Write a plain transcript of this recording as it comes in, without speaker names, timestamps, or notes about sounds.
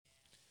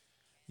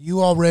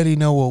you already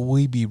know what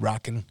we be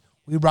rocking.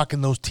 We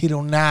rocking those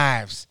Tito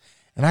knives.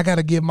 And I got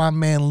to give my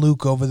man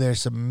Luke over there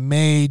some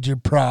major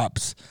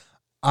props.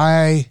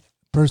 I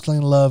personally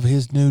love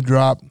his new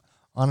drop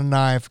on a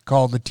knife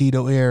called the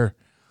Tito Air.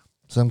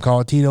 Some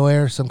call it Tito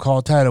Air, some call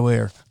it Tito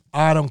Air.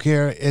 I don't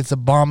care. It's a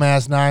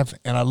bomb-ass knife,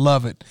 and I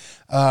love it.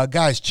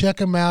 Guys, check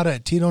them out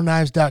at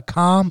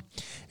TitoKnives.com.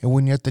 And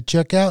when you're at the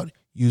checkout,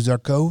 use our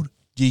code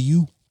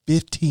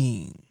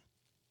GU15.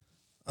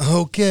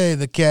 Okay,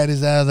 the cat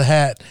is out of the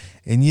hat.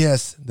 And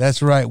yes,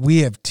 that's right. We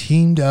have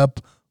teamed up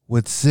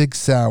with Sig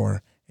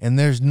Sauer. And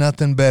there's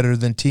nothing better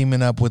than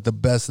teaming up with the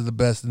best of the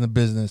best in the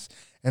business.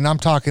 And I'm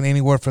talking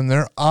anywhere from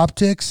their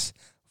optics,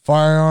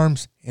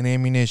 firearms, and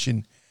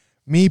ammunition.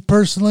 Me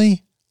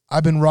personally,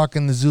 I've been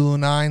rocking the Zulu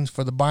 9s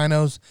for the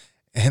binos,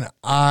 and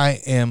I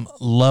am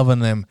loving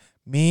them.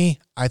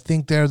 I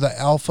think they're the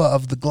alpha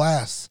of the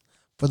glass.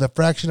 For the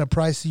fraction of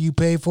price that you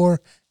pay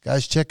for,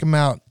 guys, check them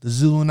out, the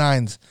Zulu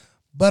 9s.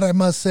 But I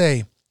must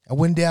say, I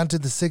went down to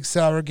the Sig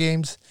Sauer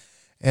games,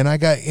 and I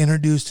got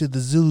introduced to the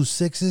Zulu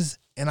 6s,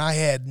 and I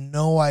had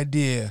no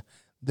idea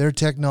their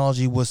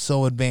technology was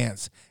so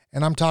advanced.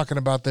 And I'm talking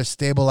about their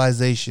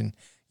stabilization.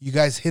 You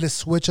guys hit a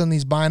switch on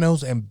these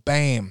binos, and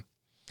bam,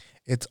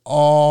 it's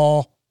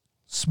all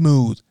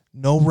smooth.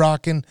 No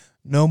rocking,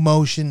 no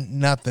motion,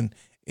 nothing.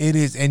 It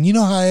is. And you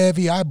know how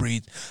heavy I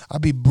breathe. I'll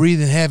be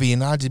breathing heavy,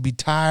 and I'll just be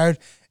tired,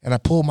 and I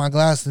pull my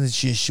glass, and it's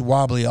just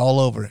wobbly all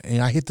over.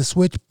 And I hit the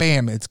switch,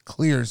 bam, it's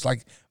clear. It's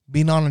like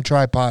being on a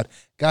tripod.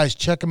 Guys,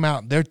 check them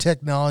out. Their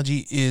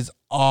technology is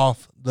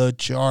off the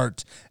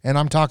charts. And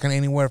I'm talking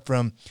anywhere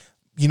from,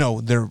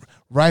 their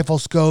rifle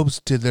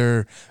scopes to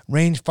their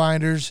range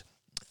finders.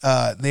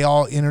 They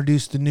all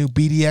introduced the new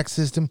BDX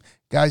system.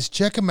 Guys,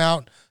 check them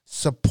out.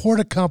 Support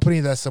a company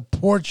that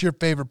supports your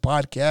favorite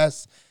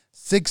podcast,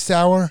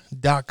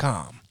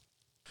 SigSauer.com.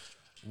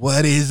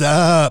 What is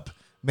up?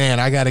 Man,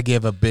 I got to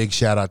give a big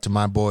shout out to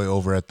my boy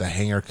over at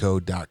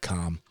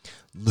thehangercode.com.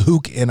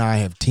 Luke and I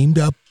have teamed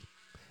up,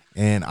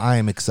 and I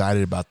am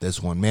excited about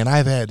this one. Man,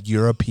 I've had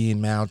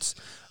European mounts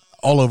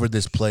all over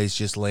this place,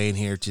 just laying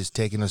here, just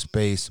taking up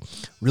space,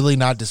 really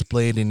not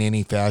displayed in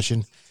any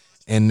fashion.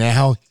 And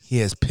now he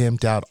has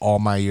pimped out all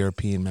my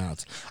European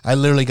mounts. I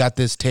literally got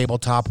this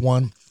tabletop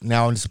one.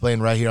 Now I'm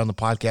displaying right here on the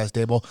podcast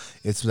table.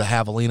 It's the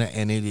Javelina,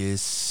 and it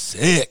is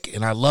sick,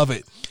 and I love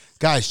it.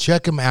 Guys,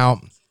 check him out.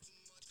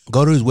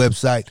 Go to his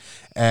website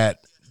at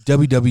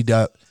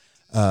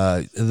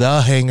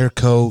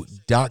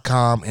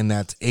www.thehangerco.com, and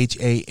that's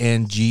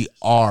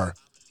HANGR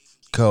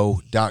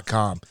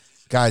co.com.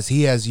 Guys,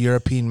 he has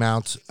European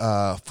mounts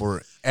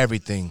for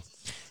everything.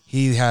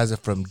 He has it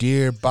from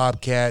deer,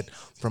 bobcat,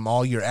 from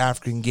all your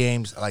African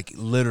games. Like,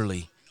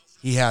 literally,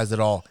 he has it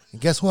all. And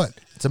guess what?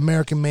 It's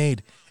American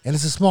made, and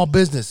it's a small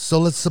business, so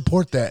let's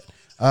support that.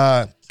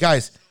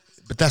 Guys,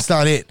 but that's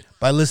not it.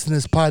 By listening to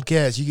this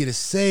podcast, you get to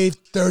save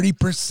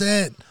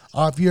 30%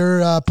 off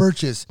your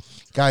purchase.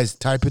 Guys,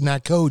 type in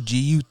that code,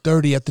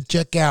 GU30 at the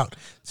checkout.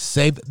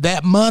 Save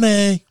that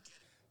money.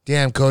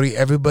 Damn, Cody,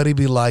 everybody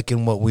be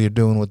liking what we're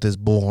doing with this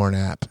Bullhorn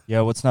app. Yeah,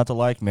 what's not to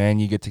like, man?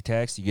 You get to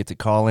text, you get to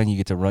call in, you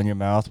get to run your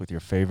mouth with your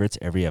favorites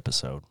every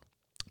episode.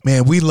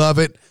 Man, we love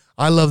it.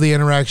 I love the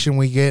interaction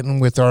we get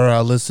with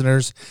our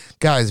listeners.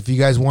 Guys, if you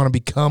guys want to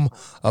become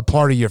a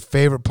part of your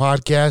favorite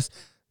podcast,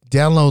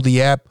 download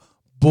the app,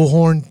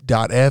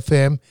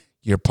 bullhorn.fm,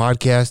 your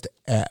podcast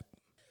app.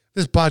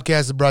 This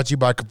podcast is brought to you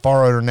by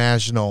Kafaro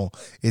International.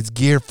 It's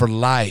gear for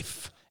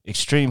life.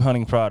 Extreme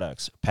hunting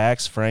products,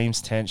 packs,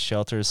 frames, tents,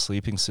 shelters,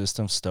 sleeping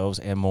systems, stoves,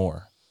 and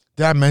more.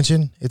 Did I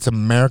mention it's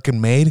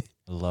American made?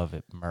 Love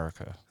it,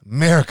 America.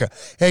 America.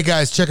 Hey,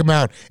 guys, check them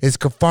out. It's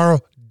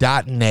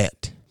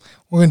Kafaro.net.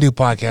 We're going to do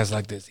podcasts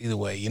like this either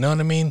way. You know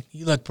what I mean?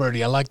 You look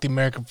pretty. I like the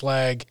American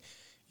flag.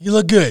 You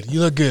look good.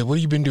 You look good. What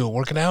have you been doing?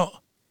 Working out?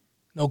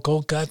 No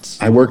cold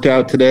cuts? I worked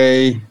out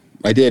today.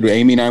 I did.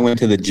 Amy and I went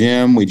to the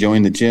gym. We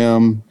joined the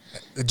gym.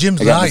 The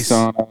gym's nice.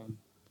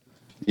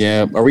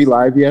 Yeah. Are we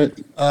live yet?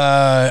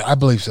 I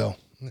believe so.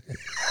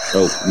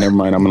 Oh, never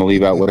mind. I'm going to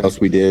leave out what else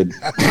we did. You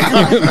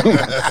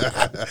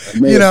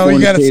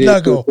got to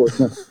snuggle.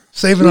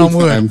 Save it on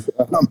wood.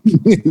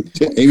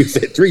 Amy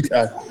said 3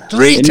 times.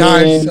 3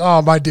 times?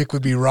 Oh, my dick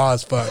would be raw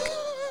as fuck.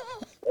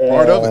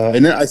 Part of it.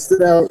 And then I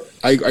stood out.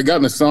 I got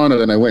in the sauna,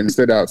 then I went and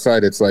stood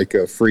outside. It's like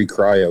a free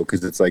cryo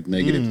because it's like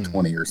negative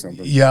 20 or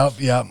something. Yep.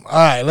 All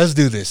right, let's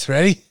do this.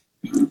 Ready?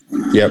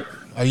 Yep.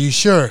 Are you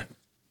sure?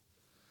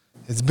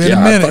 It's been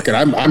a minute. Fuck it.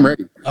 I'm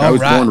ready. I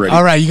was born ready.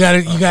 All right, you got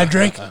a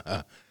drink?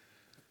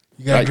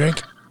 You got a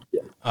drink? Yeah.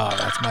 Oh,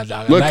 that's my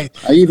dog. Look, I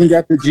even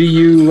got the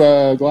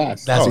GU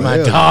glass. That's my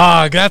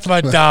dog. That's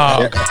my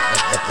dog.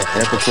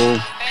 That's a full,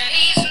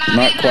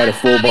 not quite a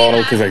full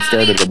bottle because I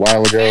started a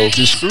while ago.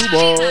 Just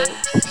screwball.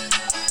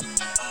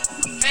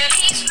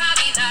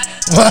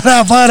 What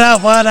up?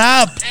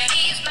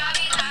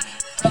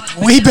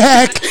 We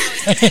back.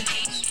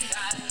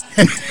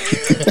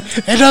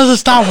 It doesn't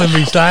stop with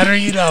me, Steiner.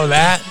 You know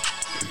that.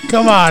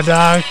 Come on,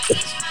 dog.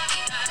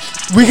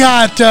 We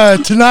got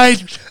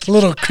tonight a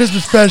little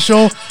Christmas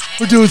special.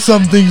 We're doing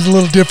some things a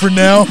little different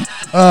now.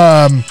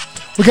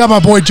 We're We got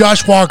my boy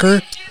Josh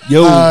Walker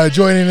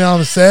joining in on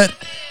the set.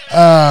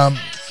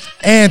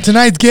 And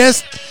tonight's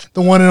guest,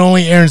 the one and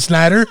only Aaron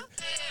Snyder.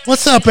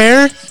 What's up,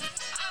 Aaron?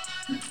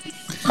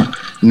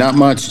 Not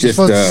much, just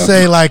supposed to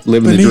say like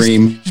living the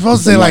dream. You're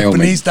supposed to say like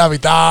Wyoming. Feliz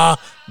Navidad,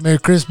 Merry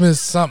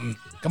Christmas, something.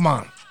 Come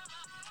on.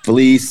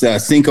 Feliz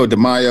Cinco de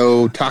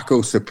Mayo,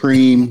 Taco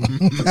Supreme,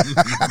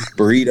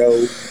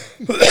 Burrito,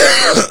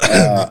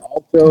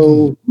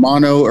 Alto,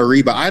 Mono,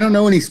 Arriba. I don't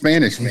know any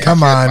Spanish, man. Come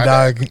Shit, on, my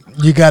dog.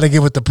 bad. You got to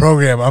get with the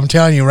program. I'm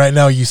telling you right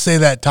now, you say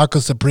that Taco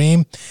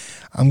Supreme,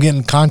 I'm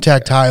getting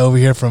contact high over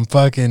here from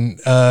fucking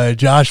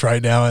Josh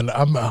right now, and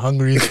I'm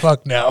hungry as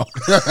fuck now.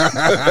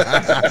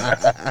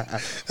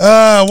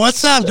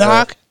 What's up,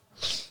 Doc?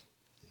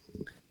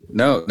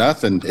 No,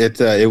 nothing.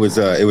 It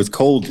was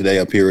cold today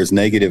up here. It was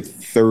negative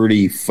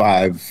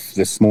 35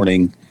 this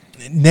morning.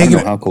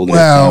 Negative. how cold it is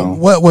well, now.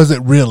 what was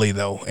it really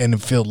though? And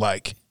it felt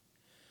like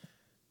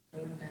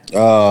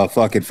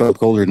Fuck, it felt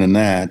colder than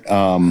that.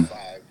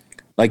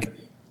 Like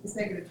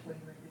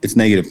it's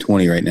negative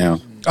 20 right now.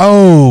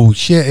 oh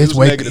shit, It it's was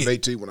way negative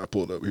 18 when I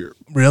pulled up here.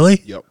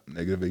 really. Yep,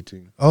 negative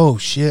 18. Oh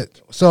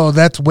shit! So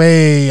that's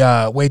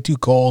way too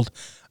cold.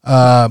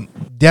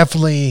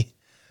 Definitely.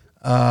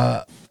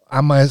 I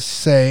must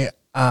say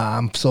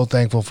I'm so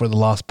thankful for the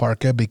Lost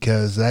Parka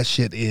because that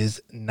shit is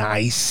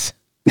nice.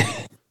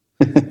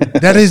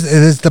 It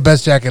is the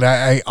best jacket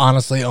I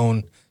honestly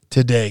own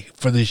today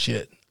for this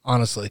shit.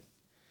 Honestly,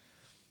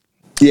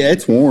 Yeah,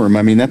 it's warm.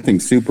 I mean, that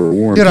thing's super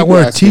warm. Dude, I People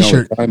wear a ask me all the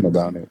t-shirt. time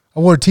about it. I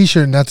wore a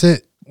t-shirt and that's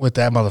it with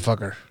that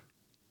motherfucker.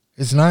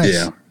 It's nice.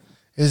 Yeah.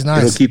 It's It'll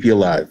nice. keep you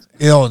alive.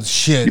 Oh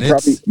shit!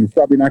 You're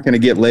probably not going to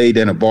get laid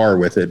in a bar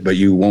with it, but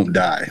you won't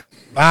die.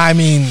 I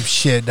mean,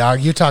 shit,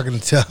 dog. You're talking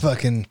to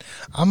fucking.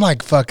 I'm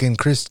like fucking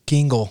Chris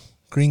Kringle.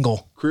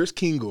 Chris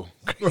Kingle.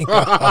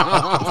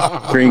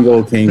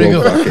 Kringle,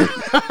 Kringle. fuck it.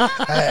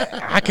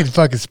 I can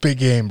fucking spit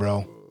game,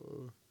 bro.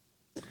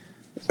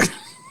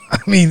 I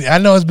mean, I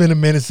know it's been a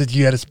minute since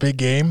you had a spit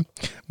game,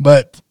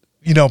 but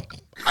you know,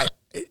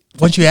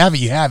 once you have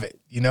it, you have it.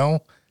 You know.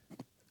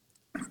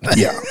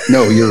 Yeah,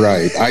 no, you're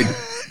right.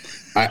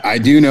 I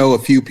do know a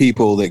few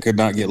people that could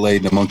not get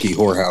laid in a monkey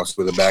whorehouse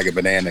with a bag of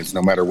bananas,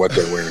 no matter what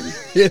they're wearing.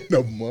 In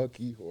the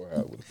monkey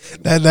whorehouse.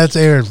 That's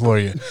Aaron for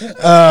you.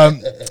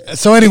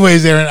 So,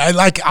 anyways, Aaron, I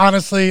like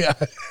honestly,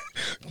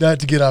 not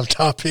to get off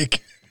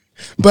topic,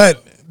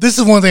 but this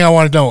is one thing I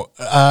want to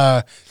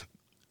know.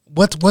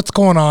 What's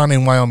going on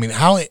in Wyoming?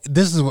 How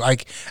this is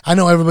like? I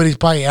know everybody's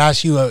probably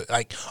asked you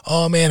like,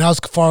 oh man, how's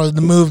far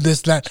the move?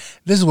 This that.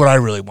 This is what I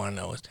really want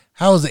to know is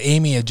how is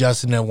Amy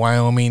adjusting to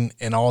Wyoming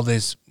and all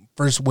this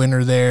first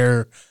winter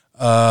there?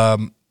 How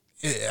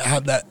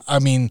that? I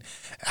mean,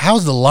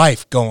 how's the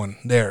life going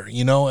there?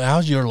 You know,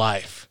 how's your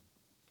life?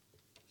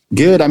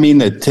 Good. I mean,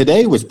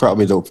 today was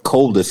probably the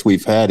coldest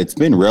we've had. It's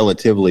been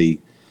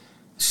relatively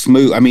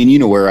smooth. I mean, you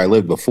know where I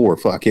lived before.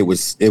 Fuck, it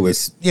was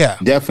Yeah.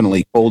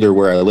 definitely colder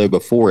where I lived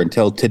before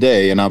until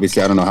today. And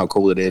obviously, I don't know how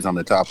cold it is on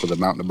the top of the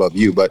mountain above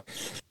you, but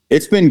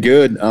it's been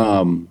good.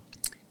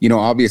 You know,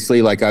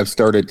 obviously, like I've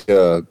started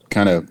to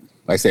kind of,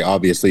 I say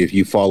obviously, if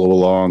you follow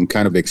along,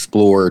 kind of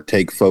explore,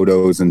 take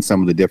photos and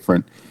some of the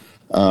different,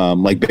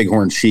 like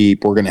bighorn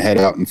sheep. We're going to head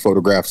out and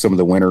photograph some of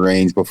the winter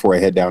range before I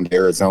head down to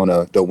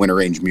Arizona, the winter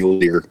range mule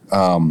deer.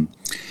 But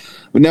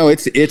no,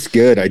 it's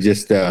good. I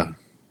just I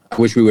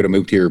wish we would have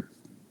moved here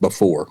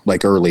before,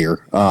 like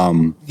earlier.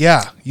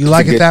 Yeah, you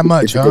like it that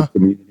much, it's a huh? good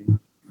community.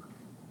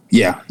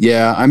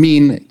 Yeah. I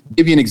mean,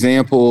 give you an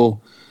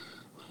example.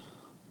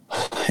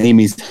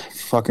 Amy's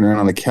fucking around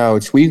on the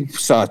couch. We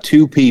saw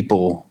 2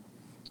 people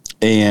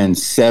and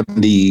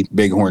 70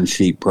 bighorn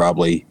sheep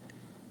probably,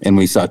 and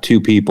we saw 2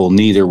 people.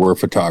 Neither were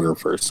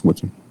photographers.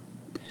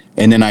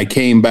 And then I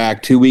came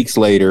back 2 weeks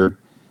later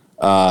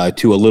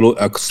to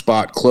a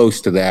spot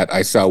close to that.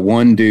 I saw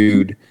one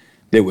dude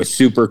that was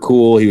super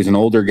cool. He was an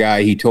older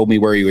guy. He told me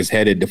where he was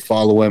headed to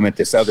follow him at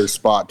this other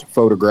spot to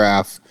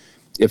photograph.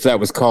 If that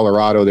was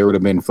Colorado, there would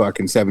have been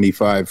fucking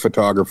 75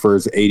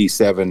 photographers,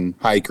 87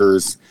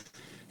 hikers,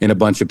 and a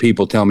bunch of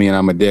people tell me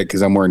I'm a dick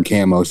because I'm wearing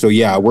camo. So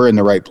yeah, we're in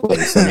the right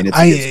place. I mean, it's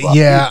a good spot.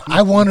 Yeah,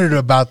 I wondered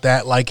about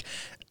that. Like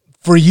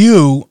for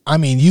you, I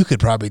mean, you could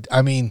probably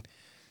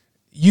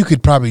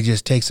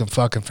just take some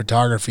fucking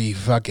photography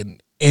fucking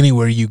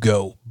anywhere you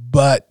go.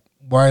 But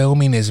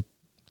Wyoming is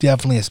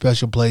definitely a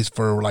special place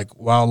for like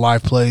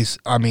wildlife place.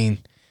 I mean,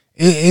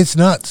 it's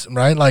nuts,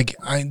 right? Like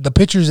the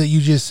pictures that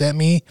you just sent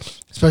me,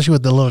 especially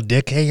with the little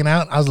dick hanging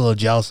out, I was a little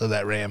jealous of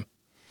that ram.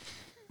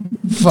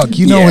 Fuck,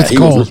 you know Yeah, it's he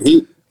cold.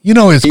 was- You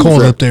know it's he was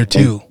cold right. up there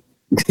too.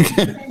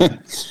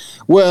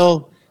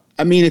 Well,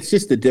 I mean, it's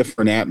just a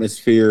different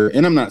atmosphere,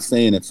 and I'm not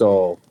saying it's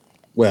all.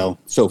 Well,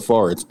 so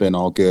far it's been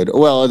all good.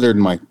 Well, other than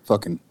my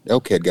fucking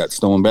elk head got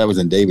stolen, but that was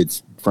in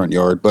David's front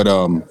yard. But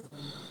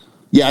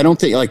yeah, I don't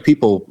think like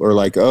people are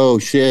like, oh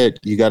shit,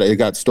 it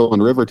got stolen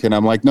in Riverton.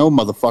 I'm like, no,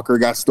 motherfucker, it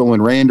got stolen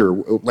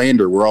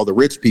Lander, where all the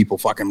rich people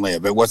fucking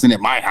live. It wasn't at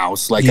my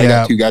house. Like I Yeah.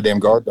 got 2 goddamn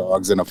guard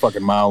dogs in a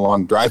fucking mile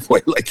long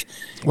driveway. Like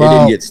it Well,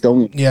 didn't get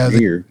stolen Yeah,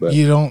 here. But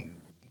you don't.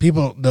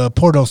 people, the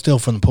poor don't steal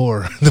from the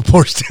poor. The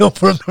poor steal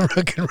from the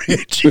fucking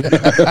rich.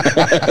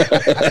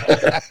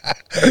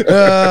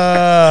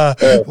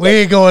 We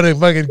ain't going to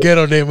fucking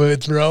ghetto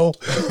neighborhoods, bro.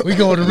 We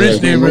going to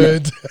rich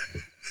neighborhoods.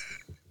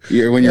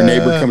 When your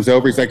neighbor comes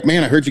over, he's like,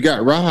 "Man, I heard you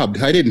got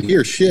robbed. I didn't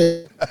hear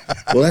shit."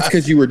 Well, that's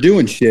because you were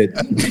doing shit.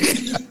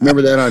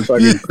 Remember that on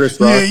fucking Chris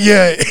Rock?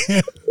 Yeah.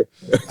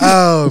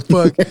 Oh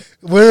fuck.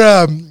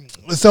 We're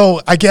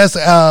So I guess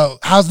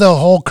how's the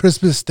whole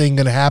Christmas thing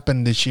gonna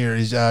happen this year?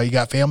 Is you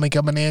got family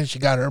coming in? She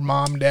got her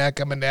mom, dad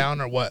coming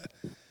down, or what?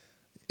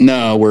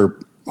 No, we're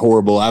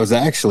horrible. I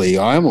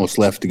almost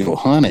left to go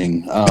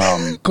hunting.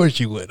 Of course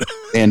you would.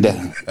 And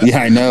yeah,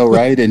 I know,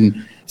 right?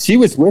 And she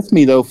was with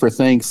me though for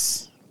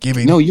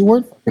Thanksgiving. No, you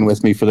weren't fucking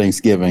with me for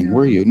Thanksgiving,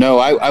 were you? No,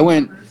 I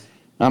went.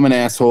 I'm an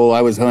asshole.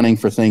 I was hunting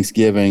for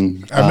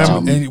Thanksgiving. I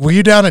remember. And were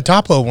you down at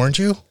Toplo, weren't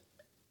you?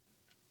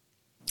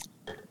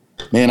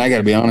 Man, I got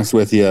to be honest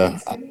with you.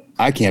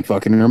 I can't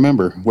fucking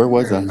remember. Where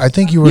was I? I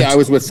think you were. Yeah, I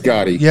was with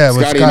Scotty. Yeah,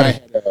 with Scotty. Scotty.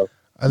 And I had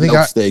I think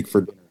milk steak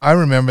for dinner. I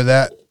remember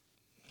that.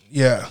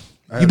 Yeah,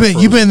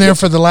 you've been there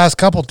for the last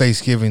couple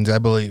Thanksgivings, I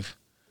believe.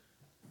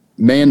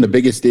 Man, the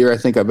biggest deer I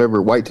think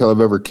whitetail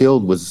I've ever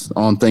killed was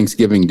on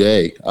Thanksgiving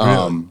Day.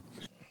 Really?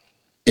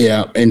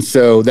 Yeah, and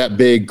so that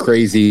big,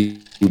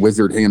 crazy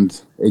wizard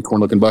hand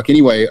acorn-looking buck.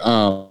 Anyway,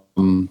 I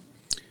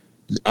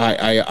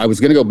was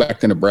going to go back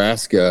to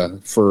Nebraska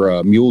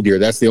for mule deer.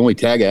 That's the only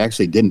tag I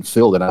actually didn't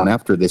fill it on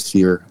after this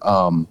year.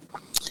 And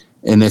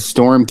this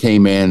storm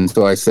came in,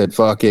 so I said,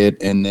 fuck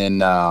it. And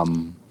then I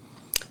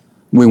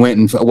went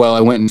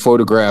and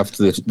photographed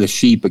the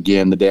sheep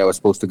again the day I was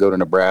supposed to go to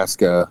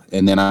Nebraska.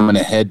 And then I'm going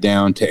to head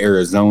down to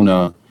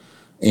Arizona.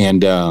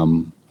 And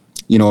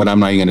you know what? I'm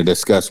not even going to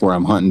discuss where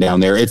I'm hunting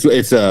down there. It's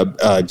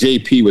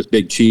JP with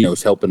Big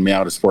Chinos helping me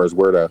out as far as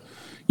where to,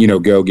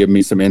 go, give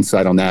me some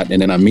insight on that.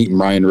 And then I'm meeting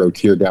Ryan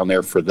Rotier down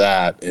there for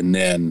that. And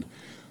then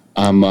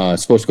I'm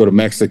supposed to go to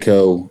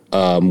Mexico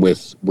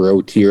with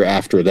Rotier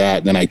after that.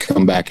 And then I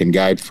come back and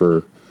guide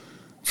for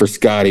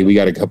Scotty. We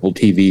got a couple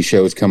TV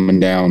shows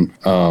coming down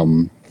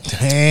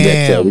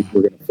that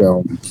we're going to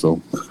film. So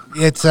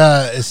it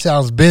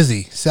sounds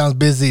busy. Sounds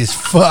busy as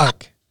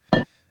fuck.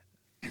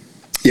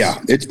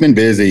 Yeah, it's been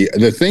busy.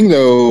 The thing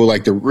though,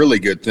 like the really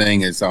good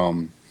thing is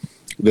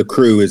the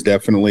crew is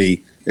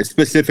definitely,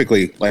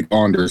 specifically like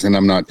Anders, and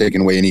I'm not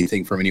taking away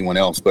anything from anyone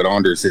else, but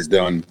Anders has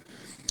done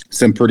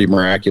some pretty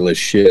miraculous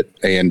shit.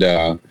 And,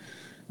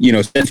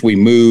 since we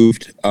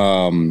moved,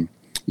 we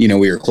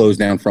were closed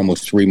down for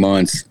almost 3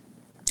 months.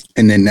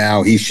 And then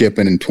now he's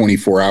shipping in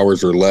 24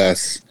 hours or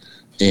less.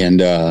 And,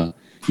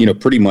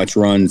 pretty much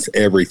runs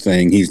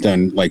everything. He's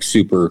done like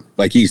super,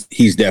 like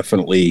he's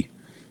definitely,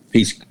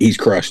 he's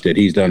crushed it.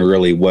 He's done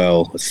really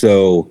well.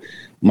 So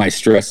my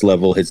stress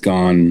level has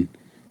gone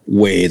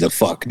way the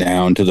fuck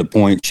down to the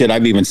point. Shit,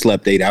 I've even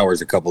slept 8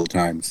 hours a couple of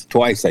times,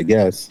 twice, I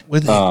guess.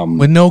 With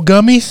no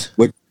gummies?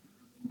 With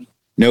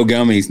no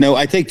gummies. No,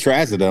 I take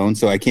trazodone,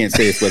 so I can't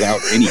say it's without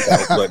any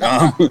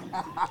help.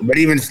 But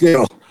even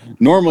still,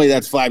 normally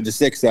that's 5 to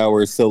 6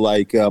 hours. So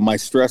like my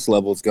stress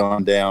level's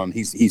gone down.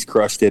 He's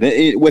crushed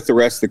it with the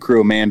rest of the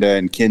crew, Amanda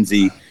and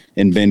Kinsey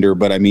and Bender.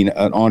 But I mean,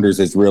 Anders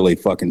has really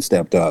fucking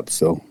stepped up.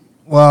 So.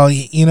 Well,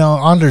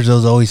 Anders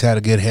has always had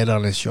a good head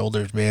on his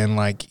shoulders, man.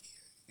 Like,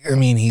 I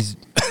mean, he's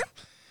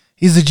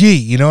a G,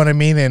 you know what I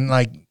mean? And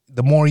like,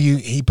 the more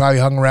he probably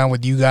hung around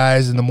with you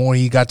guys, and the more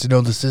he got to know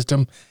the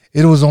system,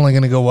 it was only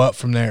going to go up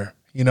from there,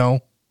 Yeah.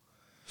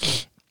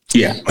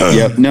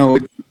 Yeah. No,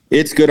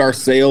 it's good. Our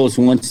sales,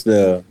 once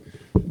the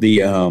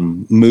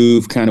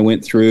move kind of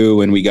went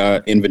through and we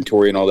got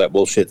inventory and all that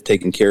bullshit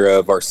taken care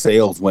of, our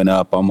sales went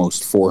up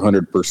almost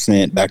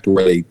 400% back to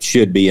where they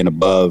should be and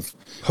above.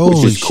 Holy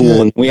which is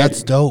cool. shit, And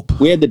that's dope.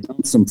 We had to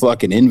dump some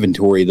fucking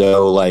inventory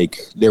though.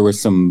 Like there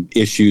was some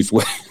issues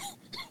with,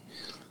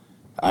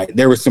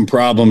 there were some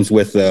problems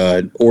with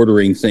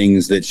ordering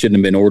things that shouldn't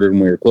have been ordered when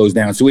we were closed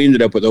down. So we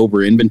ended up with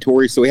over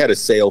inventory. So we had a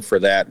sale for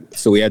that.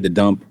 So we had to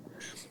dump,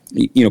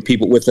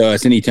 people with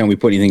us. Anytime we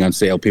put anything on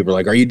sale, people are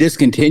like, "Are you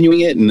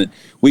discontinuing it?" And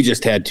we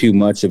just had too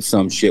much of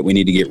some shit we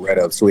need to get rid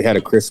of. So we had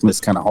a Christmas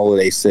kind of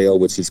holiday sale,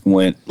 which just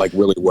went like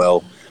really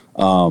well.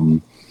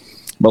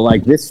 But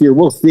like this year,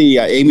 we'll see.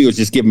 Amy was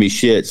just giving me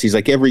shit. She's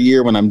like, every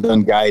year when I'm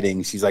done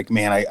guiding, she's like,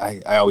 man,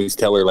 I always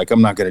tell her, like,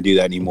 I'm not going to do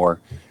that anymore.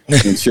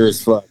 And sure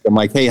as fuck, I'm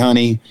like, hey,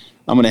 honey,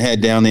 I'm going to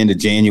head down the end of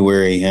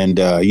January and,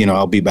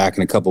 I'll be back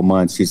in a couple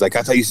months. She's like,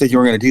 I thought you said you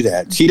were going to do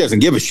that. She doesn't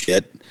give a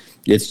shit.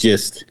 It's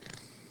just,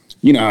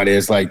 you know how it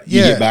is. Like,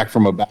 you get back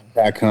from a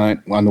backpack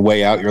hunt on the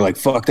way out. You're like,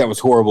 fuck, that was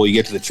horrible. You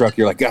get to the truck.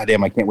 You're like, God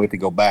damn, I can't wait to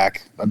go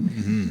back.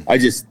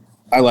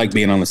 I like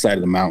being on the side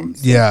of the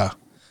mountains. Yeah.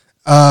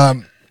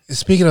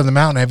 Speaking of the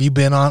mountain, have you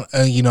been on,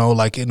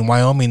 like in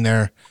Wyoming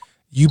there,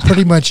 you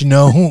pretty much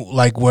know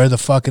like where the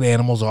fucking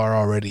animals are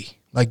already.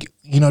 Like,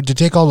 to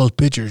take all those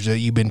pictures that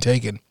you've been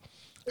taking.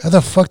 How the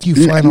fuck do you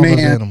find all those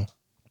animals?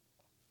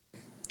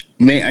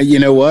 Man, you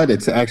know what?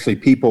 It's actually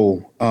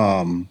people,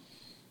 I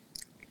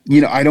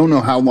don't know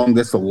how long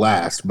this will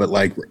last, but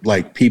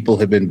like people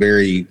have been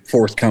very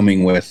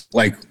forthcoming with,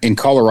 like in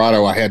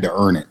Colorado, I had to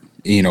earn it.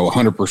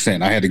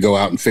 100%. I had to go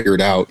out and figure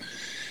it out,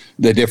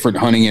 the different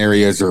hunting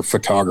areas or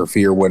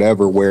photography or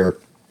whatever, where,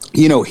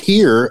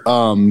 here,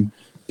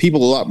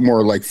 people a lot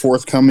more like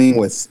forthcoming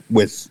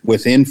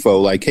with info,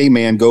 like, hey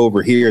man, go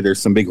over here,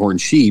 there's some bighorn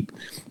sheep.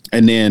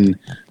 And then,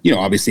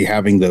 obviously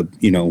having the,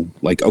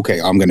 like,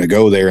 okay, I'm going to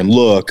go there and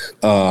look.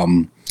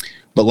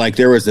 But like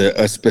there was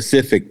a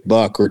specific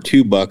buck or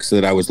 2 bucks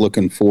that I was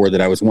looking for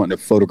that I was wanting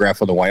to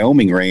photograph on the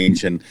Wyoming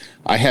range. And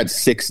I had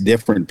 6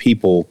 different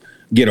people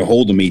get a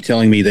hold of me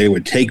telling me they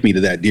would take me to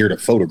that deer to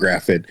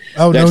photograph it.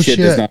 Oh, that no shit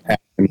shit. does not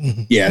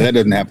happen. Yeah, that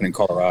doesn't happen in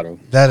Colorado.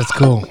 That is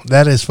cool.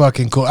 That is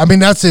fucking cool. I mean,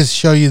 that's just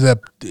show you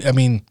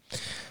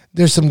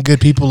there's some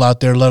good people out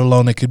there, let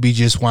alone it could be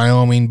just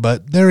Wyoming,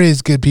 but there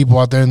is good people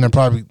out there and they're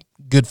probably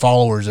good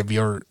followers of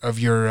your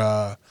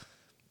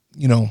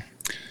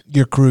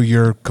your crew,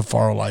 your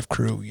Kafaro Life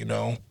crew,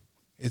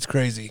 It's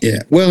crazy. Yeah.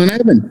 Well, and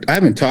I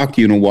haven't talked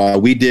to you in a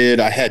while.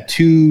 I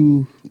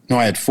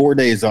had 4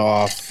 days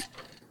off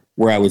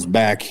where I was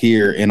back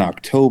here in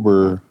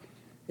October,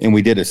 and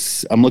we did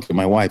I'm looking at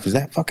my wife. Is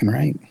that fucking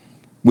right?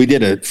 We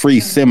did a free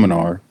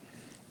seminar,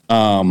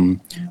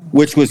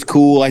 which was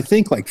cool. I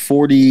think like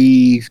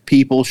 40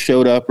 people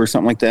showed up or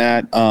something like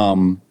that.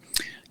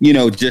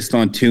 Just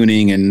on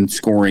tuning and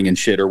scoring and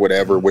shit or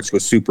whatever, which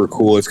was super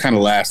cool. It's kind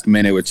of last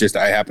minute. It was just,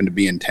 I happened to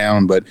be in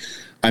town, but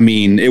I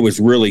mean, it was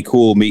really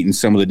cool meeting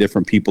some of the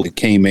different people that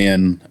came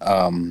in,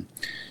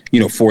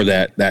 for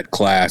that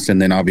class.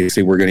 And then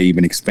obviously we're going to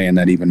even expand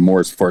that even more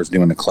as far as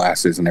doing the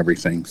classes and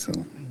everything. So,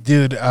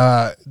 dude,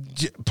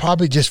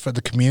 probably just for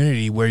the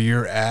community where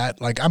you're at,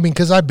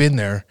 cause I've been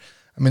there.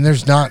 I mean,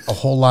 there's not a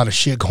whole lot of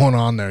shit going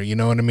on there. You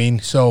know what I mean?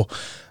 So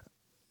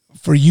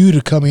for you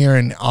to come here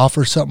and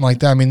offer something like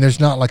that, I mean, there's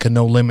not like a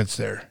no limits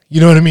there.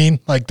 You know what I mean?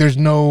 Like there's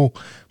no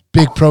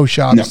big pro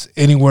shops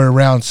anywhere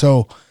around.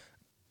 So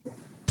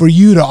for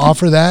you to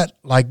offer that,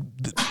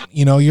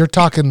 you're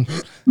talking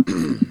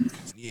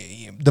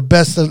the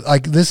best of,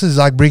 this is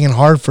like bringing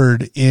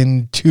Hartford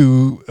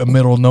into a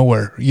middle of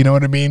nowhere. You know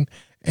what I mean?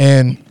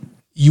 And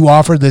you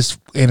offer this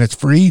and it's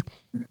free.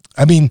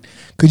 I mean,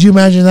 could you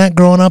imagine that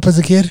growing up as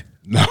a kid?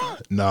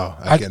 No,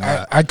 I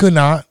cannot. I could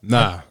not.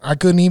 Nah. I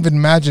couldn't even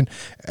imagine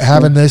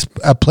having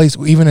a place,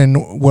 even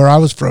in where I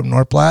was from,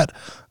 North Platte,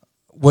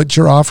 what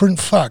you're offering.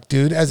 Fuck,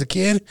 dude. As a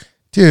kid,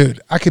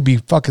 dude, I could be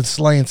fucking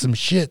slaying some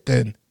shit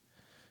then.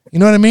 You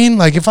know what I mean?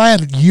 Like if I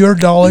had your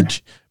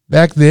knowledge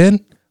back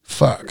then,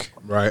 fuck.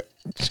 Right.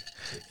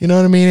 You know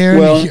what I mean, Aaron?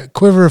 Well,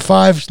 Quiver of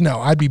 5s? No,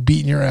 I'd be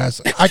beating your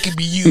ass. I could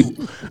be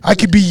you. I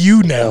could be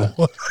you now.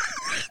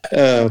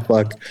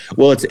 Fuck.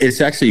 Well,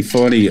 it's actually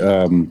funny,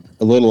 a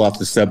little off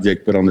the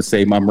subject, but on the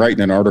same, I'm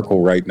writing an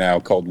article right now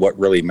called What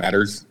Really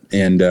Matters.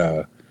 And,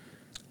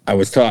 I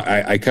was taught,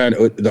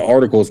 the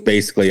article is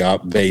basically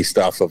based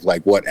off of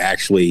like what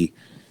actually,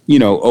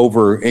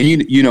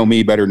 and you know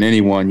me better than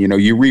anyone,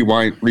 you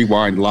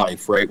rewind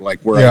life, right?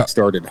 Like where I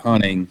started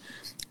hunting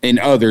and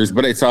others,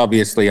 but it's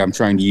obviously I'm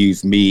trying to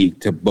use me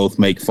to both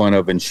make fun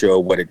of and show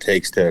what it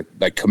takes to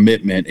like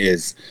commitment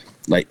is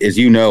like, as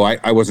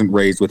I wasn't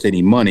raised with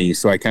any money,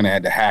 so I kind of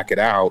had to hack it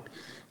out,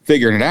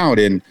 figuring it out.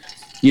 And,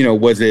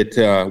 was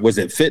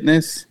it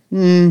fitness? I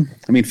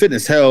mean,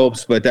 fitness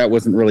helps, but that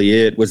wasn't really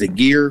it. Was it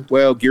gear?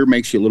 Well, gear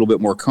makes you a little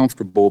bit more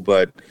comfortable,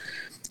 but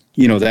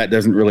that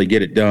doesn't really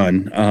get it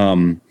done.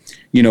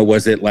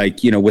 Was it like,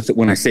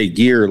 when I say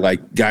gear,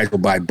 like guys will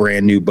buy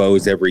brand new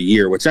bows every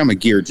year, which I'm a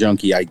gear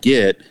junkie, I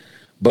get,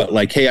 but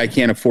like, hey, I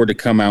can't afford to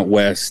come out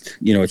west,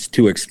 it's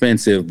too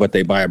expensive, but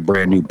they buy a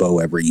brand new bow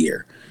every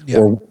year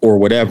or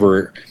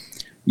whatever.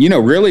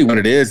 Really what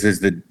it is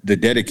the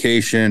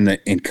dedication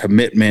and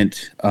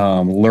commitment,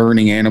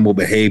 learning animal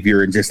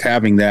behavior and just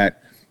having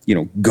that,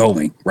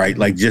 going, right?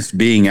 Like just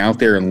being out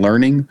there and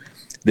learning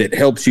that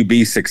helps you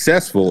be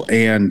successful.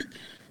 And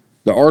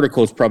the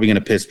article is probably going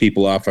to piss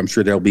people off. I'm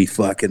sure there'll be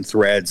fucking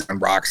threads on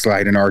rock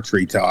slide and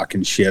archery talk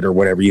and shit or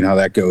whatever, how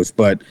that goes.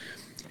 But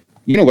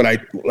what I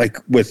like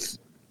with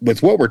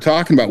what we're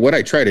talking about, what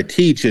I try to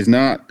teach is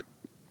not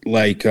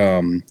like,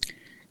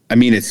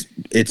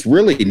 it's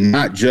really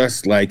not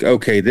just like,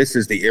 okay, this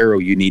is the arrow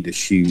you need to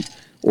shoot,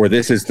 or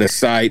this is the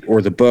sight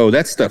or the bow.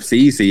 That stuff's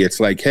easy. It's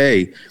like,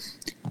 hey,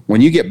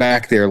 when you get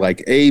back there,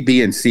 like A,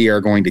 B, and C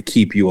are going to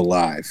keep you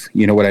alive.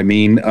 You know what I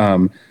mean?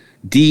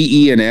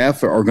 D, E, and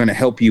F are going to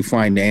help you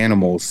find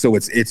animals. So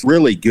it's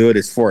really good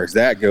as far as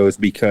that goes,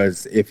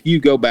 because if you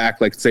go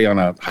back, like say on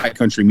a high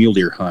country mule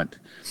deer hunt,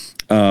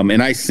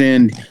 and I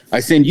send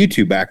you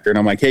two back there and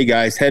I'm like, hey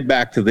guys, head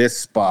back to this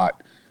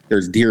spot.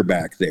 There's deer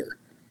back there.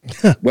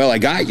 Well, I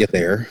got you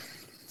there.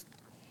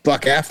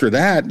 Fuck, after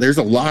that, there's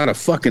a lot of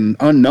fucking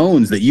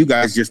unknowns that you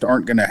guys just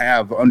aren't going to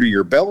have under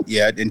your belt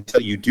yet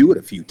until you do it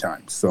a few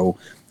times. So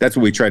that's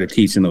what we try to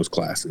teach in those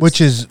classes.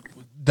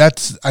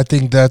 I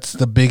think that's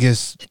the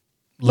biggest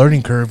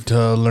learning curve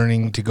to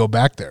learning to go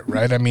back there,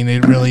 right? I mean,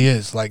 it really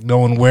is like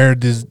knowing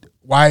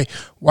why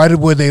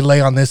would they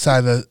lay on this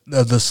side of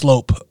the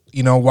slope?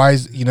 Why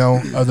is,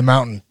 of the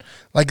mountain?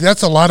 Like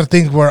that's a lot of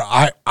things where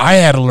I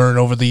had to learn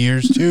over the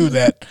years too,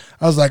 that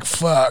I was like,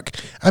 fuck.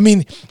 I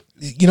mean,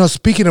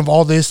 speaking of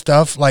all this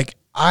stuff, like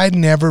I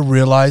never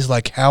realized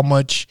like how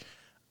much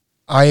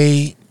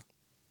I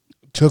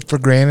took for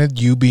granted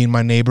you being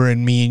my neighbor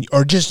and me,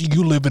 or just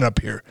you living up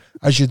here,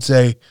 I should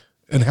say,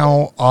 and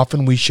how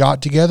often we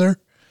shot together.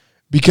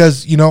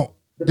 Because, you know,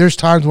 there's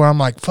times where I'm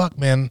like, fuck,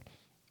 man.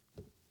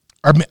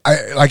 I'm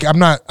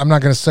not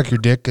going to suck your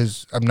dick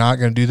because I'm not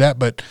going to do that.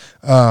 But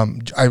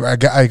I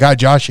got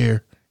Josh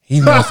here. He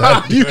knows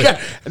how to do it.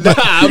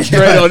 I'm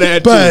straight on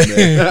that too,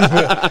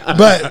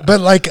 man. but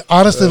like,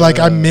 honestly, like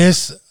I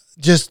miss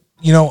just,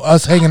 you know,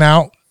 us hanging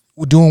out,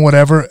 doing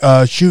whatever,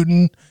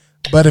 shooting.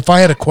 But if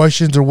I had a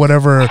questions or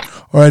whatever,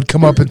 or I'd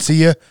come up and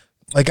see you,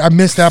 like I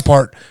missed that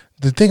part.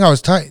 The thing I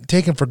was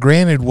taking for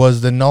granted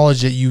was the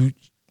knowledge that you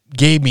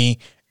gave me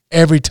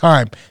every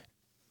time.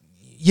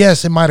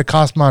 Yes, it might have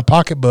cost my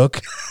pocketbook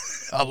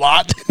a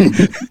lot.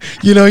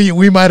 You know,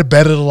 we might have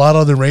betted a lot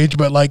on the range,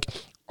 but like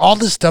all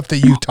the stuff that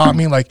you taught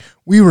me, like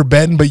we were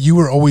betting, but you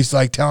were always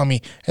like telling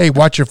me, hey,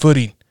 watch your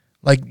footing.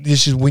 Like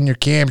this is when your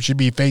cam should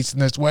be facing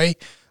this way.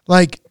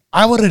 Like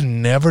I would have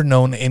never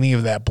known any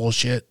of that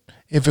bullshit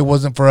if it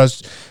wasn't for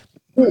us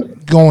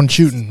going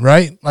shooting,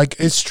 right? Like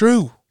it's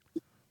true.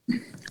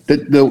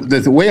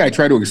 The way I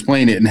try to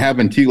explain it, and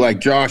having to, like,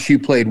 Josh, you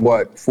played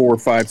what, 4,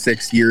 5,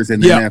 6 years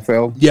in the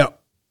NFL? Yep.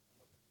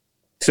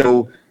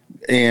 So,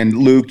 and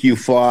Luke, you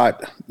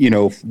fought, you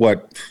know,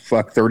 what,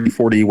 30,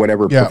 40,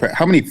 whatever. Yeah.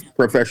 How many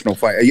professional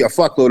fights? A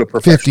fuckload of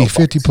professional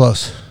 50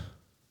 plus.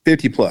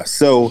 50 plus.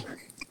 So,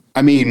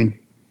 I mean,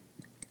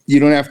 you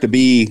don't have to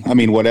be, I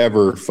mean,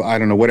 whatever, I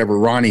don't know, whatever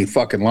Ronnie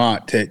fucking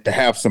Lott to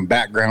have some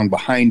background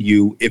behind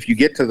you. If you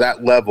get to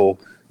that level,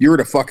 you're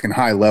at a fucking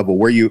high level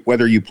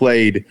whether you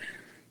played,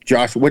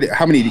 Josh,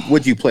 how many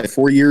would you play?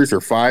 4 years or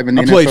 5 in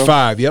the NFL? I played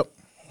 5. Yep.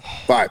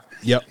 5.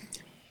 Yep.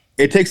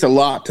 It takes a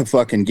lot to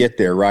fucking get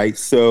there, right?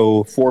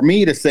 So for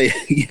me to say,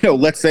 you know,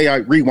 let's say I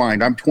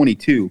rewind, I'm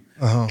 22,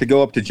 to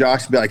go up to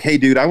Josh and be like, hey,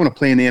 dude, I want to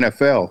play in the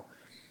NFL.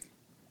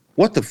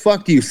 What the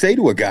fuck do you say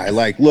to a guy?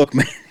 Like, look,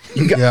 man,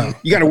 you got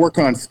to work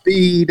on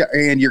speed,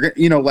 and you're,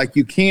 you know, like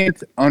you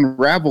can't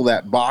unravel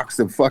that box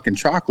of fucking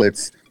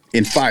chocolates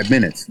in 5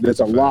 minutes. There's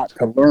a lot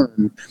to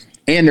learn.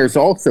 And there's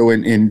also,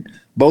 in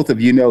both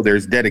of you know,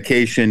 there's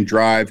dedication,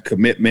 drive,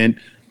 commitment.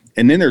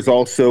 And then there's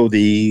also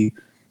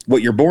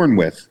what you're born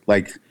with.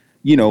 Like,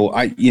 you know,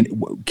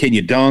 can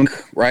you dunk,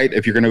 right?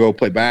 If you're going to go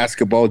play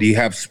basketball, do you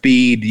have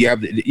speed? Do you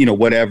have, you know,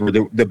 whatever,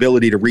 the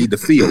ability to read the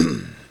field?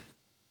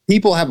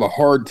 People have a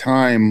hard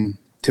time,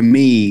 to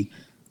me,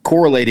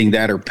 correlating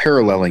that or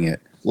paralleling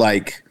it.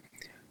 Like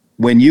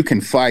when you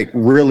can fight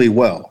really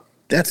well,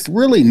 that's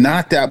really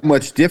not that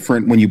much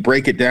different when you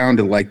break it down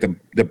to like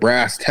the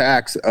brass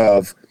tacks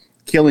of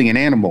killing an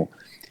animal.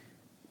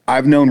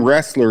 I've known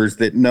wrestlers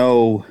that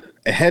know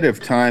ahead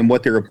of time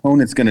what their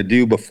opponent's going to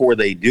do before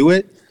they do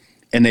it.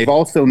 And they've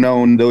also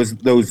known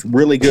those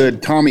really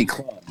good Tommy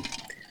Club.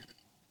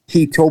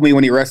 He told me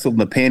when he wrestled in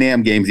the Pan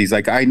Am Games, he's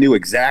like, I knew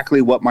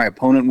exactly what my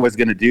opponent was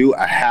going to do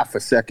a half a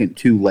second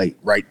too late,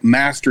 right?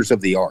 Masters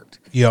of the art.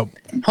 Yep.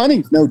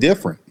 Hunting's no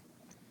different.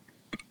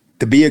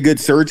 To be a good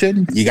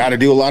surgeon, you got to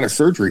do a lot of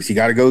surgeries. You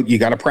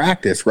got to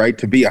practice, right?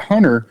 To be a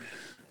hunter,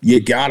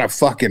 you got to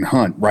fucking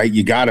hunt, right?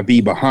 You got to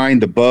be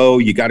behind the bow.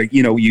 You got to,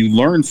 you know, you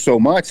learn so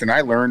much. And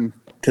I learn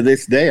to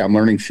this day, I'm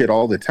learning shit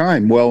all the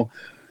time. Well,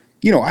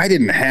 you know, I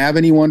didn't have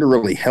anyone to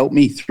really help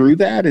me through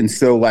that. And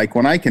so, like,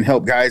 when I can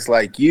help guys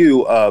like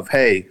you of,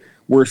 hey,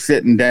 we're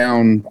sitting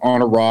down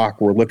on a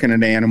rock, we're looking at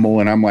an animal,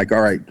 and I'm like,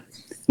 all right,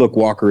 look,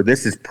 Walker,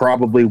 this is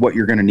probably what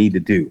you're going to need to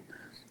do.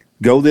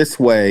 Go this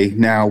way.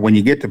 Now, when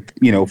you get to,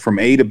 you know, from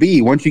A to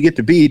B, once you get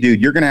to B,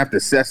 dude, you're going to have to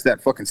assess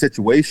that fucking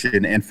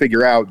situation and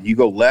figure out, you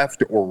go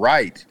left or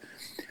right.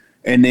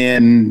 And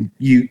then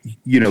you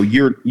know,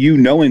 you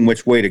knowing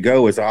which way to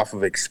go is off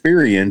of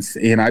experience.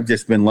 And I've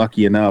just been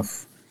lucky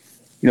enough,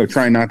 you know,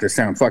 trying not to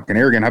sound fucking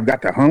arrogant, I've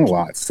got to hunt a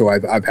lot. So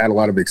I've had a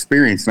lot of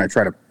experience, and I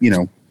try to, you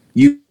know,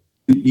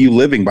 you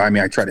living by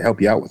me, I try to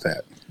help you out with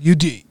that. You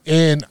do.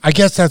 And I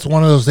guess that's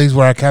one of those things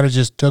where I kind of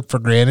just took for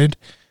granted.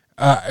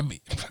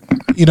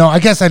 You know, I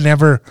guess I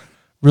never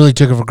really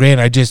took it for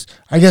granted.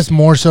 I guess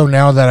more so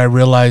now that I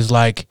realize,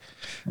 like,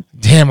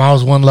 damn, I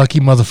was one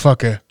lucky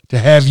motherfucker to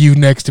have you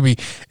next to me.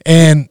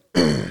 And,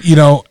 you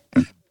know,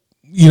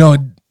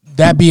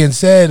 that being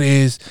said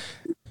is,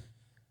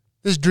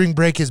 this drink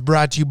break is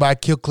brought to you by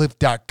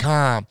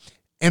KillCliff.com.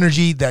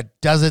 Energy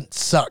that doesn't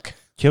suck.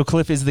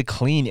 KillCliff is the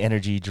clean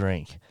energy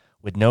drink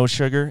with no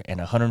sugar and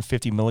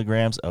 150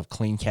 milligrams of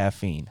clean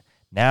caffeine.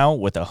 Now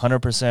with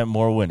 100%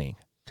 more winning,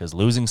 because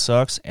losing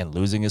sucks and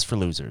losing is for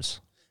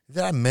losers.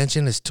 Did I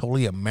mention it's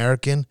totally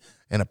American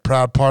and a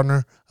proud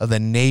partner of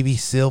the Navy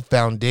SEAL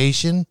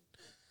Foundation?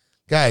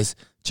 Guys,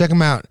 check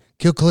them out.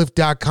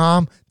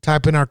 KillCliff.com.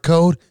 Type in our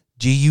code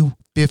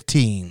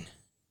GU15.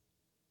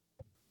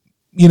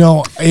 You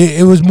know,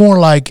 it was more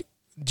like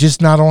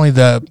just not only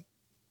the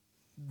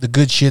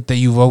good shit that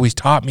you've always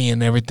taught me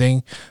and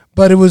everything,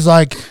 but it was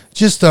like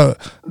just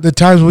the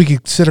times we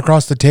could sit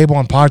across the table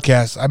on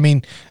podcasts. I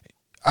mean,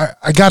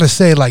 I got to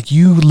say, like,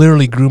 you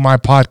literally grew my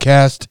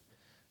podcast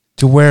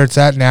to where it's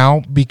at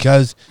now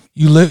because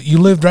you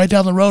lived right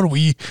down the road.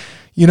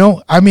 you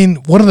know, I mean,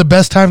 one of the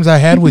best times I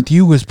had with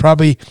you was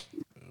probably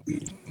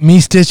me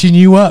stitching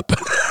you up.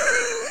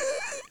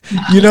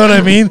 You know what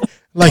I mean?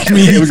 Like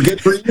me. It was good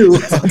for you.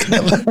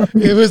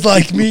 It was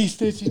like me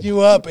stitching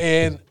you up,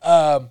 and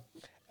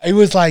it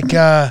was like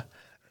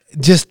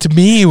just to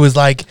me, it was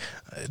like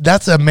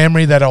that's a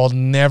memory that I'll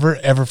never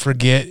ever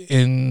forget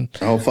in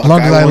as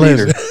long as I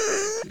live.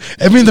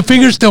 I mean, the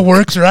finger still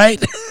works,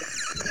 right?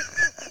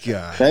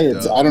 God, Hey,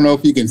 I don't know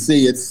if you can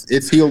see.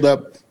 It's healed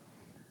up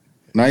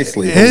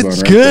nicely. Hold It's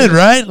on, good, there.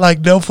 right? Like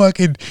no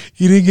fucking,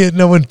 you didn't get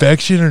no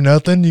infection or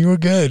nothing. You were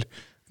good.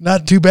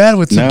 Not too bad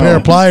with some No. pair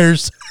of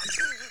pliers.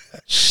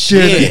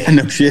 Shit. Yeah,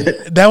 no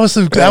shit. That was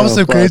some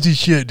fuck. crazy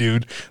shit,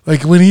 dude.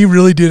 Like when he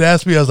really did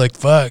ask me, I was like,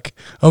 "Fuck,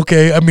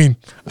 okay." I mean,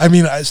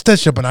 I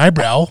stitched up an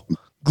eyebrow,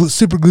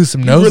 super glue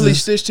some you noses. really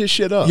stitched his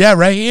shit up. Yeah,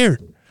 right here,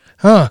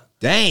 huh?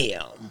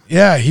 Damn.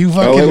 Yeah, he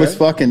fucking.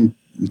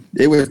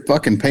 It was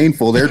fucking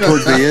painful there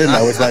towards the end.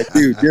 I was like,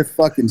 dude, just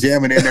fucking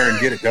jam it in there and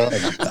get it done.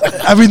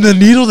 I mean, the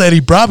needle that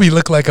he brought me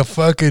looked like a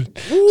fucking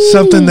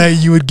something that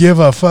you would give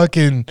a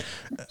fucking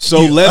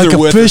Leather like a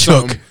with fish or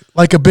hook, something.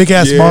 like a big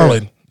ass Yeah.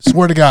 marlin.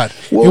 Swear to God,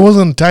 it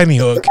wasn't a tiny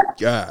hook.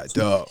 God,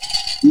 dog.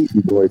 Easy,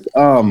 boys.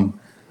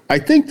 I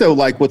think though,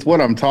 like with what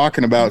I'm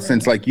talking about,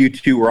 since like you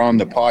two were on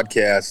the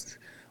podcast,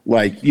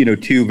 like, you know,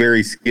 two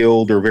very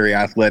skilled or very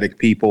athletic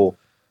people,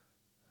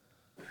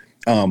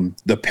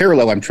 the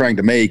parallel I'm trying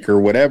to make or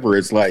whatever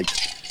is like,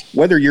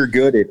 whether you're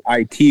good at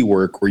IT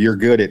work or you're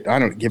good at, I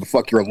don't give a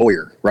fuck, you're a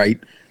lawyer, right?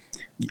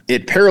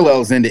 It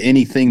parallels into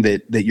anything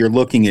that you're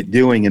looking at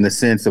doing, in the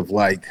sense of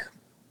like,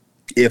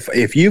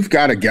 if you've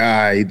got a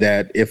guy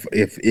that if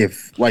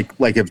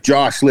if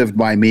Josh lived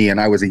by me and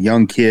I was a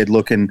young kid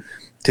looking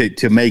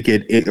to make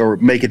it or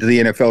make it to the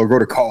NFL or go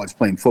to college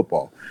playing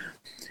football,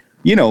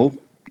 you know,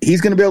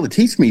 he's going to be able to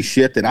teach me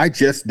shit that I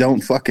just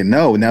don't fucking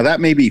know. Now that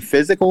may be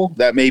physical,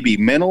 that may be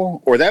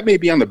mental, or that may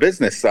be on the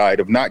business side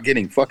of not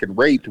getting fucking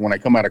raped when I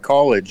come out of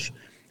college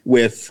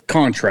with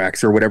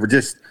contracts or whatever,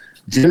 just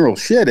general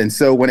shit. And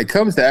so when it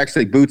comes to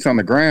actually boots on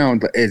the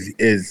ground,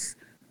 is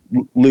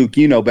Luke,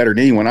 you know better than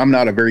anyone, I'm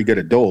not a very good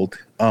adult.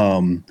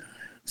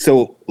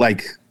 So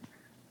like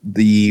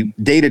the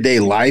day-to-day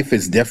life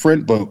is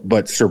different,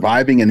 but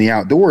surviving in the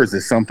outdoors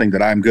is something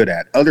that I'm good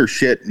at. Other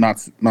shit, not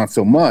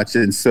so much.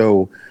 And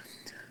so,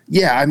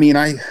 yeah, I mean,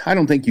 I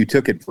don't think you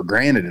took it for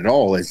granted at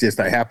all. It's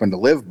just I happened to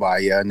live by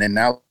you. And then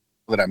now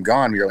that I'm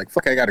gone, you're like,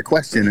 fuck, I got a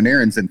question. And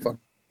Aaron's in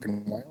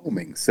fucking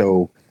Wyoming.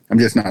 So I'm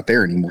just not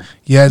there anymore.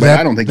 Yeah, but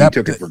I don't think you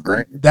took it for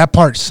granted. That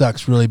part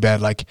sucks really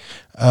bad. Like,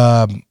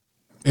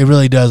 it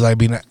really does. I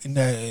mean,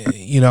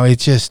 you know,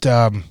 it's just,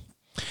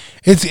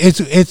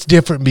 it's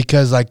different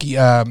because like,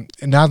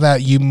 now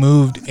that you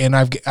moved and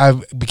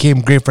I've became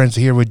great friends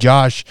here with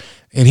Josh,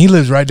 and he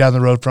lives right down the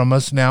road from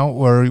us now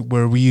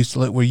where we used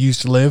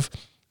to live.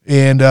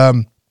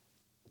 And,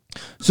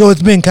 so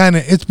it's been kind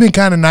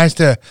of nice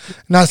to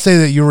not say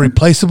that you're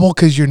replaceable,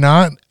 because you're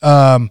not.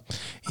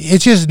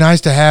 It's just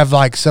nice to have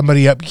like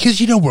somebody up,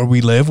 because you know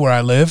where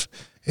I live.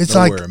 It's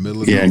Nowhere, like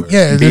middle of Yeah, nowhere.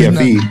 yeah, there's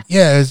BFE. not,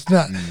 yeah, it's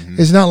not.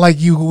 It's not like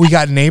we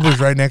got neighbors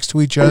right next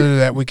to each other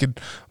that we could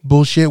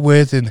bullshit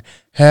with and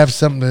have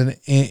something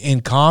in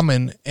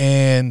common.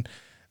 And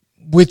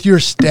with your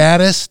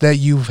status that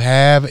you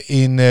have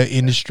in the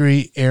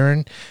industry,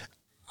 Aaron,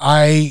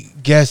 I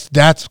guess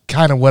that's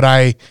kind of what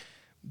I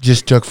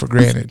just took for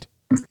granted.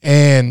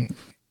 And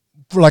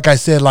like I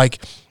said,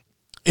 like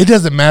it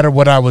doesn't matter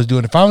what I was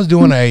doing. If I was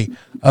doing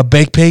a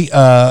bake pay,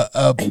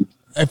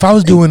 if I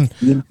was doing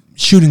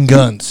shooting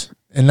guns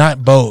and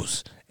not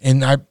bows,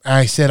 and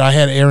I said I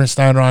had Aaron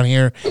Snyder on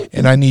here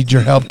and I need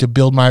your help to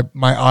build my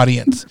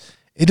audience,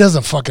 it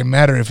doesn't fucking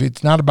matter if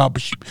it's not about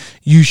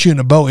you shooting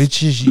a bow. It's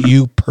just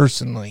you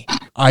personally,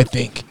 I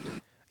think.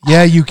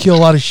 Yeah, you kill a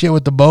lot of shit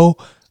with the bow,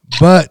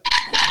 but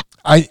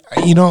I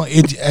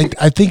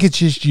think it's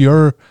just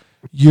your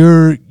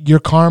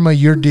karma,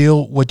 your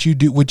deal, what you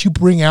do, what you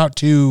bring out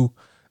to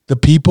the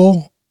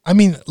people. I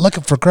mean, look,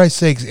 for Christ's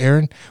sakes,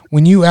 Aaron,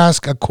 when you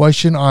ask a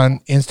question on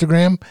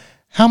Instagram,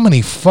 how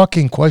many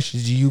fucking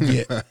questions do you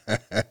get?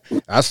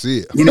 I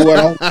see it. You know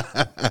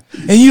what?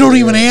 And you don't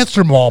even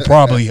answer them all,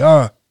 probably,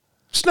 huh?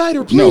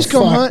 Snyder, please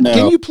come fuck hunt. no.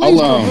 Can you please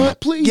I'll, come hunt,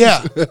 please?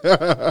 Yeah.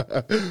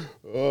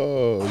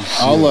 Oh,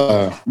 shit.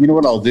 I'll you know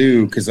what I'll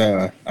do, because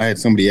I had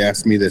somebody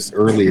ask me this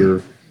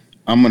earlier.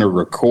 I'm gonna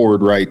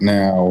record right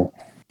now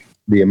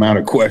the amount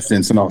of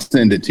questions and I'll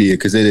send it to you,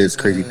 because it is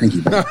crazy. Thank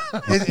you.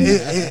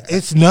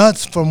 It's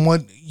nuts from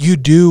what you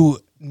do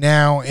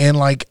now, and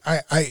like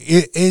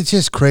it's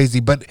just crazy.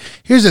 But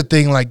here's the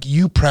thing: like,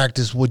 you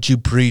practice what you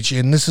preach,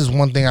 and this is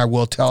one thing I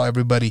will tell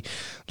everybody.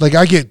 Like,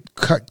 I get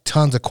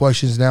tons of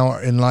questions now,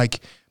 and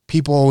like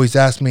people always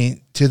ask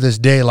me to this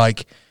day,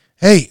 like,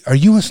 "Hey, are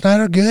you and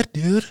Snyder good,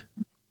 dude?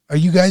 Are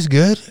you guys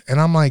good?" And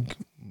I'm like,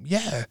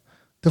 "Yeah."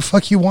 The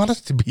fuck you want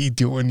us to be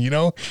doing, you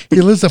know?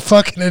 He lives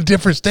in a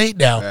different state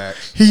now.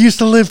 Facts. He used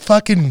to live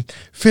fucking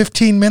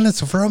 15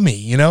 minutes from me,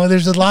 you know?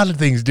 There's a lot of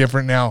things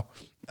different now.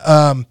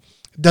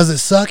 Does it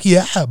suck?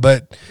 Yeah,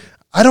 but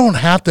I don't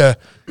have to,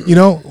 you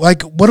know,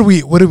 like what do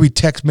we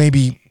text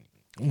maybe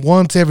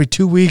once every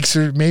 2 weeks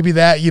or maybe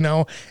that,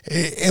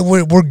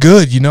 we're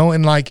good,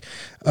 and like,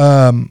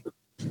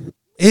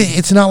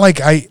 it's not like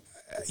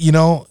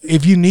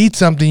if you need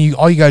something,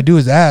 all you got to do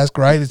is ask,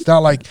 right? It's not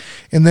like,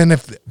 and then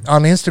if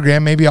on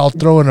Instagram, maybe I'll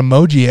throw an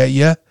emoji at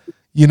you,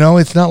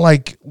 it's not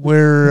like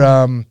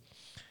we're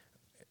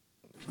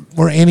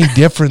any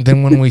different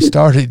than when we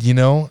started,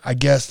 I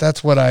guess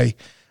that's what I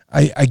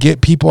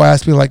get. People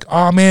ask me like,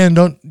 oh man,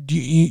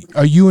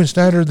 are you and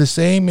Snyder the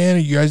same, man? Or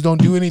you guys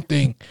don't do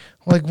anything?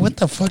 I'm like, what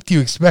the fuck do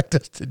you expect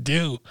us to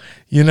do?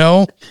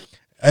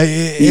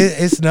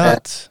 It's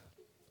nuts.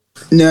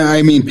 No,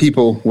 I mean,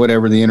 people,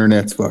 whatever, the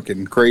internet's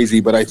fucking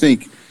crazy, but I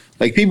think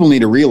like people need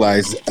to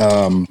realize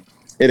at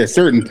a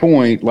certain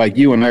point, like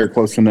you and I are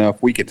close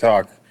enough, we could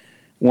talk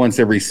once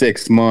every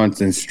 6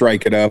 months and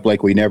strike it up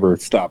like we never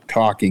stopped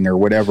talking or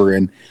whatever.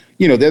 And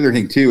the other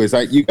thing too is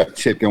you got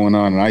shit going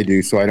on and I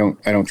do, so I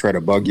don't try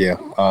to bug you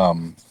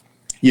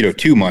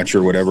too much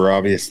or whatever,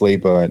 obviously,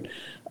 but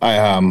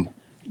the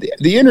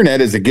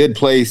internet is a good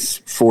place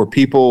for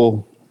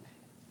people,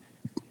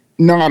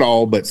 not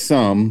all but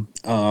some,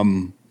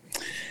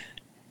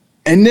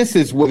 and this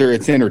is whether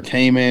it's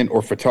entertainment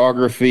or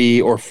photography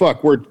or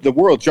where the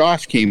world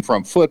Josh came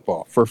from,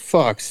 football, for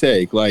fuck's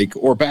sake,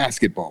 or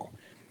basketball.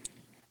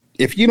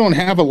 If you don't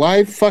have a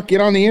life,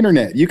 get on the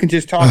internet. You can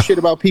just talk shit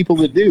about people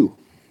that do.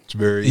 It's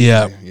very easy.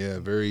 Yeah,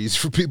 very easy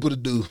for people to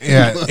do.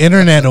 Yeah,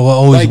 internet will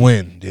always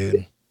win,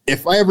 dude.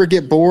 If I ever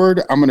get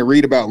bored, I'm going to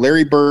read about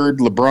Larry Bird,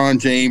 LeBron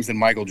James, and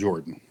Michael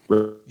Jordan.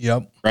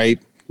 Yep. Right?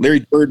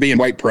 Larry Bird being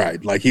white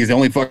pride. Like, he's the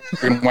only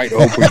fucking white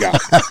hope we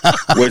got.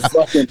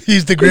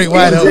 He's the great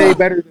white hope. MJ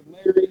better than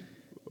Larry?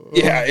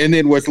 Yeah, and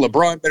then was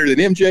LeBron better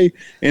than MJ?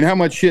 And how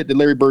much shit did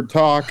Larry Bird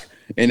talk?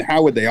 And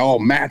how would they all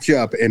match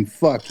up? And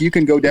you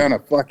can go down a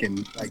fucking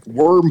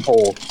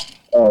wormhole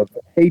of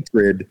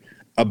hatred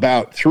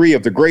about three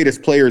of the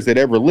greatest players that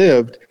ever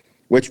lived,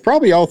 which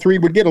probably all three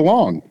would get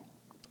along.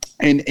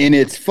 And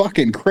it's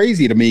fucking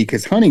crazy to me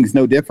because hunting's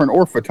no different,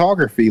 or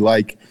photography.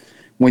 Like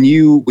when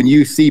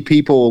you see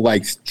people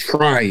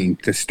trying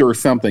to stir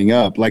something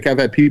up, I've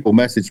had people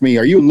message me,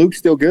 "Are you and Luke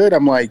still good?"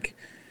 I'm like,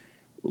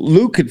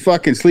 Luke could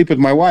fucking sleep with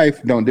my wife.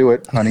 Don't do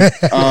it, honey.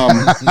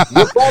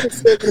 We're probably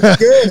still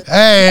good.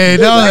 Hey,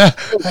 no,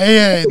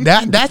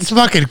 that's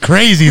fucking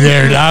crazy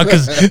there now,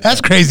 because that's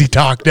crazy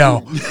talk now.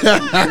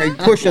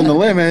 Pushing the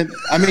limit.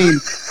 I mean,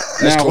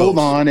 hold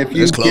on. If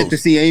you get to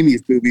see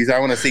Amy's boobies, I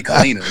want to see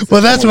Kalina's.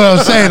 Well, that's what I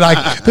was saying.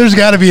 There's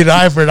got to be an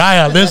eye for an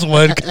eye on this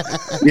one.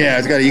 Yeah,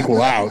 it's got to equal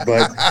out.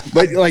 But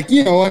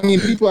I mean,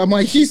 people. I'm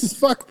like, Jesus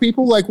fuck,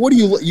 people. What are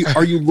you?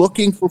 Are you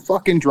looking for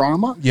fucking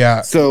drama?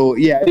 Yeah. So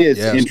yeah, it is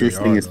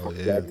interesting.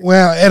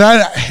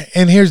 Well,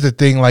 and here's the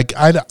thing,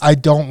 I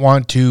don't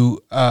want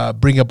to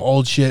bring up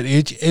old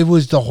shit. It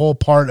was the whole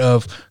part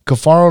of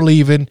Cafaro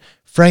leaving,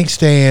 Frank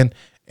staying,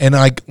 and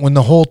when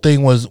the whole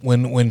thing was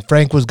when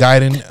Frank was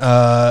guiding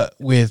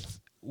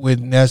with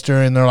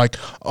Nestor, and they're like,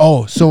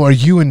 "Oh, so are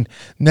you and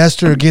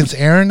Nestor against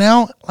Aaron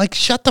now?"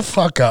 Shut the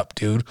fuck up,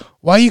 dude.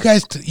 Why are you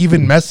guys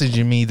even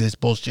messaging me this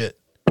bullshit?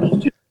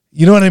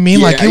 You know what I mean?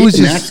 Yeah, it was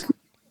just,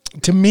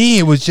 to me,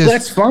 it was just.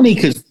 That's funny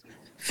because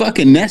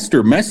fucking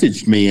Nestor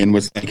messaged me and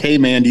was like, "Hey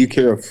man, do you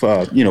care if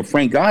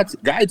Frank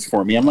guides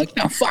for me?" I'm like,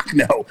 "No, fuck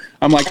no."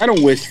 I'm like, I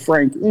don't wish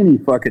Frank any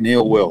fucking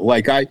ill will.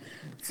 No.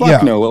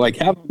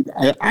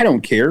 I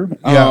don't care.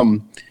 Yeah.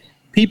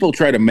 People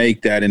try to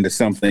make that into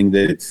something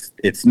that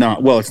it's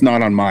not. Well, it's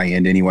not on my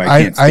end anyway.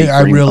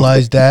 I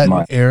realize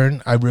that,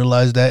 Aaron. I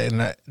realize that,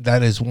 and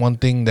that is one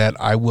thing that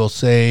I will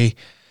say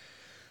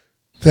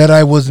that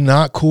I was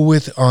not cool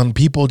with on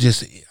people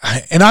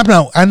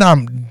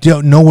I'm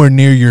nowhere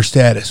near your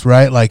status,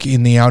 right?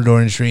 In the outdoor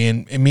industry,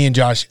 and me and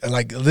Josh,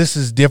 this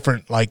is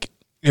different.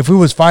 If it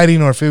was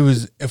fighting or if it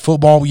was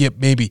football, yeah,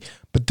 maybe.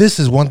 But this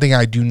is one thing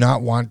I do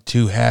not want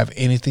to have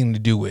anything to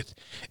do with,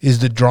 is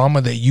the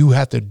drama that you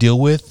have to deal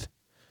with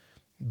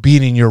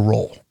being in your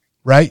role,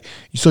 right?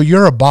 So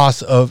you're a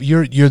boss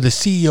you're the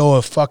CEO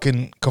of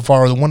fucking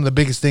Cafaro, one of the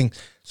biggest things.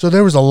 So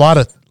there was a lot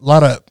of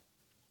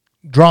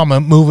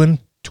drama moving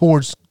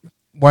towards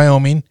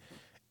Wyoming,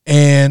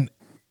 and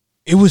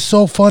it was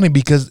so funny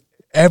because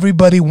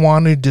everybody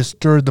wanted to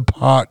stir the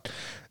pot.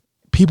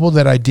 People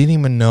that I didn't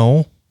even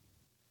know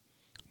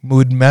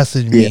would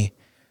message me. Yeah.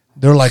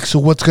 They're like, "So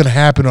what's going to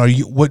happen? What are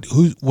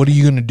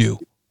you going to do?"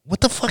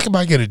 What the fuck am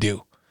I going to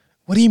do?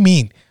 What do you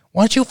mean?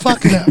 Why don't you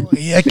fucking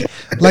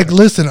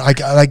listen,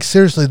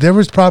 seriously, there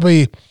was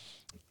probably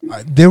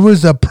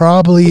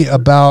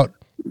about,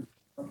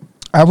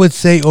 I would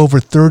say,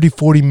 over 30,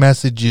 40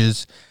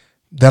 messages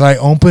that I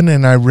opened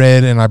and I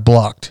read and I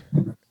blocked.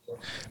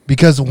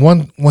 Because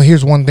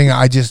here's one thing,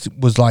 I just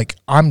was like,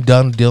 I'm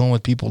done dealing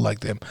with people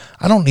like them.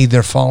 I don't need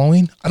their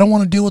following. I don't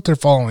want to deal with their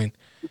following.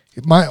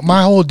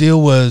 My whole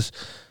deal was,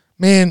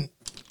 man,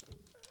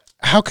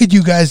 how could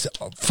you guys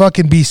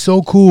fucking be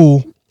so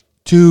cool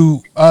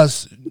to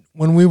us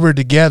when we were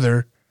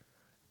together,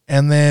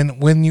 and then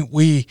when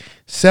we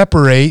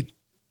separate,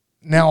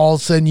 now all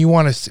of a sudden you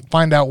want to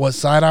find out what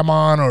side I'm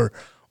on,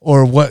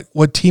 or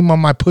what team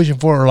am I pushing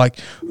for, or like,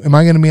 am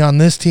I going to be on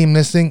this team,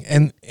 this thing,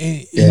 and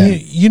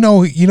you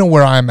know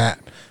where I'm at.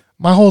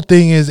 My whole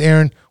thing is,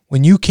 Aaron,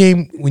 when you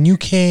came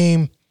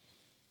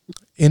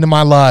into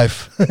my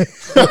life.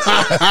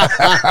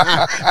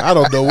 I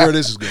don't know where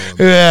this is going.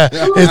 Yeah,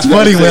 it's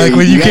funny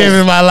when you came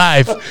in my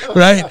life,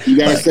 right? You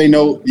gotta say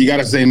no. You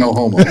gotta say no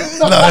homo.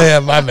 No, yeah,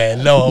 my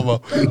man, no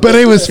homo. But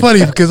it was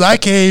funny because I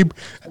came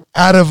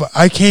out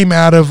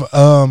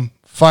of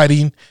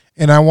fighting,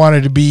 and I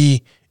wanted to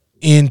be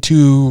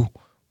into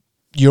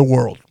your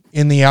world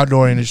in the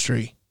outdoor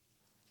industry.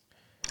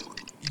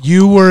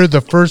 You were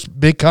the first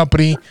big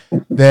company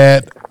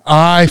that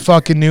I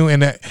fucking knew,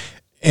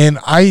 and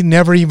I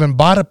never even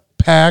bought a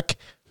pack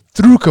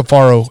through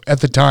Kifaru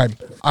at the time.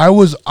 I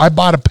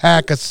bought a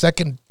pack, a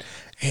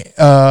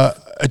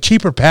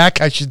cheaper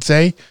pack, I should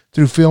say,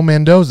 through Phil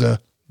Mendoza.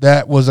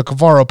 That was a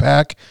Kifaru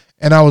pack,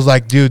 and I was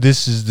like, dude,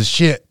 this is the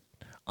shit.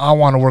 I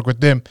want to work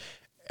with them.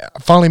 I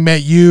finally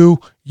met you.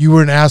 You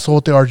were an asshole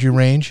at the archery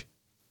range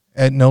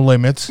at No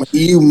Limits.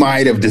 You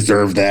might have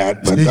deserved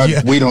that, but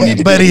we don't need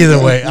to. But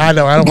either way, I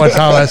know I don't want to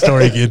tell that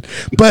story again.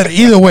 But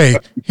either way,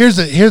 here's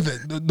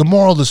the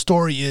moral of the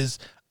story is,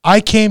 I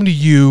came to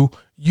you.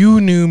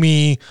 You knew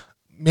me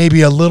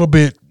maybe a little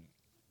bit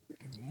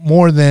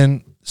more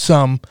than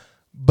some,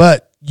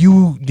 but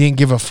you didn't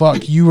give a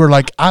fuck. You were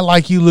like, I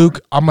like you, Luke.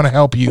 I'm going to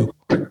help you.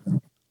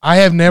 I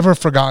have never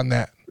forgotten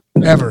that,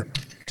 ever,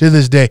 to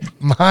this day.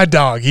 My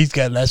dog, he's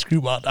got that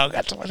screwball dog.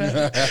 Got some of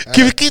that.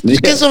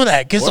 Get some of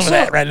that. Get some of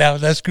that right now.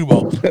 That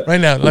screwball.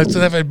 Right now. Let's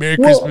have a Merry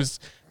Christmas.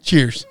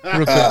 Cheers.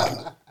 Real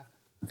quick.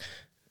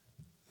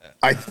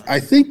 I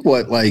think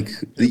what, like,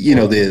 you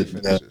know,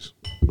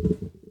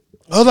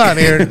 Hold on,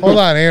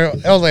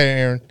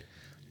 Aaron.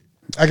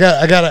 I'm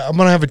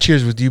gonna have a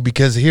cheers with you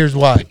because here's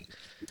why.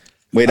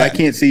 Wait, I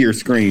can't see your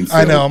screen. So.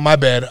 I know, my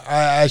bad.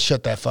 I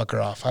shut that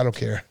fucker off. I don't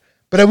care.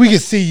 But we can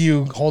see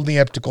you holding the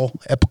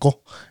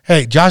epical.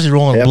 Hey, Josh is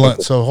rolling a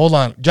blunt, so hold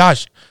on.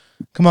 Josh,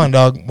 come on,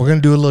 dog. We're gonna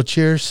do a little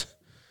cheers.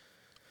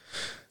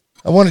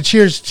 I want to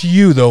cheers to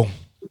you though.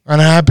 I'm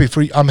happy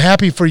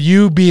for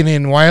you being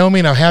in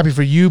Wyoming. I'm happy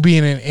for you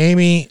being in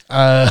Amy,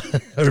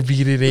 or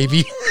being in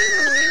Avy.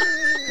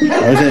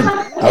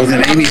 I was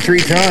in Amy 3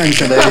 times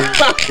today.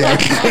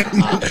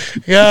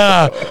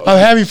 Yeah, I'm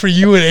happy for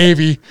you and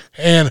Avy,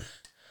 and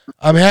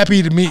I'm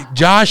happy to meet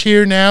Josh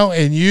here now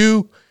and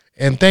you,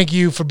 and thank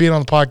you for being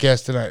on the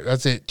podcast tonight.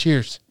 That's it.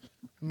 Cheers.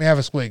 Let me have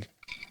a swig.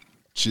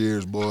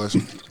 Cheers, boys.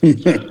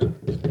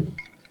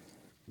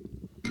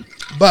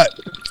 But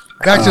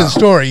back to the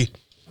story.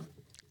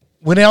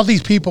 When all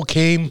these people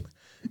came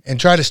and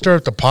tried to stir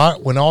up the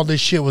pot, when all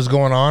this shit was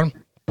going on,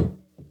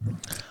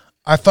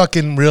 I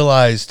fucking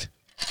realized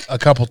a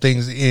couple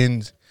things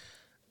in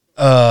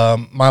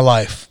my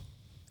life.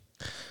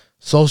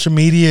 Social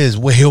media is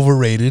way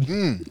overrated.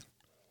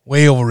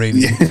 Way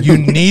overrated. You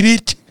need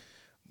it,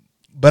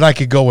 but I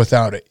could go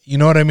without it. You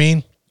know what I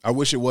mean? I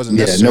wish it wasn't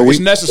necessary. It's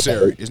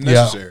necessary. It's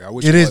necessary. I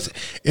wish it wasn't.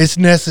 It's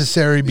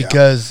necessary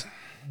because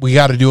we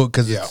got to do it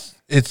because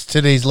it's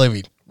today's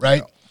living,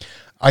 right?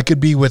 I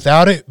could be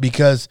without it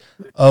because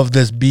of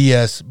this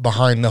BS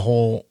behind the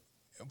whole,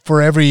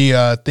 for every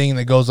thing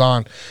that goes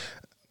on.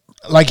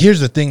 Like, here's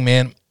the thing,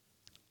 man.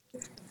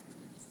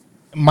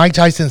 Mike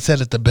Tyson said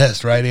it the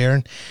best, right,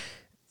 Aaron?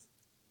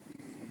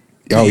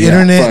 Oh,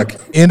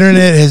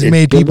 internet has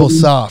made people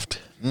soft.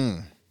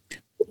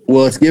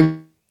 Well, it's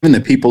given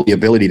the people the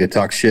ability to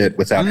talk shit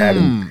without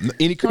having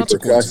any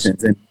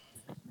consequences. And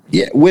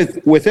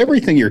with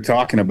everything you're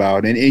talking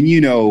about, and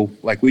you know,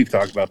 like we've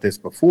talked about this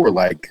before,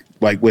 like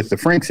with the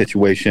Frank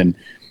situation,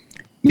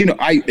 you know,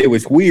 it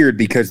was weird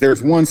because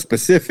there's one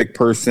specific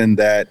person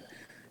that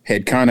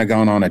had kind of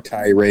gone on a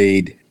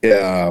tirade,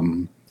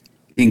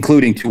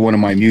 including to one of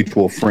my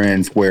mutual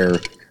friends, where,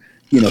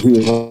 you know, he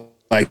was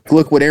like,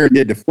 look what Aaron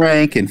did to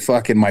Frank, and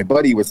fucking my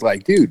buddy was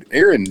like, dude,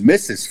 Aaron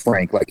misses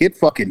Frank. Like, it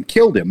fucking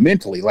killed him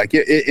mentally. Like,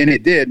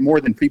 it did more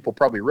than people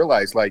probably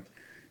realize. Like,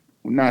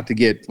 not to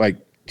get, like,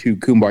 too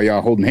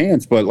kumbaya holding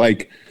hands, but,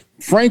 like,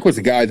 Frank was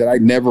a guy that I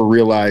never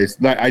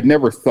realized, that I'd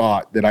never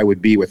thought that I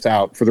would be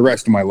without for the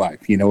rest of my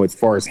life, you know, as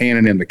far as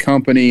handing him the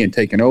company and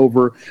taking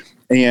over.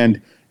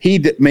 And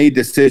he made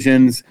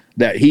decisions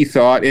that he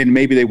thought, and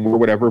maybe they were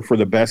whatever for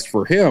the best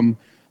for him.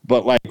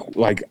 But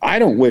like I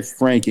don't wish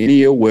Frank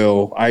any ill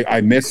will.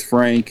 I miss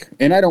Frank,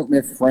 and I don't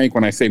miss Frank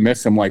when I say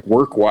miss him like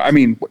work well. I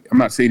mean, I'm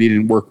not saying he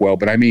didn't work well,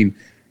 but I mean,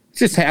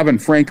 just having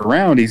Frank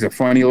around, he's a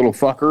funny little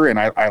fucker, and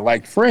I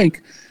liked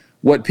Frank.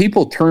 What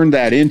people turned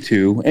that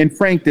into, and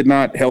Frank did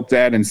not help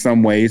that in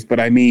some ways, but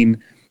I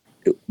mean,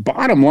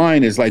 bottom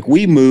line is, like,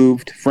 we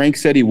moved. Frank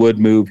said he would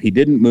move. He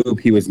didn't move.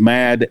 He was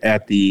mad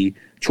at the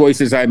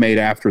choices I made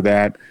after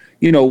that.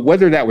 You know,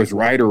 whether that was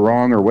right or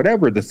wrong or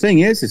whatever, the thing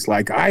is, it's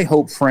like, I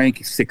hope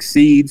Frank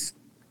succeeds.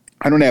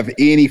 I don't have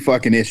any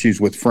fucking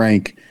issues with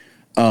Frank.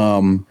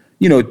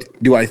 You know,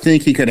 do I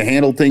think he could have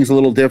handled things a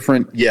little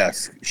different?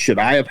 Yes. Should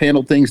I have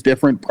handled things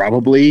different?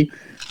 Probably.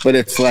 But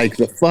it's like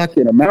the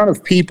fucking amount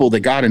of people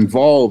that got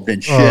involved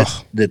in shit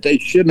that they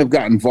shouldn't have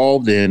got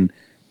involved in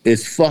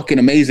is fucking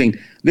amazing.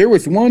 there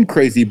was one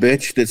crazy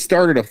bitch that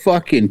started a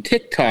fucking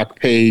TikTok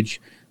page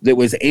that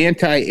was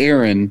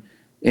anti-Aaron,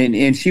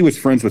 and she was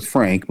friends with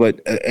Frank, but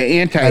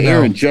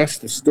anti-Aaron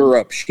just to stir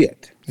up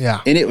shit.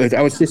 Yeah. And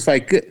I was just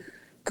like,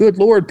 good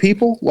Lord,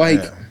 people,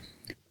 like,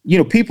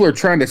 people are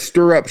trying to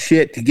stir up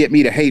shit to get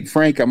me to hate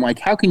Frank. I'm like,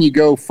 how can you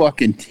go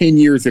fucking 10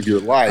 years of your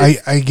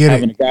life I get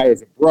having it. a guy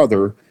as a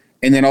brother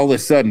and then all of a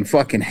sudden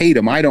fucking hate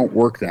him? I don't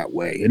work that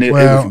way. And it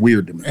was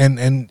weird to me.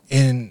 And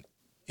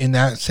in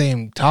that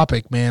same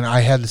topic, man, I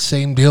had the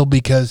same deal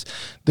because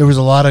there was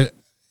a lot of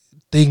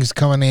things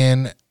coming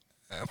in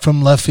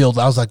from left field.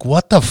 I was like,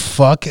 what the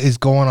fuck is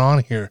going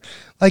on here?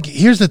 Like,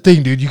 here's the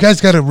thing, dude. You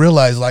guys got to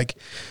realize, like,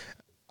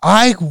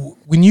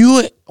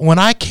 when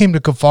I came to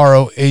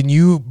Cafaro and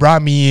you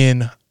brought me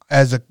in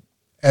as a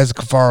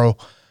Cafaro,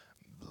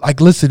 like,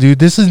 listen, dude,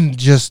 this isn't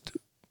just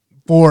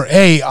for,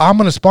 hey, I'm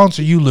going to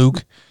sponsor you,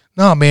 Luke.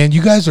 No, man,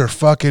 you guys are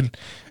fucking,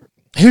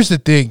 here's the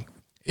thing.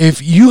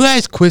 If you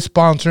guys quit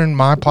sponsoring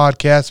my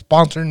podcast,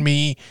 sponsoring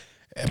me,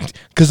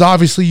 because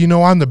obviously,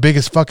 I'm the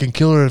biggest fucking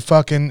killer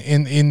fucking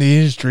in the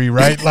industry,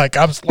 right? Like,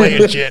 I'm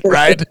slaying shit,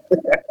 right?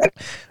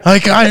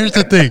 Like, here's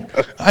the thing.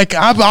 Like,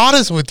 I'm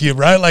honest with you,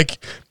 right?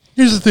 Like,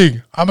 here's the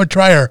thing. I'm a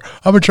trier.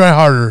 I'm a try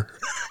harder.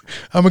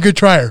 I'm a good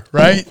trier,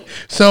 right?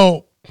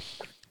 So,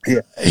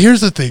 here's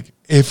the thing.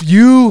 If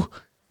you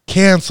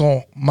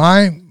cancel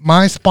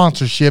my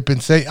sponsorship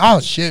and say,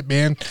 oh, shit,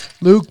 man,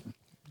 Luke,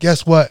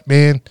 guess what,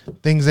 man?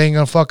 Things ain't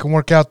going to fucking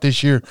work out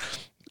this year.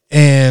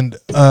 And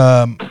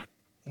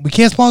we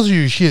can't sponsor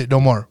your shit no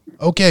more.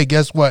 Okay,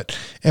 guess what?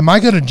 Am I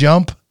going to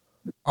jump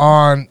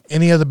on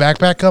any other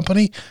backpack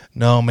company?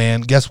 No,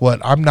 man. Guess what?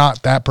 I'm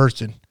not that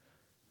person.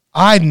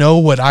 I know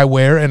what I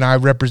wear and I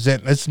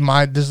represent. This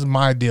is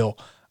my deal.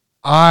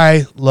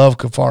 I love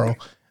Cafaro.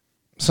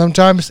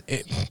 Sometimes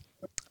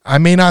I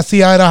may not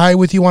see eye to eye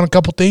with you on a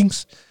couple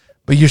things,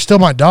 but you're still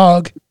my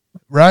dog,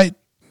 right?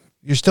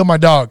 You're still my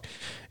dog.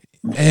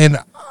 And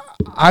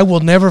I will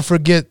never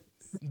forget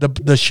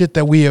the shit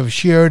that we have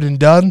shared and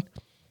done.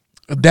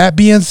 That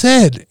being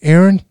said,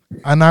 Aaron,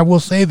 and I will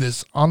say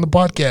this on the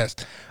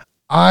podcast,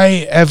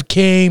 I have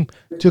came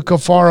to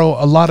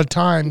Cafaro a lot of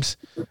times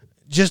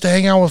just to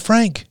hang out with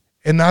Frank.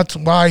 And that's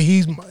why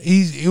he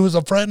was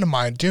a friend of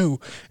mine too.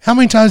 How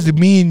many times did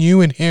me and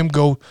you and him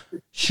go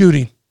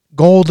shooting?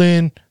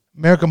 Golden,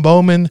 American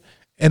Bowman,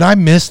 and I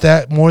miss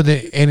that more than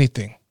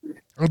anything.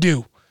 I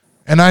do.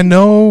 And I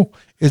know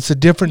it's a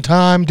different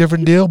time,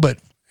 different deal, but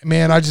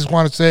man, I just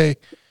want to say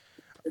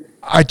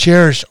I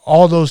cherish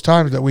all those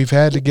times that we've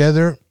had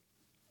together.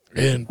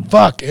 And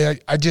fuck, I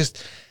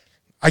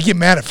get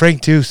mad at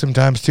Frank too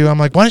sometimes too. I'm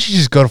like, why don't you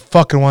just go to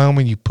fucking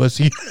Wyoming, you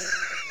pussy?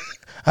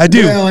 I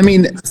do. Well, I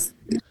mean,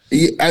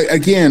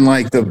 again,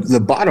 like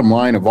the bottom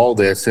line of all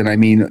this, and I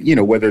mean,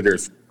 whether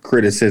there's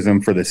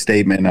criticism for the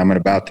statement I'm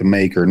about to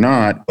make or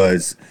not,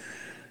 was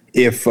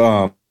if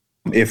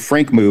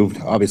Frank moved,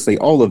 obviously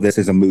all of this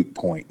is a moot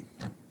point.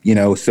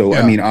 So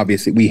I mean,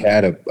 obviously we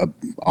had a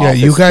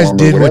you guys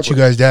did what you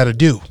guys had to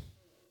do.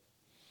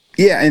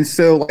 Yeah, and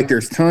so like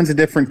there's tons of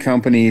different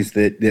companies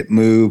that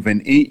move,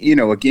 and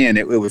again,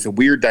 it was a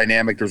weird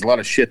dynamic. There's a lot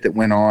of shit that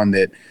went on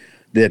that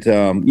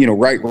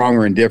right, wrong,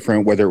 or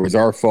indifferent, whether it was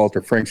our fault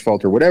or Frank's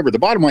fault or whatever. The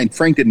bottom line,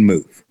 Frank didn't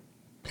move.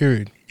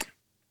 Period.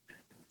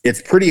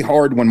 It's pretty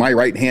hard when my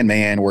right-hand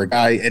man or a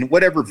guy, and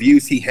whatever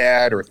views he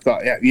had or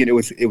thought,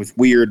 it was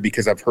weird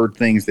because I've heard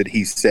things that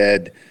he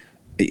said.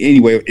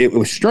 Anyway, it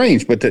was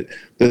strange. But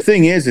the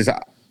thing is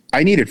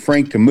I needed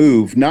Frank to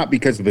move, not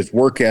because of his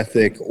work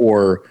ethic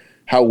or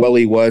how well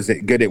he was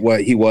good at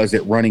what he was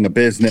at running a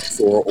business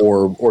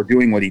or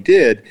doing what he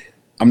did.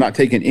 I'm not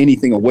taking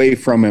anything away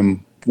from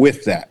him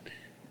with that.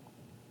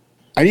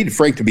 I needed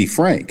Frank to be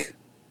Frank.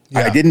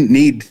 Yeah. I didn't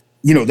need,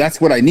 that's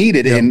what I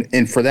needed. Yep.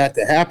 And for that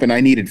to happen,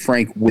 I needed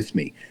Frank with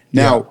me.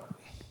 Now,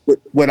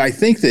 what I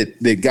think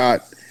that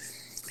got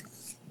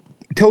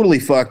totally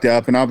fucked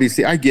up, and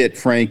obviously I get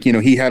Frank,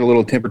 he had a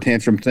little temper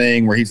tantrum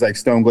thing where he's like,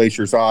 Stone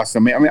Glacier's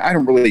awesome. I mean, I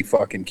don't really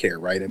fucking care,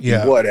 right? I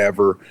mean,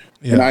 whatever.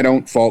 Yeah. And I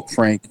don't fault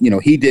Frank.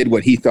 He did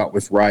what he thought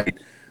was right.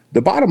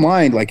 The bottom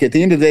line, like at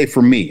the end of the day,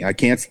 for me, I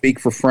can't speak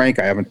for Frank.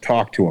 I haven't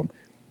talked to him.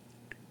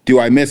 Do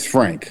I miss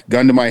Frank?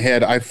 Gun to my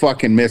head, I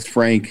fucking miss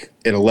Frank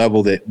at a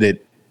level that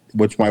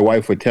which my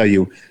wife would tell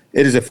you,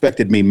 it has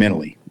affected me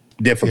mentally.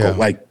 Difficult,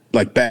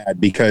 like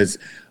bad, because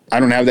I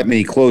don't have that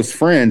many close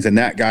friends, and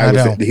that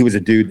guy he was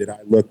a dude that I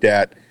looked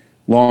at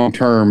long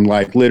term,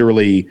 like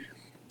literally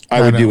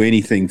I would do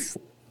anything for.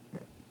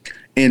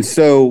 And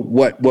so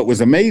what was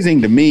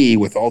amazing to me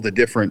with all the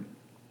different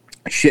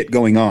shit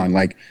going on,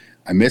 like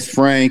I miss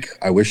Frank,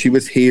 I wish he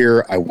was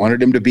here, I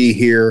wanted him to be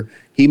here.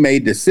 He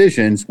made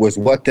decisions, was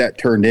what that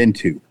turned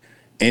into.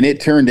 And it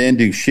turned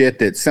into shit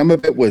that some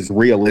of it was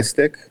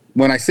realistic.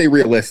 When I say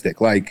realistic,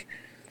 like,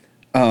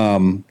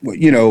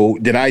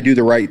 did I do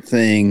the right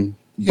thing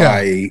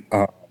by,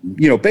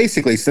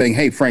 basically saying,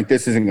 hey, Frank,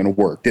 this isn't going to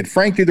work. Did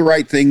Frank do the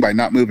right thing by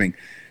not moving?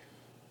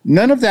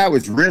 None of that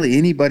was really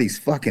anybody's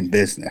fucking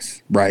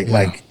business, right? Yeah.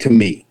 Like, to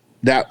me,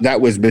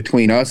 that was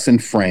between us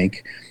and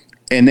Frank.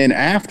 And then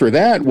after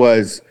that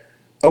was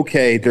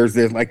okay, there's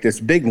this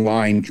big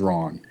line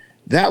drawn.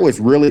 That was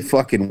really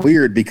fucking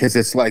weird because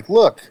it's like,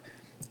 look,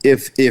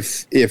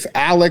 if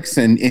Alex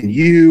and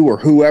you or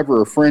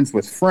whoever are friends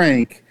with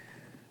Frank,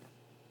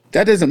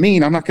 that doesn't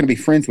mean I'm not going to be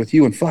friends with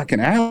you and fucking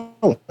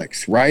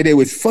Alex, right? It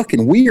was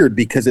fucking weird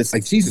because it's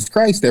like, Jesus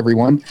Christ,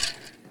 everyone.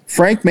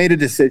 Frank made a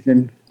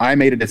decision. I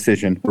made a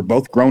decision. We're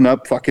both grown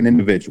up fucking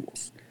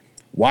individuals.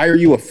 Why are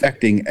you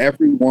affecting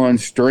everyone,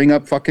 stirring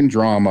up fucking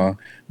drama?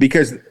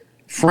 Because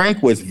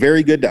Frank was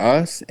very good to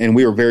us and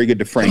we were very good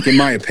to Frank, in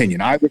my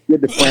opinion. I was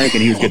good to Frank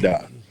and he was good to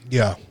us.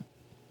 Yeah.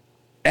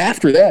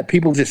 After that,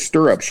 people just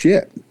stir up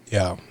shit.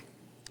 Yeah.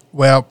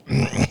 Well,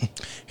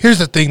 here's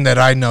the thing that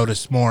I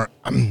noticed more.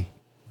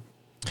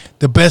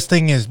 The best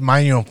thing is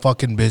mind your own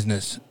fucking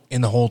business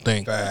in the whole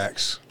thing.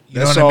 Facts. You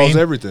know what I mean?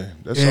 Everything.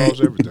 That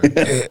solves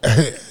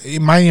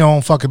everything. Mind your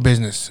own fucking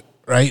business,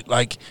 right?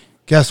 Like,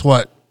 guess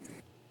what?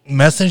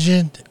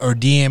 Messaging or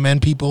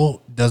DMing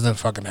people doesn't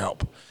fucking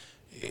help.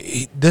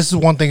 This is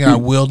one thing I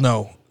will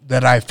know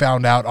that I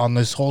found out on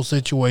this whole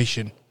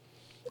situation.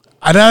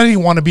 I don't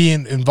even want to be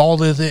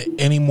involved with it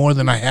any more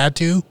than I had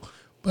to,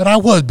 but I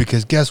was,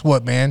 because guess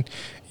what, man?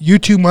 You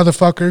two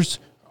motherfuckers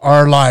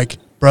are like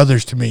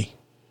brothers to me.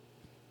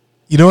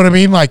 You know what I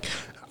mean? Like,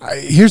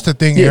 here's the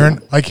thing,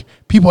 Aaron. Like,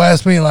 people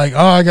ask me, like,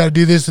 oh, I got to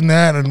do this and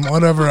that and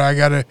whatever. I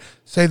got to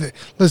say that.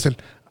 Listen,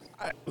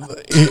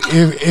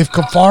 if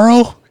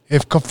Cafaro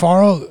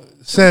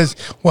says,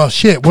 well,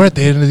 shit, we're at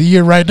the end of the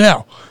year right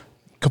now.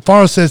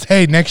 Cafaro says,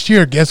 hey, next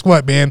year, guess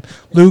what, man?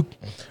 Luke,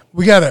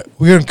 we're going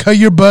to cut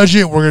your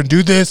budget. We're going to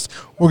do this.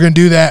 We're going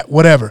to do that,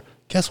 whatever.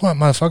 Guess what,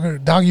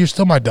 motherfucker? Dog, you're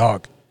still my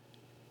dog.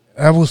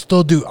 I will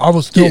still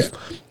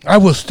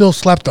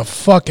slap the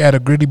fuck out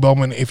of Gritty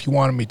Bowman if you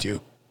wanted me to.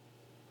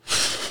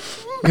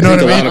 You know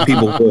what I mean? A lot of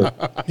people would.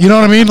 You know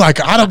what I mean? Like,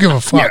 I don't give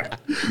a fuck.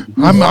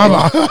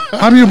 Yeah.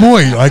 I'm your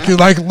boy. Like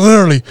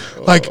literally.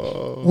 Like,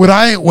 when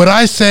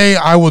I say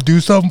I will do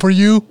something for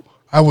you,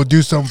 I will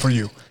do something for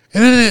you.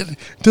 And it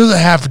doesn't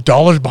have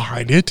dollars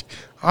behind it.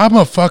 I'm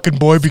a fucking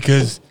boy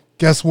because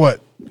guess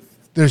what?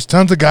 There's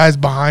tons of guys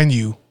behind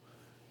you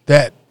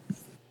that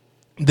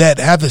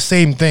have the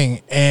same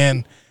thing,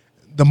 and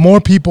the more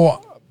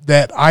people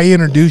that I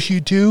introduce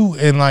you to,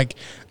 and like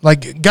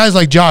guys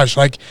like Josh,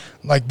 like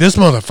this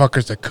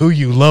motherfucker's a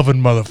Kuyu loving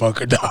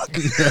motherfucker, dog.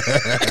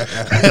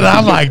 And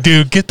I'm like,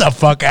 dude, get the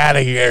fuck out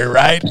of here,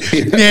 right?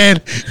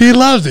 And he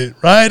loves it,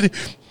 right?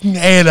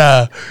 And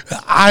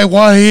I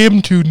want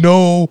him to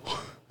know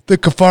the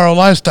Cafaro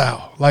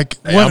lifestyle, like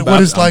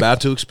what is like. I'm about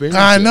to experience.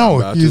 I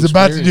know he's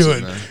about to do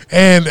it,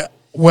 and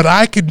what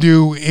I could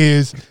do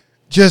is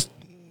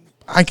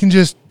I can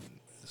just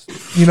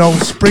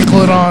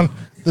sprinkle it on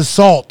the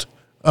salt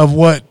of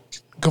what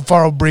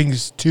Cafaro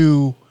brings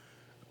to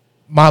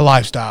my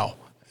lifestyle.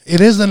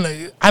 It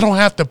isn't. I don't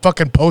have to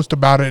fucking post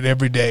about it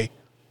every day.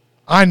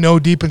 I know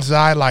deep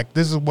inside, like,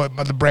 this is what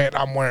the brand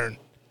I'm wearing,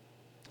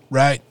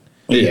 right?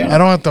 Yeah. I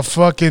don't have to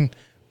fucking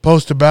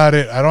post about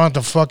it. I don't have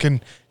to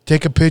fucking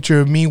take a picture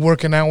of me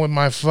working out with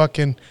my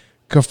fucking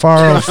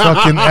Cafaro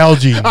fucking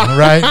algae,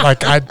 right?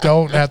 Like, I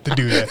don't have to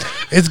do that.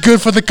 It's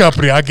good for the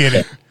company. I get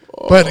it.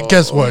 But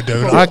guess what,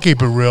 dude? I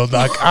keep it real.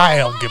 Like, I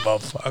don't give a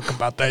fuck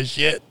about that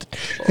shit.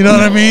 You know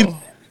what I mean?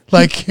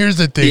 Like, here's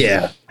the thing.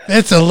 Yeah.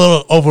 It's a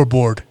little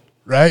overboard,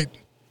 right?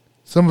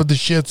 Some of the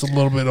shit's a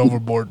little bit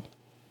overboard.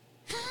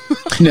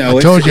 No,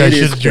 I told you I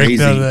should have drank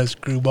out of that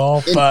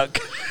screwball. Fuck.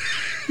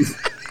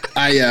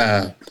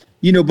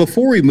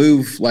 Before we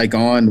move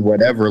on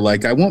whatever,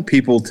 like, I want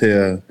people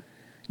to,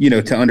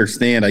 to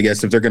understand, I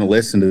guess, if they're going to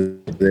listen to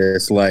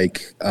this, they're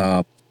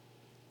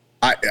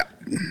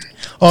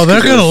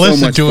going to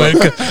listen to it.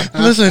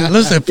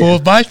 Listen, fool.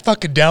 My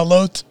fucking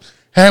downloads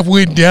have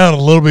went down a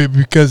little bit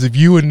because of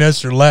you and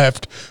Nestor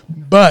left.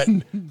 But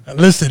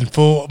listen,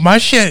 fool, my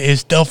shit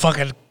is still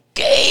fucking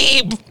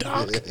game,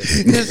 dog.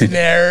 This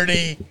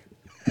narrative.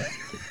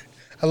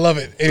 I love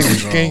it.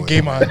 Anyways,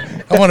 game on.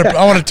 I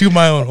want to toot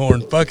my own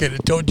horn. Fuck it. I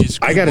told you.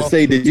 I gotta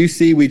say, did you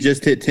see we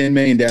just hit 10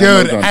 million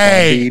downloads? Dude, on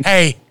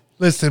hey,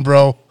 listen,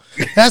 bro.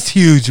 That's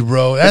huge,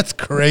 bro. That's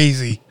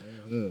crazy.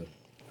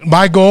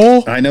 My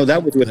goal. I know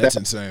that was with that's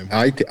insane.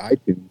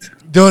 iTunes.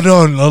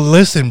 No,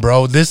 listen,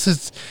 bro. This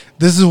is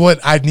what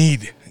I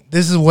need.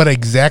 This is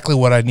exactly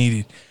what I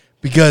needed,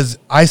 because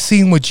I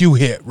seen what you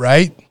hit,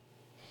 right?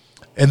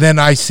 And then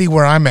I see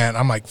where I'm at.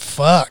 I'm like,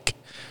 fuck,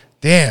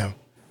 damn.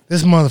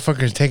 This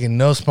motherfucker's taking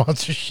no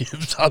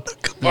sponsorships on the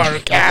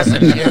Cafaro cast.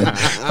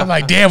 I'm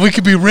like, damn, we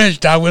could be rich,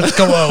 dog. Let's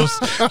go,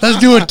 let's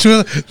do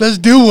it. Let's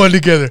do one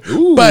together.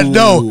 Ooh. But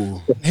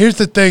no, here's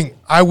the thing.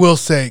 I will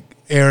say,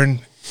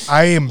 Aaron,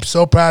 I am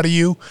so proud of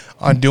you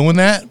on doing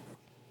that,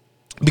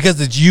 because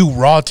it's you,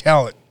 raw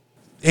talent.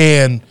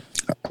 And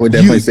I would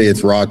definitely say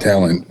it's raw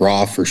talent,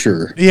 raw for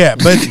sure. Yeah,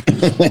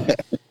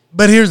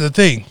 but here's the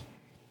thing.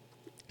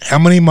 How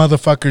many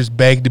motherfuckers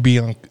beg to be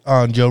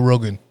on Joe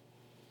Rogan?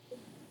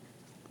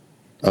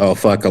 Oh,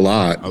 fuck, a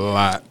lot. A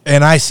lot.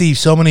 And I see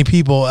so many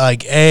people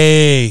like,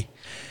 hey,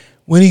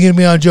 when are you going to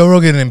be on Joe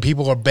Rogan? And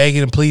people are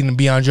begging and pleading to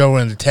be on Joe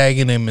Rogan, and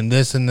tagging him and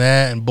this and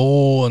that and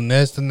bull and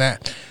this and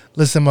that.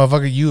 Listen,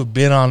 motherfucker, you have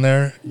been on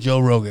there, Joe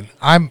Rogan.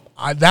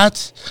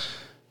 That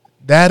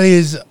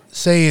is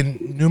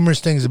saying numerous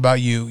things about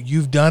you.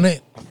 You've done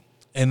it.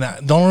 And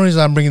the only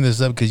reason I'm bringing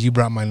this up because you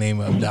brought my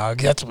name up, dog.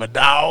 That's my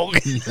dog.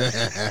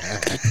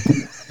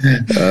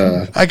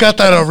 I got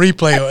that on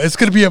replay. It's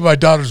gonna be at my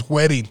daughter's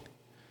wedding.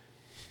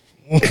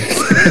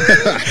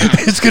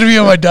 It's gonna be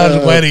at my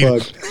daughter's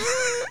wedding.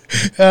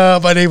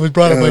 My name was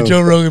brought up by Joe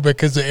Rogan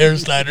because of Aaron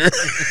Snyder.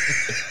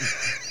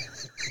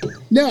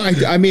 No,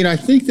 I mean, I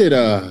think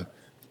that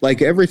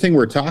like everything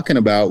we're talking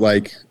about,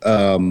 like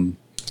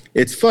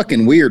it's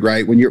fucking weird,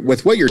 right? When you're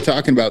with what you're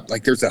talking about,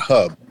 like there's a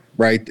hub,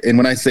 right? And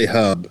when I say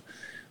hub,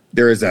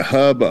 there is a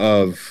hub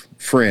of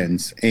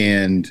friends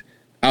and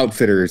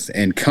outfitters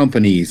and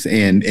companies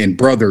and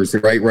brothers,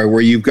 right?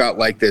 Where you've got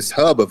like this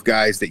hub of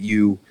guys that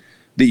you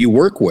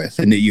work with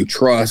and that you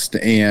trust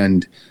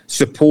and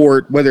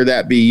support, whether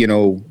that be, you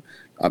know,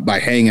 by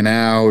hanging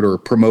out or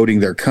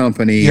promoting their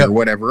company or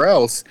whatever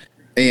else.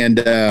 And,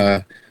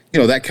 you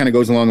know, that kind of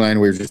goes along the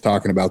line we were just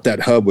talking about. That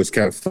hub was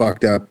kind of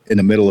fucked up in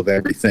the middle of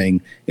everything,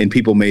 and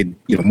people made,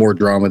 you know, more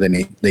drama than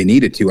they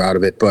needed to out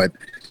of it. But,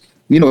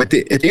 you know, at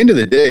the end of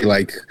the day,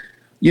 like,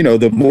 you know,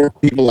 the more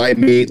people I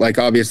meet, like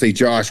obviously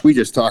Josh, we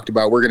just talked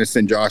about, we're going to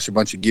send Josh a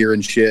bunch of gear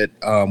and shit.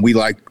 We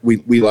like,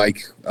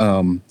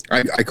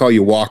 I call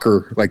you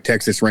Walker, like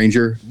Texas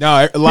Ranger.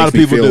 No, a lot of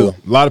people do.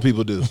 A lot of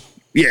people do.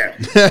 Yeah.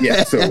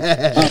 Yeah.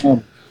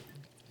 So,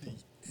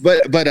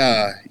 but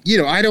you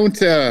know, I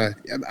don't,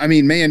 I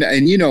mean, man,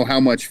 and you know how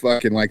much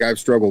fucking, like I've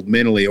struggled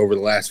mentally over the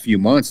last few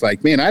months.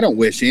 Like, man, I don't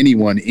wish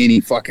anyone any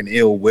fucking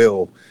ill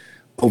will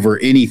over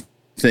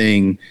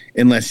anything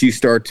unless you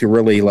start to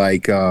really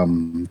like,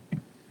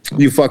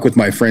 you fuck with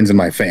my friends and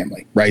my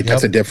family, right? Yep.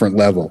 That's a different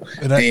level.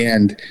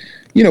 And,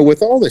 you know,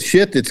 with all the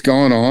shit that's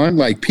gone on,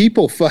 like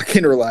people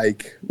fucking are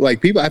like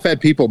people, I've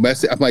had people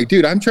message. I'm like,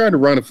 dude, I'm trying to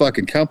run a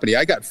fucking company.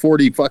 I got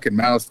 40 fucking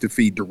mouths to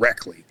feed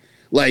directly.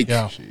 Like,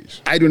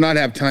 I do not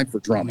have time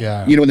for drama.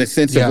 Yeah. You know, in the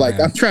sense of like,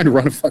 man, I'm trying to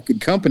run a fucking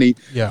company.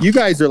 Yeah. You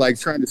guys are like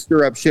trying to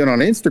stir up shit on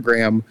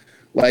Instagram.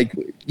 Like,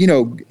 you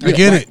know, I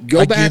get it.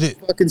 Go back to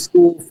fucking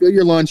school, fill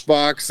your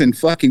lunchbox, and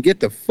fucking get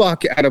the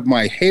fuck out of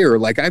my hair.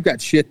 Like, I've got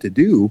shit to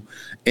do.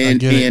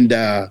 And you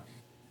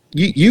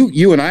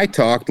and I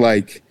talked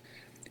like,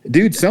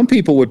 dude, some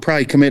people would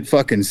probably commit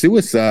fucking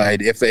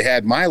suicide if they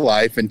had my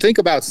life. And think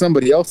about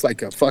somebody else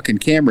like a fucking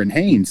Cameron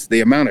Haynes, the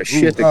amount of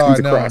shit that comes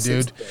across.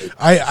 Dude,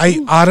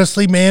 I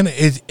honestly, man,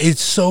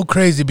 it's so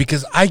crazy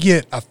because I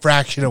get a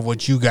fraction of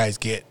what you guys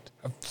get,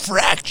 a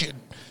fraction.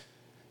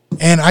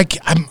 And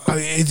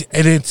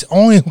it's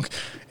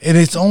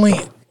only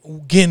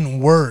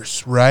getting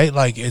worse, right?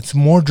 Like it's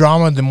more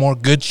drama than more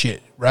good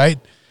shit, right?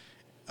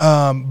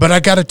 But I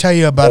got to tell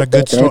you about a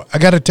good story. I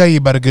got to tell you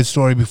about a good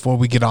story before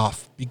we get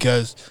off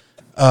because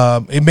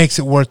it makes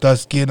it worth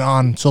us getting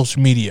on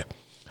social media.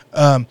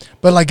 But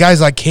like guys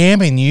like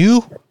Cam and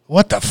you,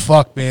 what the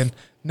fuck, man?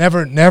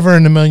 Never in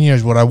a million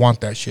years would I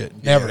want that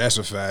shit. Never. Yeah, that's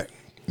a fact.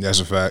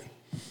 That's a fact.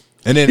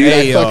 And then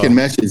I fucking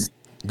message.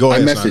 Go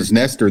ahead, I messaged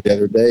Simon. Nestor the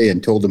other day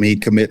and told him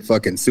he'd commit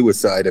fucking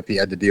suicide if he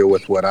had to deal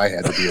with what I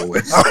had to deal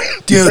with.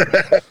 Dude.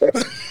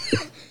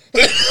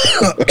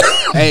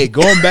 Hey,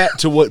 going back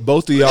to what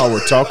both of y'all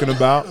were talking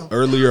about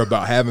earlier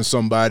about having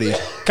somebody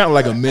kind of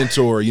like a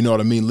mentor, you know what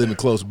I mean, living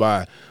close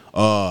by.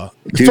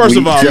 Dude, first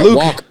of all,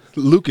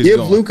 Luke is give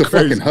going Luke a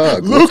crazy. Fucking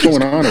hug. What's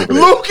going on over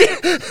there? Luke,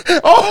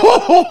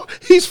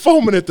 he's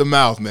foaming at the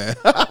mouth, man.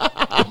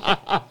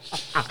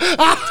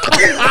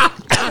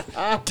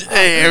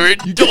 Hey, Aaron,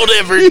 don't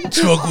ever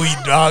smoke weed,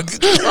 dog.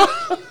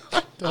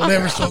 Don't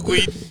ever smoke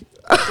weed.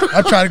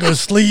 I'm trying to go to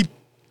sleep.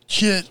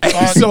 Shit.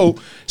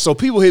 So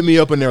people hit me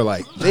up and they're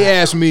like, they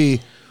ask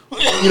me,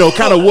 you know,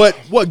 kind of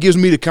what gives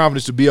me the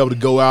confidence to be able to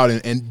go out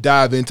and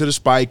dive into the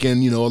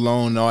spiking, you know,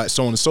 alone and all that,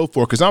 so on and so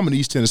forth. Because I'm an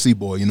East Tennessee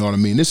boy, you know what I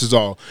mean? This is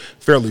all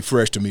fairly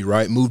fresh to me,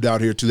 right? Moved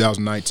out here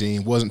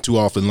 2019, wasn't too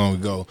often long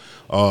ago.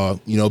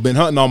 You know, been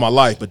hunting all my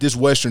life, but this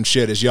Western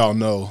shit, as y'all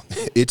know,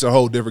 it's a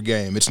whole different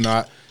game. It's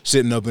not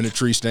sitting up in a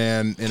tree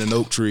stand in an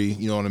oak tree,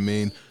 you know what I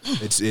mean?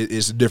 It's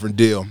a different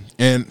deal.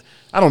 And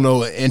I don't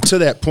know, and to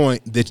that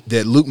point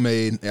that Luke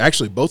made,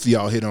 actually both of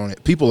y'all hit on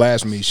it, people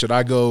ask me, should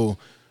I go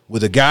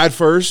with a guide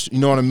first, you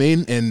know what I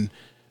mean, and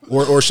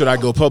or should I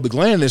go public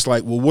land? It's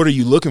like, well, what are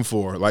you looking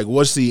for? Like,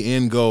 what's the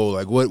end goal?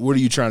 Like, what are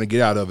you trying to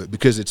get out of it?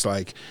 Because it's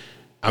like,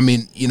 I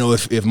mean, you know,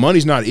 if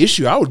money's not an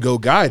issue, I would go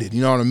guided,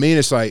 you know what I mean?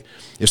 It's like,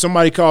 if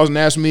somebody calls and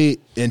asks me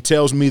and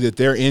tells me that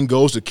their end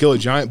goal is to kill a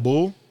giant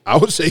bull, I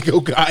would say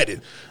go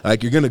guided.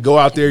 Like, you're going to go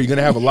out there, you're going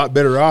to have a lot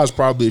better odds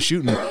probably of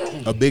shooting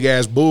a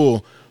big-ass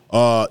bull,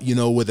 you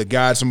know, with a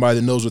guide, somebody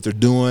that knows what they're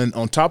doing.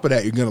 On top of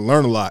that, you're going to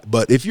learn a lot.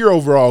 But if your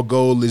overall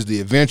goal is the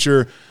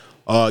adventure,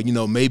 you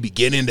know, maybe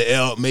get into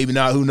elk, maybe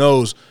not, who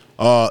knows,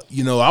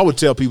 you know, I would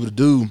tell people to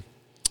do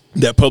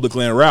that public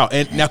land route.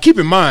 And now keep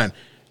in mind,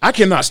 I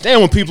cannot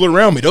stand when people are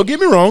around me. Don't get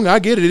me wrong. I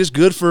get it. It's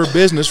good for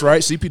business,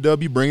 right?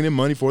 CPW bringing in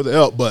money for the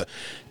elk. But,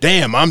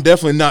 damn, I'm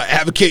definitely not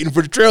advocating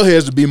for the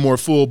trailheads to be more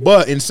full.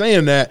 But in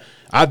saying that,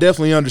 I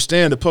definitely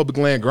understand the public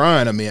land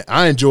grind. I mean,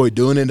 I enjoy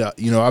doing it.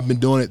 I've been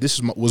doing it.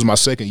 This was my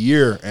second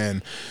year,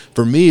 and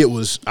for me,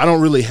 I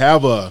don't really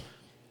have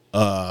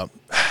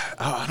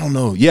I don't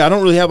know. Yeah, I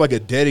don't really have like a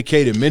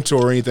dedicated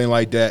mentor or anything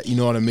like that. You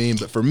know what I mean?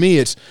 But for me,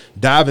 it's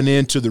diving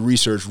into the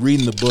research,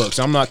 reading the books.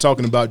 I'm not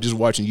talking about just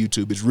watching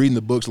YouTube. It's reading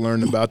the books,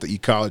 learning about the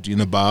ecology and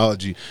the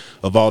biology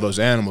of all those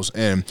animals.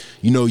 And,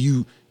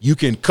 you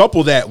can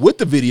couple that with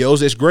the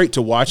videos. It's great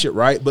to watch it,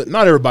 right? But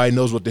not everybody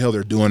knows what the hell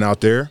they're doing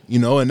out there,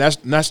 and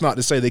that's not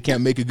to say they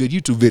can't make a good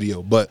YouTube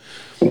video. But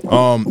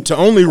to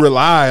only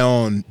rely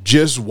on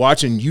just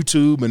watching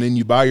YouTube and then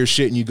you buy your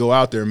shit and you go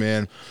out there,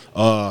 man,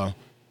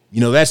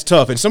 that's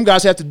tough. And some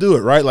guys have to do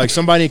it, right? Like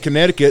somebody in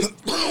Connecticut,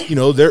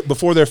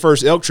 before their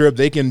first elk trip,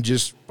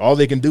 all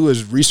they can do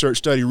is research,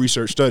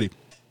 study.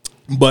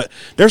 But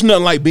there's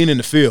nothing like being in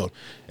the field.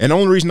 And the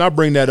only reason I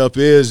bring that up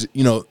is,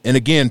 and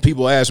again,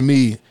 people ask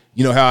me,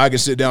 how I can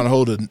sit down and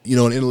hold an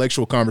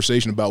intellectual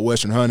conversation about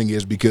Western hunting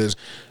is because,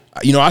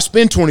 I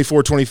spend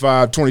 24,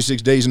 25,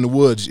 26 days in the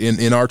woods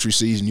in archery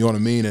season, you know what I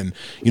mean? And,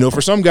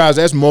 for some guys,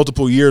 that's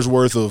multiple years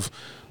worth of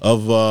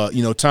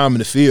time in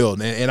the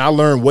field. And I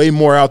learn way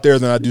more out there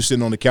than I do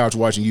sitting on the couch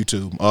watching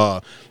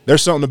YouTube.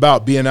 There's something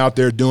about being out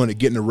there doing it,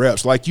 getting the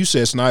reps. Like you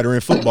said, Snyder,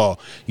 in football,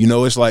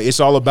 it's like it's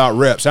all about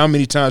reps. How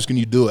many times can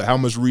you do it? How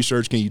much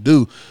research can you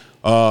do?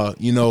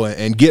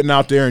 And getting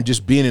out there and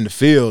just being in the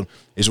field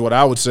is what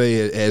I would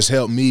say has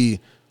helped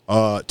me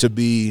to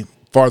be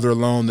farther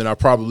along than I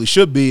probably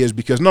should be, is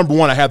because number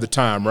one, I have the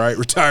time, right?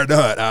 Retired to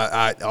hunt.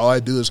 I all I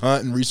do is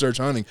hunt and research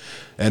hunting.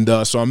 And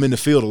so I'm in the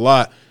field a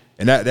lot.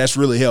 And that's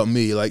really helped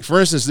me. Like,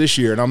 for instance, this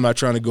year, and I'm not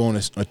trying to go on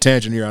a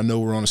tangent here. I know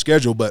we're on a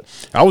schedule, but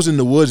I was in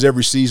the woods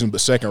every season but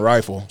second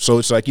rifle. So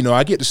it's like,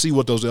 I get to see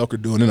what those elk are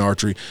doing in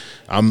archery.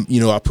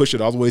 I push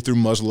it all the way through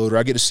muzzleloader.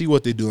 I get to see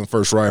what they do in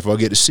first rifle. I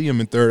get to see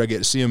them in third. I get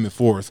to see them in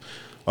fourth.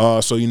 So,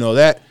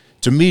 that,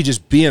 to me,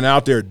 just being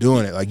out there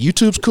doing it. Like,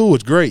 YouTube's cool.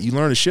 It's great. You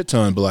learn a shit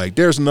ton. But, like,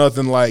 there's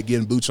nothing like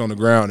getting boots on the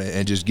ground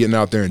and just getting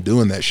out there and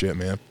doing that shit,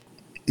 man.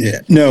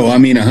 Yeah. No, I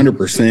mean,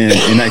 100%.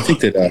 And I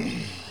think that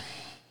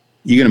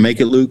you going to make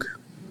it, Luke?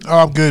 Oh,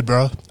 I'm good,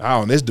 bro.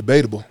 Oh, and it's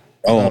debatable.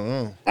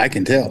 Oh, I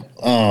can tell.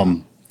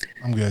 I'm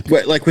good.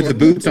 But like with the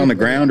boots on the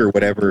ground or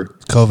whatever,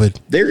 COVID.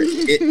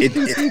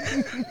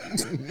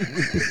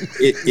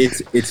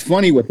 It's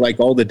funny with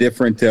like all the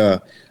different.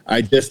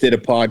 I just did a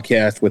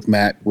podcast with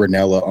Matt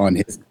Ranella on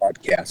his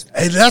podcast.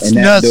 Hey, that's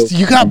nuts.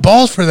 You got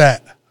balls for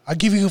that. I'll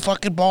give you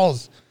fucking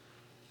balls.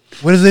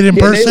 What is it in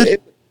person?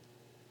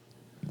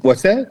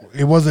 What's that?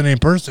 It wasn't in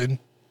person.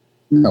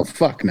 No,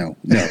 fuck no.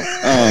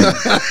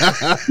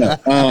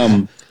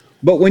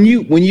 But when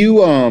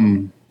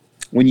you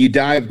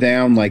dive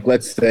down, like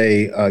let's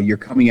say you're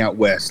coming out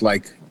west,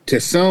 like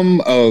to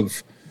some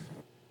of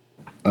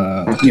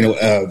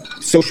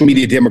social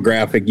media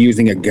demographic,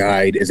 using a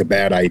guide is a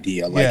bad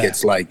idea. Like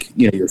it's like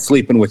you're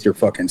sleeping with your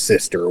fucking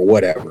sister or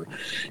whatever.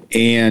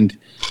 And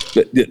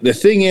the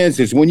thing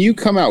is when you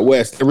come out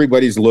west,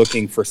 everybody's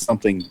looking for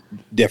something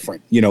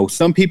different.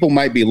 Some people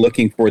might be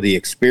looking for the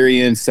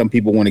experience. Some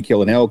people want to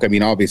kill an elk. I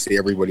mean, obviously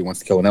everybody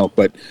wants to kill an elk,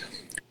 but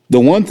the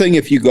one thing,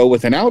 if you go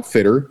with an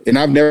outfitter, and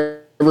I've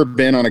never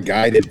been on a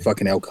guided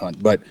fucking elk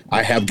hunt, but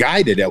I have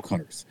guided elk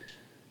hunters,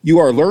 you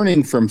are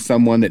learning from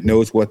someone that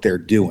knows what they're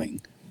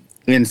doing.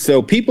 And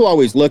so people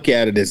always look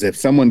at it as if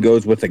someone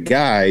goes with a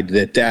guide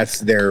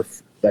that's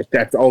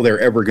all they're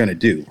ever going to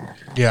do.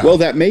 Yeah. Well,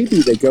 that may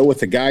be they go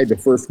with a guide the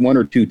first one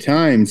or two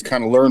times,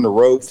 kind of learn the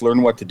ropes,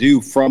 learn what to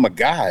do from a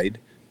guide,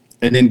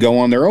 and then go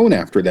on their own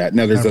after that.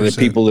 Now, there's 100%. Other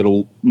people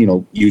that'll,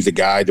 use a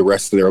guide the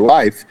rest of their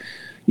life.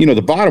 The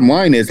bottom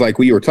line is, like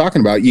we were talking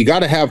about, you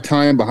got to have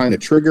time behind the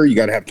trigger. You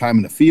got to have time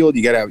in the field.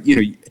 You got to have,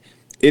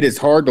 it is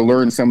hard to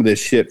learn some of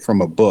this shit from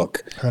a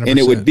book. 100%. And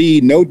it would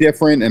be no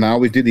different. And I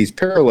always do these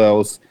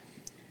parallels.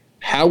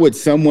 How would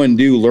someone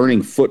do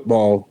learning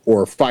football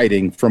or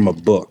fighting from a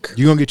book?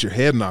 You're going to get your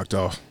head knocked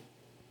off.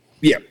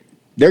 Yeah.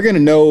 They're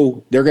going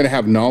to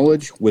have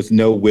knowledge with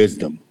no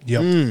wisdom.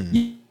 Yep.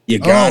 You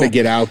got to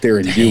get out there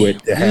and do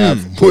it to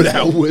have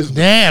without wisdom.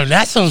 Damn,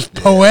 that's some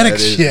poetic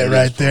shit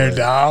right there,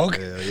 dog.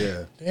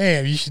 Yeah.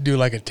 Damn, you should do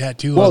like a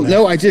tattoo. Well, on that.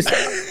 no, it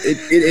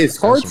is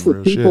hard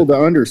for people to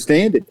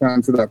understand at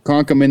times without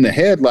conk them in the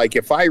head. Like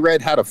if I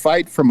read how to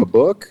fight from a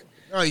book,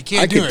 no, you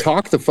can't I do could it.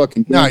 talk the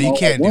fucking game. No, you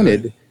can't I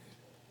wanted. Do it.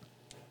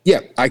 Yeah,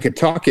 I could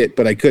talk it,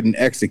 but I couldn't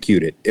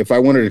execute it. If I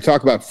wanted to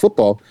talk about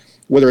football,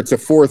 whether it's a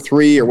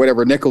 4-3 or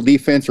whatever, nickel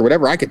defense or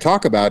whatever, I could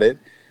talk about it.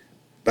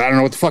 But I don't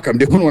know what the fuck I'm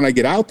doing when I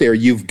get out there.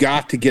 You've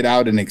got to get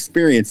out and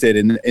experience it.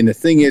 And the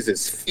thing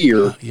is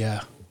fear.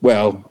 Yeah.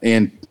 Well,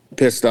 and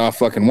pissed off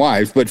fucking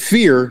wives, but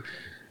fear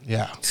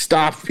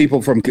stops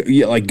people from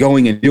like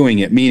going and doing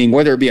it. Meaning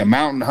whether it be a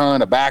mountain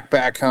hunt, a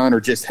backpack hunt,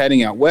 or just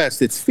heading out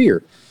west, it's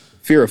fear.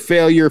 Fear of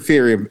failure,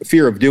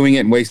 fear of doing it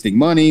and wasting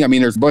money. I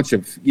mean, there's a bunch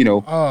of,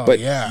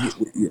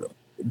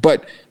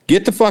 but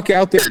get the fuck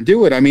out there and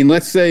do it. I mean,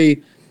 let's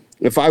say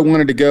if I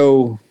wanted to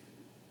go,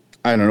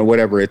 I don't know,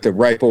 whatever, at the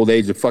ripe old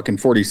age of fucking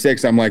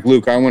 46, I'm like,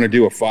 Luke, I want to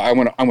do a fight. I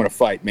want to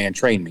fight, man.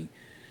 Train me.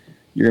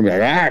 You're going to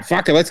be like,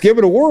 fuck it. Let's give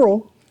it a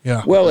whirl.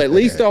 Yeah. Well, at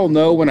least I'll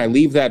know when I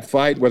leave that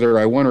fight whether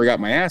I won or got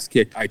my ass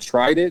kicked. I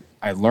tried it.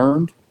 I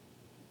learned.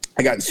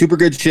 I got in super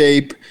good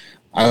shape.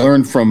 I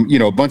learned from, you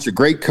know, a bunch of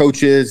great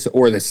coaches,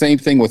 or the same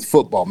thing with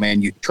football,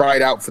 man. You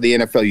tried out for the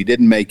NFL. You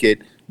didn't make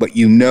it, but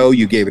you know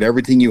you gave it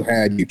everything you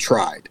had. You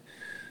tried.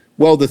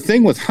 Well, the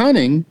thing with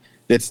hunting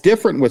that's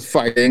different with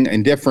fighting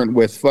and different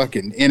with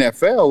fucking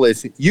NFL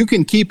is you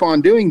can keep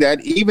on doing that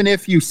even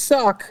if you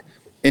suck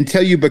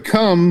until you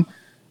become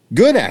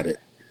good at it.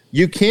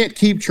 You can't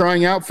keep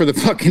trying out for the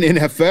fucking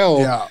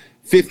NFL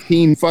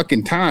 15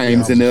 fucking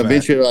times and then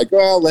eventually you're like,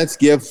 well, let's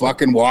give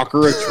fucking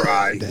Walker a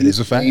try. That is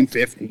a fact.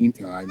 15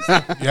 times.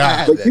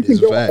 Yeah. But you can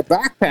go on a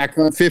backpack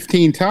on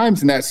 15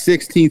 times, and that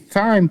 16th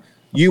time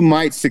you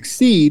might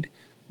succeed,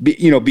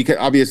 you know, because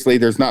obviously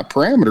there's not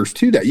parameters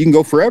to that. You can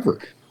go forever,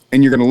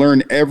 and you're going to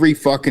learn every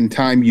fucking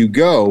time you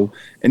go.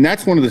 And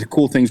that's one of the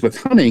cool things with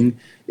hunting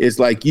is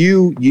like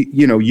you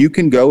know, you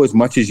can go as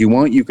much as you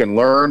want. You can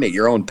learn at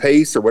your own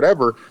pace or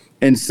whatever.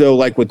 And so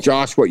like with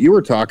Josh, what you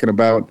were talking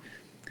about,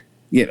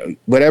 you know,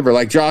 whatever,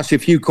 like Josh,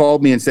 if you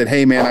called me and said,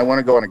 hey man, I want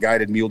to go on a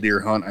guided mule deer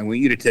hunt. I want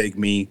you to take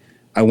me.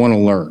 I want to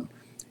learn.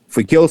 If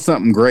we kill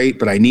something, great,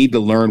 but I need to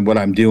learn what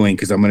I'm doing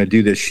because I'm going to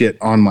do this shit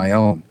on my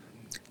own.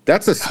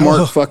 That's a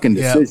smart fucking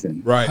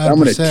decision. Right. I'm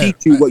going to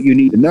teach you what you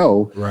need to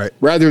know. Right.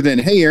 Rather than,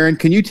 hey, Aaron,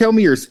 can you tell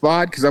me your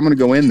spot? Because I'm going to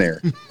go in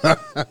there.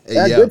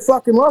 Good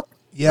fucking luck.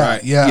 Yeah.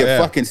 Right. Yeah. You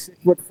fucking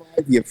 6'5",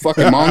 you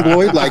fucking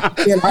mongoloid. Like,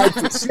 you can't hide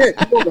from shit.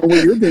 You don't know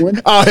what you're doing.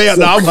 Oh, hell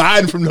no, I'm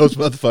hiding from those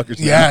motherfuckers.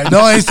 Yeah, no,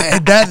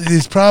 that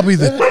is probably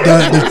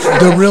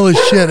the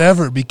realest shit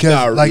ever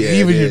because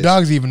even your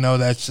dogs even know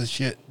that's the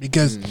shit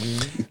because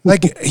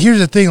like here's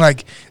the thing,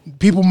 like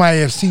people might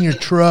have seen your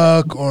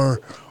truck or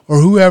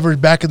whoever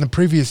back in the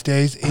previous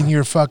days in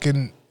your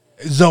fucking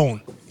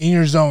zone,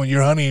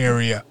 your hunting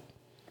area,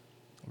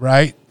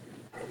 right?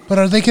 But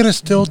are they gonna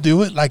still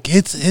do it? Like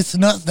it's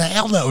not the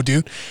hell no,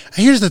 dude.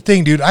 Here's the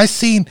thing, dude. I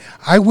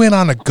went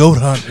on a goat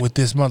hunt with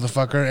this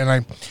motherfucker, and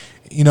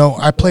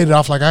I played it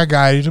off like I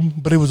guided him,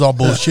 but it was all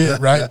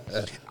bullshit, right?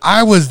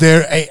 I was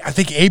there. I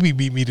think Amy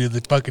beat me to the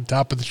fucking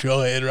top of the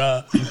trailhead.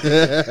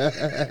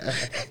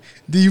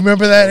 Do you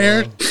remember that,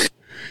 Aaron?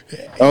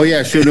 Oh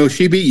yeah, sure. No,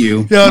 she beat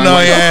you.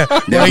 Yeah.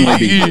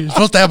 You're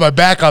supposed to have my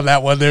back on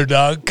that one, there,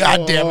 dog.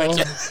 God damn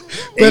it.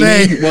 But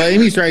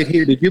Amy's right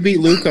here. Did you beat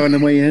Luke on the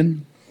way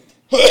in?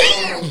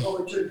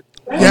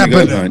 Yeah,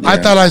 but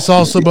I thought I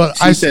saw somebody.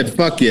 I said,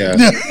 "Fuck yeah."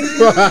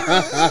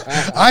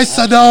 I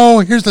said, "No."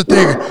 Here's the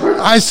thing: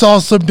 I saw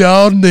some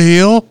down the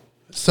hill,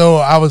 so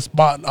I was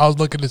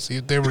looking to see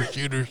if there were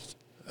shooters.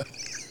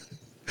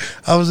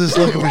 I was just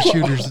looking for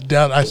shooters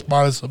down. I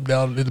spotted some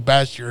down in the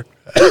pasture.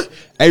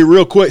 Hey,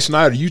 real quick,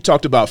 Snyder, you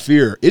talked about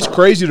fear. It's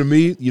crazy to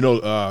me,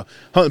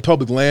 hunting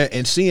public land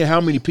and seeing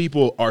how many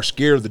people are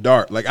scared of the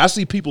dark. Like I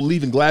see people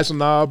leaving Glass and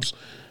Knobs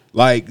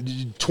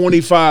like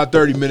 25,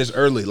 30 minutes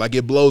early. Like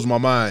it blows my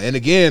mind. And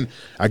again,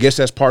 I guess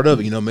that's part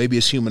of it. Maybe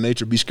it's human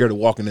nature to be scared of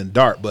walking in the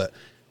dark, but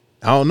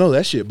I don't know.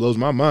 That shit blows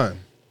my mind.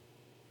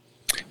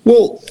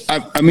 Well,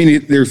 I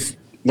mean, there's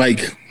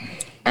like,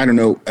 I don't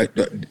know.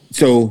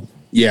 So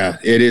yeah,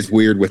 it is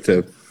weird with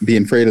the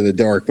being afraid of the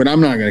dark, but I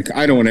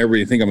don't want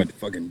everybody to think I'm a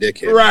fucking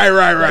dickhead.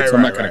 Right. So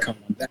I'm not going to come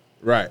on that.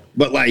 Right.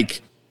 But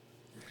like,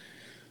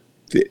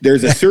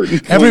 there's a certain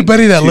point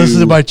everybody that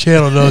listens to my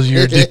channel knows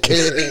you're a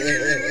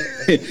dickhead.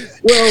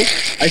 Well,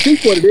 I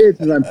think what it is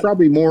I'm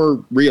probably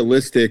more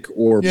realistic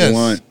or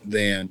blunt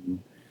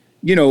than,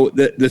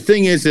 the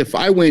thing is, if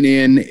I went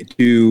in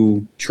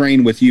to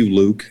train with you,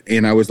 Luke,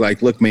 and I was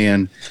like, look,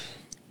 man,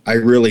 I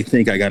really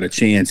think I got a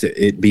chance at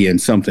it being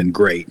something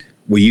great.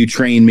 Will you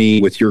train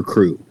me with your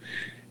crew?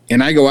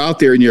 And I go out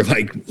there and you're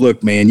like,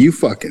 look, man, you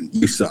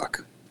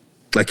suck.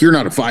 Like, you're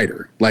not a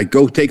fighter. Like,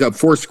 go take up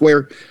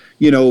Foursquare,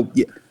 you're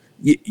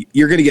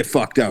going to get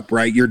fucked up,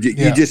 right? You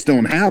just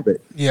don't have it.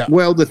 Yeah.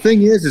 Well, the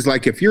thing is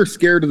like if you're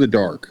scared of the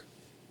dark,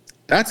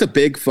 that's a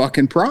big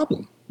fucking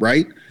problem,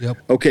 right? Yep.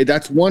 Okay,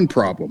 that's one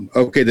problem.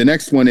 Okay, the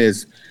next one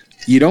is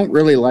you don't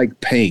really like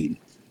pain.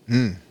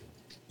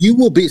 You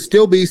will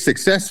still be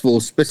successful,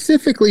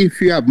 specifically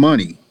if you have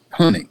money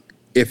hunting.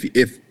 If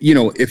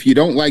you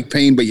don't like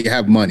pain but you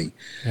have money,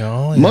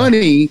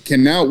 money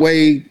can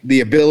outweigh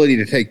the ability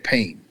to take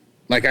pain.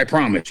 Like I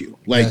promise you,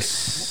 like.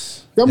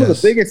 Some of the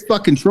biggest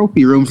fucking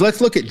trophy rooms.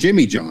 Let's look at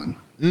Jimmy John,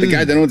 the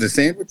guy that owns a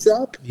sandwich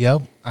shop.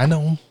 Yep, I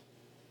know him.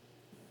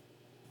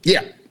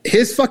 Yeah,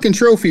 his fucking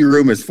trophy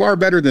room is far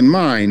better than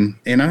mine,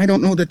 and I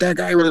don't know that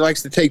guy really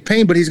likes to take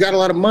pain, but he's got a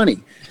lot of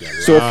money.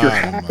 So if you're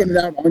hacking it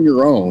out on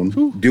your own,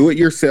 do it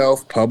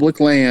yourself, public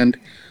land,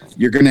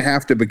 you're going to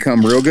have to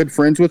become real good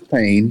friends with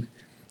pain.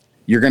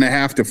 You're going to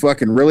have to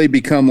fucking really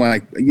become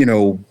like,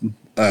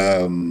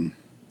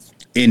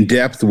 in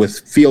depth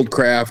with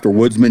fieldcraft or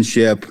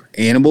woodsmanship,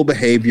 animal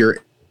behavior,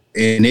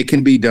 and it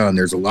can be done.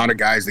 There's a lot of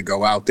guys that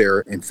go out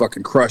there and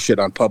fucking crush it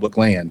on public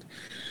land.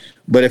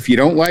 But if you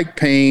don't like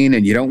pain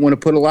and you don't want to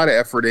put a lot of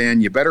effort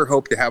in, you better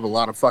hope to have a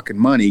lot of fucking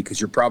money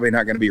because you're probably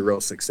not going to be real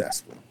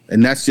successful.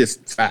 And that's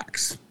just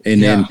facts.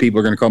 And then people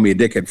are going to call me a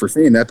dickhead for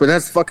saying that, but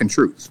that's the fucking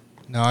truth.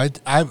 No,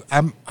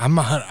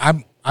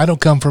 I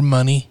don't come from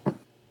money.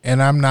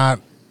 and I'm not.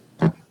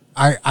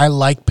 I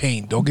like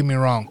pain. Don't get me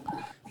wrong,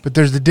 but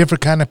there's a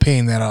different kind of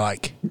pain that I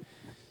like.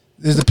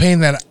 There's a pain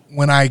that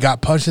when I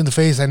got punched in the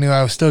face, I knew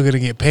I was still gonna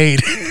get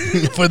paid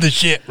for the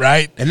shit,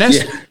 right? And that's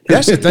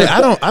the thing.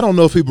 I don't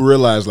know if people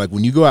realize, like,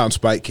 when you go out in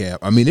spike camp,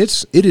 I mean,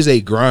 it is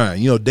a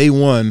grind. You know, day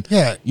one,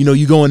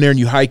 you go in there and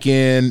you hike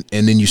in,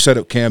 and then you set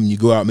up camp and you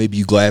go out. Maybe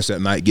you glass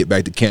that night, get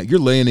back to camp. You're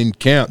laying in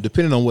camp,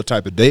 depending on what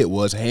type of day it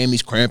was.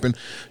 Hammies cramping,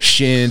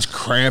 shins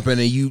cramping,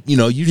 and you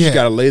just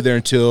got to lay there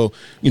until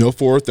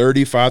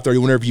 4:30,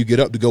 5:30, whenever you get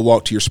up to go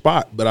walk to your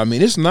spot. But I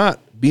mean, it's not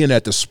being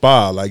at the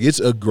spa, like, it's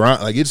a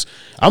grind. Like, I'm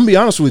gonna be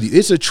honest with you,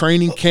 it's a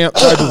training camp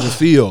type of a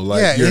feel.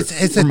 Like,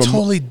 it's a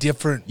totally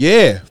different.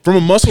 Yeah, from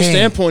a muscle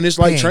standpoint, it's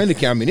like training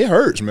camp. I mean, it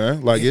hurts,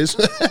 man. Like, it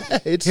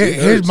hurts.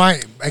 Here's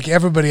my, like,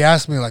 everybody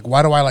asks me, like,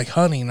 why do I like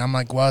hunting? I'm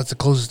like, well, it's the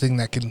closest thing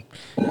that can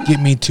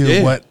get me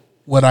to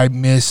what I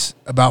miss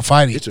about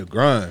fighting. It's a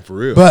grind for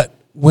real. But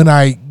when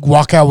I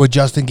walk out with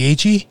Justin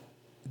Gaethje,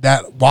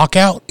 that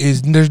walkout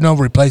there's no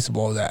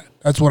replaceable of that.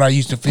 That's what I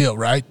used to feel,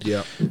 right?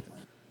 Yeah.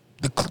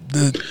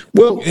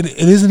 It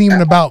isn't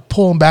even about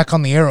pulling back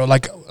on the arrow.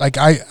 Like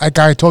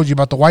I told you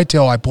about the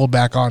whitetail I pulled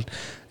back on,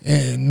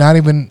 and not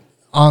even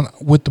on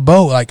with the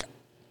bow. Like,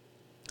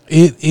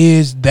 it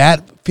is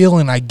that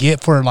feeling I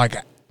get for like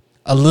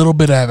a little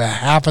bit of a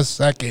half a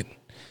second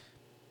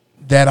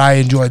that I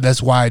enjoy.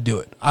 That's why I do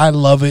it. I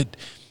love it,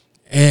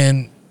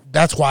 and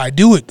that's why I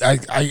do it. I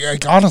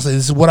honestly,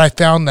 this is what I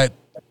found that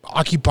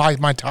occupies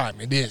my time.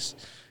 It is.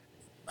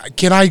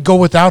 Can I go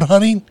without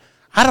hunting?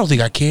 I don't think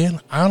I can,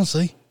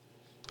 honestly.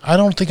 I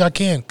don't think I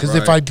can, because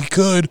if I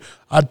could,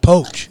 I'd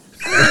poach.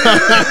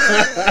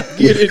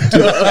 Get it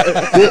done.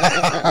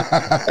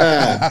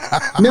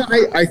 No,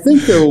 I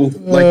think, though,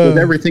 like, with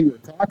everything we're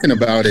talking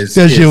about is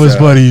that shit was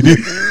funny, dude.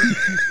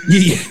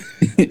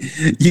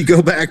 You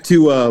go back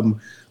to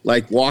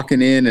like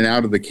walking in and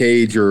out of the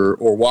cage or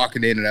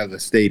walking in and out of the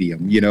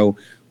stadium. You know,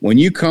 when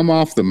you come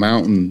off the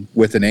mountain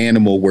with an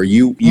animal where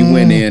you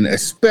went in,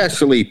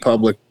 especially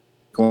public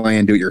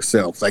land, do it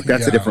yourself, like,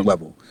 that's a different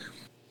level.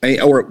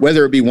 Or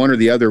whether it be one or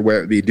the other,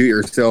 where you do it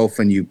yourself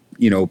and you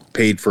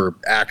paid for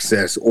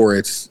access, or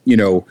it's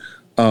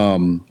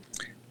total,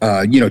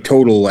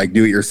 like,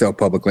 do it yourself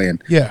public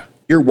land. Yeah,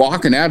 you're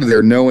walking out of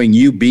there knowing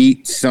you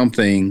beat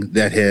something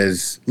that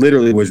has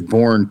literally was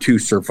born to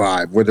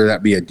survive, whether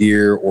that be a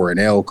deer or an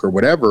elk or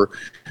whatever.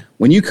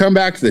 When you come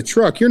back to the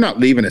truck, you're not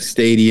leaving a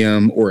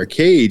stadium or a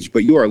cage,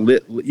 but you are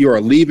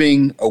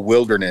leaving a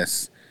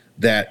wilderness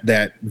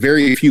that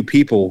very few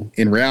people,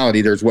 in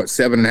reality, there's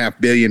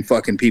 7.5 billion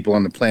fucking people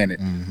on the planet.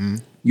 Mm-hmm.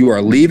 You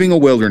are leaving a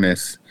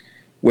wilderness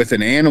with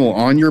an animal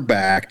on your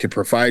back to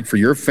provide for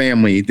your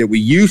family that we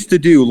used to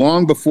do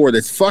long before.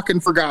 That's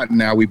fucking forgotten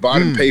now. We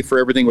bought and paid for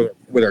everything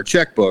with our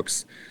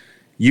checkbooks.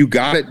 You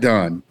got it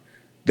done.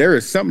 There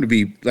is something to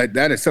be like,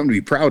 that is something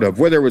to be proud of,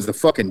 whether it was a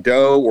fucking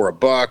doe or a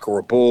buck or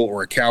a bull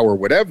or a cow or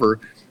whatever.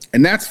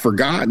 And that's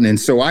forgotten. And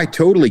so I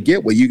totally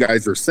get what you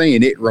guys are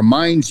saying. It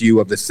reminds you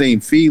of the same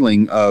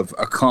feeling of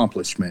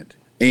accomplishment.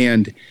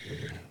 And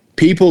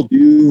people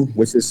do,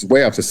 which is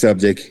way off the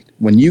subject,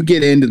 when you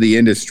get into the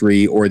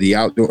industry or the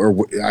outdoor,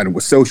 or I don't know,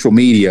 social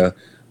media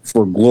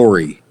for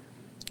glory,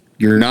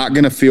 you're not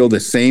going to feel the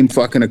same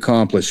fucking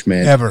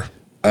accomplishment ever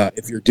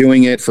if you're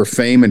doing it for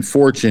fame and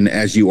fortune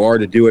as you are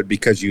to do it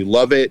because you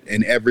love it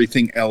and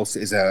everything else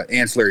is an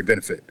ancillary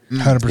benefit.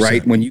 100%.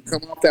 Right? When you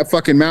come off that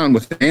fucking mountain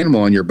with an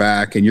animal on your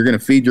back and you're going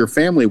to feed your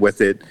family with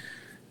it,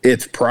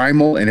 it's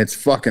primal and it's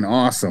fucking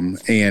awesome.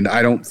 And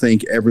I don't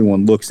think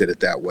everyone looks at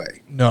it that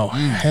way. No,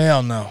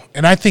 hell no.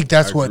 And I think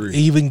that's what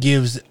even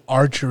gives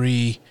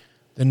archery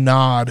the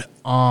nod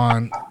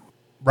on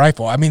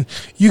rifle. I mean,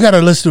 you got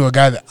to listen to a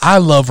guy that I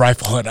love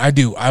rifle hunting. I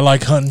do. I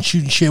like hunting,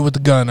 shooting shit with the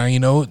gun.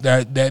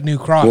 That new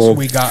cross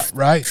we got,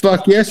 right?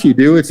 Fuck yes, you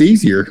do. It's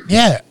easier.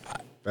 Yeah.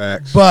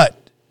 Facts.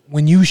 But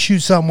when you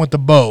shoot something with the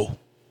bow,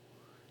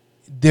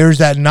 there's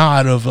that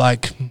nod of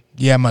like,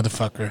 yeah,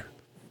 motherfucker.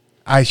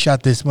 I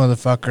shot this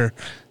motherfucker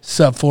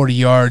sub 40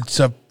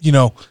 yards,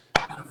 you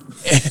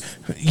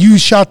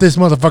shot this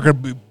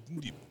motherfucker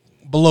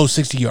below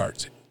 60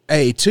 yards.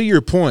 Hey, to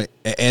your point,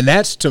 and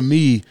that's to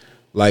me,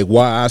 like,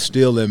 why I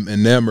still am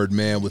enamored,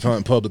 man, with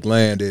hunting public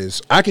land is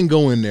I can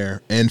go in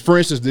there, and for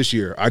instance, this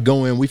year, I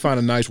go in, we find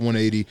a nice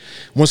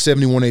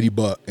 170, 180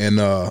 buck, and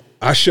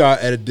I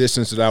shot at a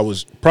distance that I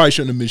probably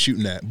shouldn't have been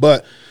shooting at,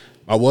 but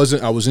I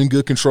was in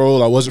good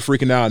control. I wasn't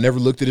freaking out. I never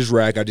looked at his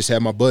rack. I just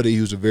had my buddy,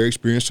 who's a very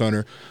experienced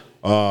hunter,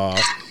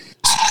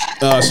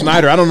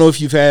 Snyder. I don't know if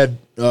you've had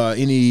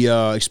any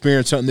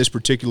experience hunting this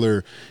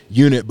particular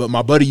unit, but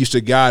my buddy used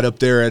to guide up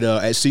there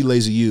at Sea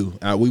Lazy U.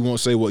 We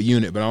won't say what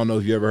unit, but I don't know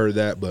if you ever heard of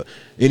that. But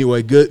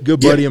anyway, good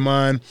buddy of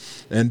mine.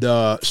 And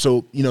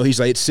so, he's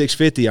like, it's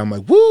 650. I'm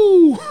like,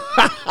 woo!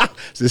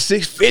 It's a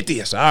 650.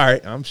 It's all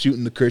right. I'm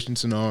shooting the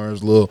Christensen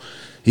R's,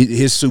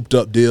 his souped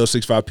up deal,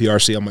 6.5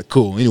 PRC. I'm like,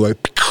 cool. Anyway,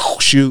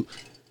 shoot,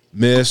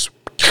 miss,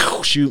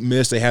 shoot,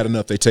 miss. They had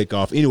enough. They take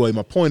off. Anyway,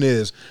 my point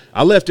is,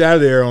 I left out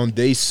of there on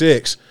day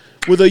 6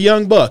 with a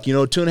young buck,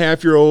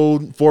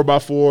 2.5-year-old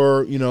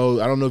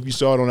 4x4. I don't know if you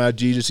saw it on IG,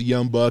 just a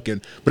young buck,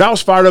 but I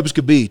was fired up as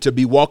could be to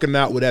be walking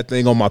out with that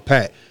thing on my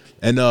pack,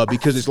 and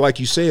because it's like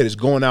you said, it's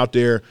going out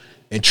there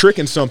and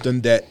tricking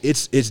something that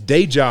its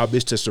day job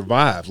is to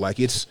survive. Like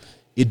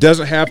it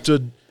doesn't have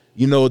to.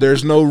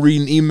 There's no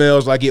reading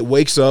emails. Like it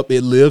wakes up,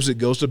 it lives, it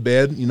goes to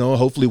bed,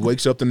 hopefully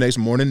wakes up the next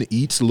morning,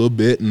 eats a little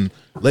bit and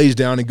lays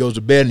down and goes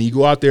to bed. And you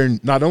go out there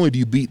and not only do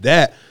you beat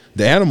that,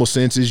 the animal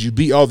senses, you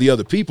beat all the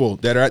other people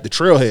that are at the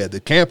trailhead,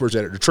 the campers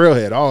that are at the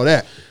trailhead, all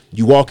that.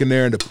 You walk in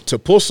there and to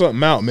pull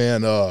something out,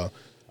 man,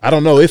 I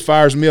don't know. It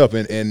fires me up.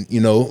 And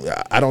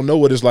I don't know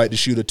what it's like to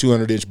shoot a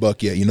 200-inch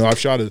buck yet. I've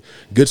shot a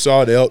good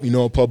solid elk,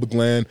 on public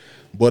land.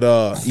 But,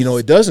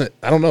 it doesn't.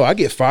 I don't know. I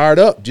get fired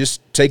up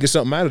just taking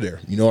something out of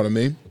there. You know what I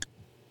mean?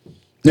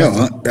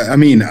 No, I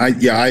mean, I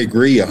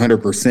agree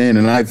 100%.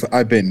 And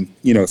I've been,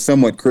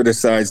 somewhat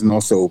criticized and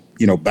also,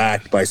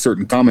 backed by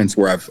certain comments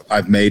where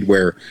I've made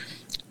where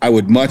I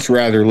would much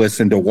rather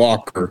listen to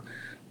Walker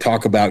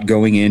talk about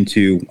going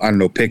into, I don't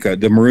know,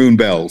 the Maroon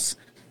Bells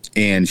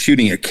and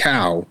shooting a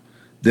cow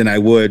than I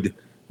would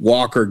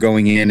Walker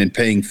going in and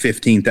paying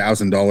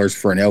 $15,000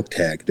 for an elk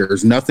tag.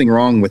 There's nothing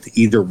wrong with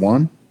either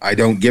one. I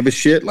don't give a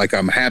shit. Like,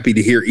 I'm happy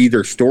to hear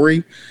either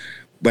story.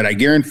 But I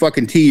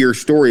guarantee your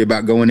story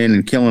about going in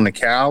and killing a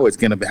cow is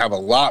going to have a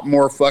lot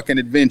more fucking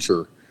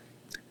adventure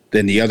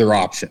than the other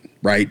option,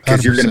 right?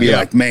 Because you're going to be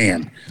like,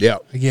 man,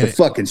 the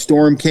fucking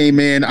storm came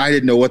in. I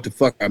didn't know what the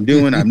fuck I'm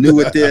doing. I'm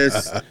new at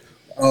this.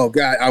 Oh,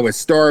 God, I was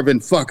starving.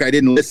 Fuck, I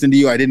didn't listen to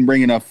you. I didn't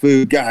bring enough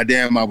food. God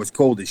damn, I was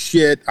cold as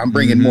shit. I'm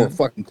bringing more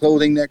fucking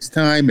clothing next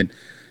time. And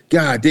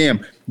God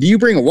damn, do you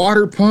bring a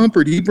water pump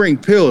or do you bring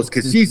pills?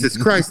 Because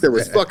Jesus Christ, there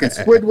was fucking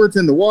Squidwards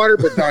in the water.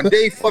 But on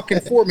day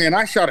fucking 4, man,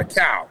 I shot a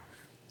cow.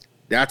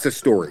 That's a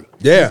story.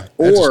 Yeah,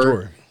 that's a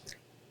story.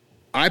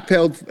 I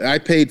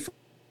paid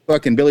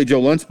fucking Billy Joe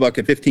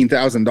Lunchbucket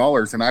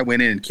 $15,000 and I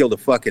went in and killed a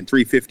fucking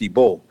 350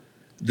 bull.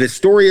 The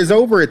story is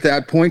over at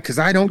that point because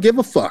I don't give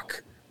a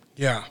fuck.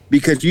 Yeah.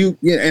 Because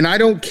and I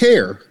don't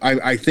care.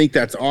 I think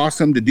that's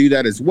awesome to do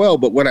that as well.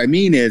 But what I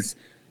mean is,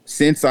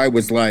 since I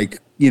was like,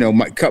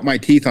 cut my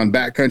teeth on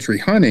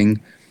backcountry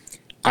hunting,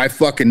 I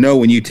fucking know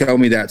when you tell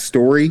me that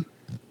story,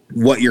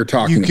 what you're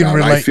talking about.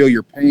 Relate. I feel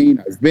your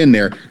pain. I've been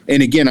there.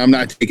 And again, I'm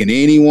not taking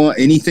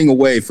anything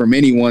away from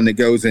anyone that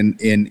goes and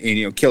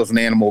kills an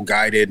animal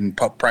guided and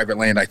private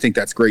land. I think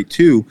that's great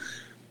too.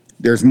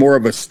 There's more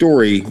of a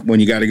story when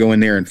you got to go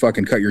in there and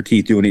fucking cut your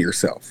teeth doing it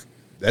yourself.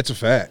 That's a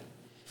fact.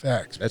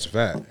 Facts. That's a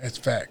fact. That's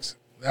facts.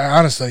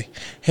 Honestly.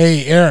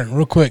 Hey, Aaron,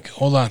 real quick.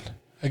 Hold on.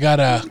 I got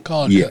a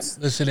call. Yes.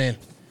 Listen in.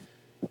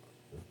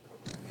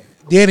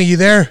 Danny, you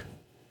there?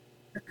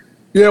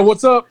 Yeah,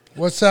 what's up?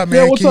 What's up,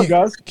 man? Yeah, what's up,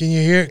 guys? Can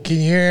you hear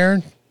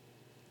Aaron?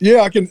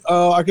 Yeah, I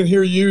can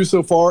hear you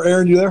so far.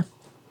 Aaron, you there?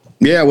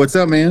 Yeah, what's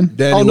up, man?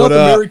 Danny, what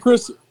up?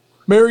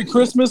 Merry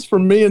Christmas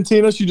from me and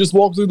Tina. She just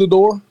walked through the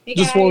door. Hey,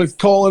 just guys. wanted to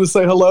call in and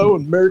say hello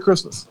and Merry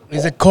Christmas.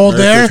 Is it cold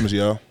Merry there? Christmas,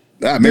 y'all.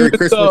 Merry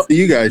Christmas to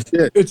you guys.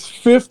 Shit. It's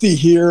 50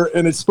 here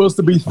and it's supposed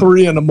to be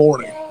 3 in the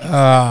morning.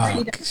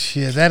 Oh,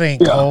 shit. That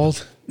ain't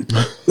cold.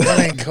 That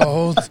ain't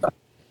cold.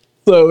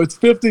 So it's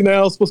 50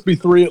 now. It's supposed to be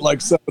 3 at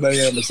like 7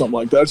 a.m. or something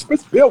like that.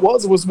 Yeah, it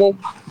was warm.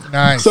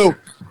 Nice. So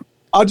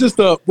I just,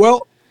 I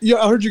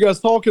heard you guys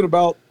talking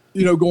about,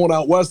 going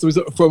out west. It was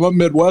from up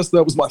Midwest.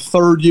 That was my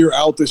 3rd year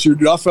out this year,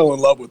 dude. I fell in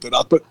love with it.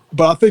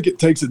 But I think it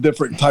takes a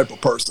different type of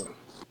person.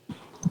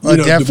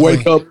 Definitely. To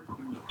wake up,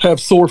 have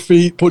sore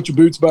feet, put your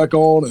boots back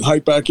on and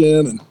hike back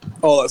in and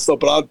all that stuff.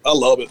 But I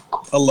love it.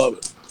 I love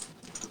it.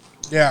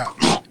 Yeah.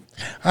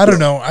 I don't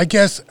know. I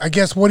guess,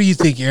 what do you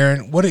think,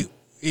 Aaron?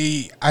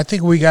 I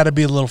think we got to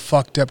be a little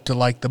fucked up to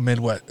like the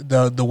Midwest,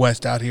 the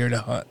West out here to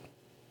hunt.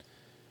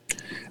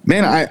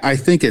 Man, I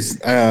think it's,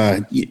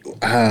 you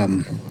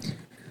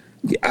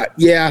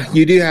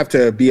do have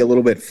to be a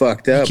little bit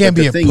fucked up. You can't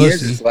be a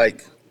pussy. Is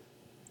like,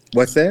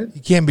 what's that?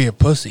 You can't be a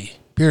pussy,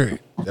 period.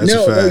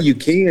 No, you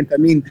can't. I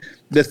mean,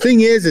 the thing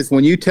is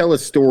when you tell a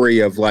story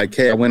of like,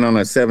 hey, I went on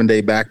a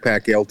 7-day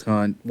backpack elk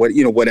hunt,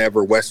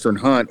 whatever, Western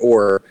hunt,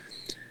 or,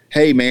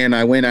 hey, man,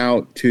 I went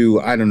out to,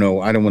 I don't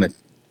know, I don't want to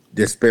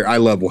despair. I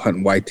love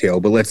hunting whitetail,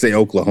 but let's say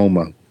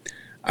Oklahoma.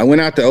 I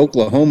went out to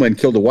Oklahoma and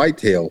killed a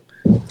whitetail.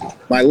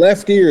 My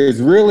left ear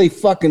is really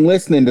fucking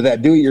listening to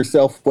that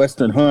do-it-yourself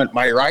Western hunt.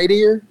 My right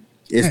ear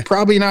is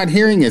probably not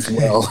hearing as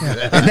well.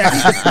 And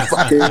that's just a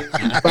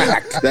fucking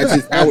fact. That's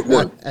just how it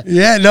works.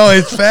 Yeah, no,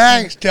 it's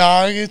facts,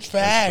 dog. It's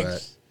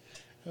facts.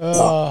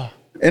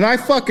 And I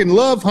fucking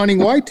love hunting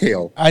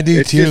whitetail. I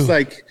do it's too. It's just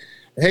like,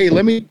 hey,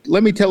 let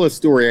me tell a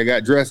story. I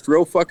got dressed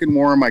real fucking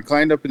warm. I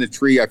climbed up in the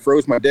tree. I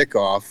froze my dick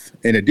off,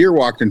 and a deer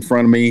walked in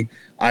front of me.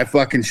 I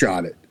fucking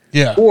shot it.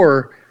 Yeah.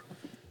 Or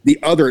the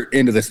other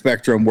end of the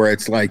spectrum where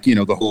it's like, you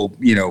know, the whole,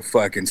 you know,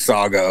 fucking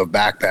saga of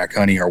backpack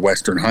hunting or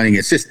Western hunting.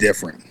 It's just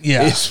different.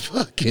 Yeah. It's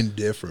fucking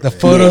different. The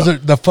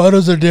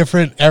photos are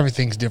different.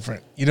 Everything's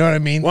different. You know what I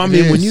mean? Well, I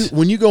mean,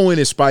 when you go in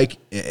and spike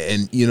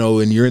and you know,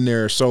 and you're in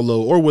there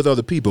solo or with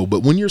other people,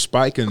 but when you're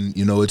spiking,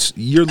 you know,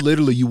 you're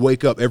literally, you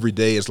wake up every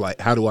day. It's like,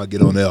 how do I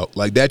get on elk?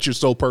 Like that's your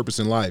sole purpose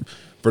in life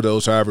for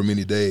those however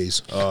many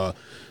days.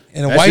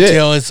 And a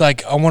whitetail, it's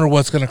like, I wonder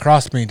what's going to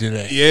cross me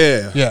today.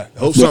 Yeah. Yeah.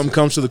 Hope something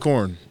comes to the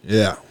corn.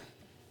 Yeah.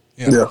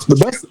 Yeah. The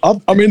best,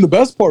 I mean, the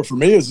best part for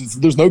me is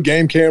there's no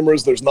game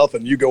cameras. There's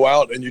nothing. You go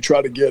out and you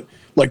try to get,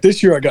 like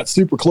this year, I got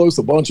super close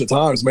a bunch of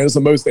times, man. It's the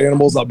most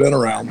animals I've been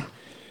around.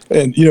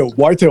 And, you know,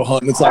 whitetail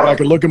hunting, it's like I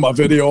can look at my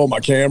video on my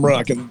camera.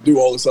 I can do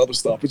all this other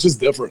stuff. It's just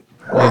different.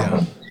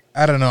 Yeah.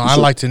 I don't know. I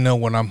like to know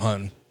when I'm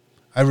hunting.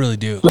 I really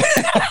do.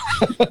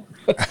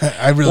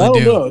 I really I don't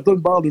do. know. It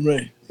doesn't bother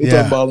me. It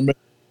doesn't bother me.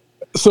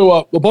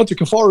 So a bunch of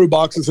Kafaru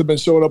boxes have been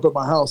showing up at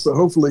my house. So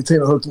hopefully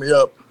Tina hooked me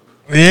up.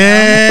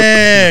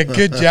 Yeah.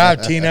 Good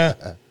job,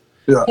 Tina.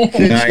 Yeah.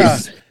 Good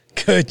Nice. job.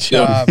 Good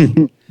job.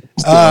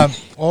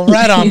 Well,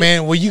 right on,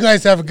 man. Well, you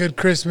guys have a good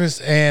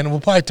Christmas, and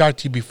we'll probably talk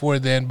to you before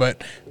then.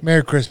 But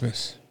Merry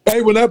Christmas.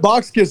 Hey, when that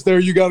box gets there,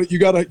 you gotta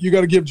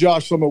give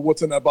Josh some of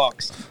what's in that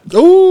box.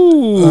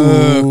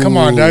 Ooh. Come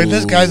on, dog.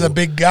 This guy's a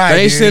big guy.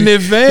 Thanks dude. in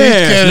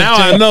advance. He's Now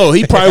gonna I know.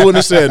 He probably wouldn't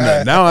have said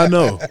that. Now I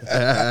know.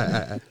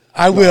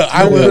 I will.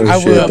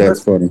 Oh, shit,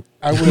 that's funny.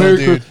 I will, Merry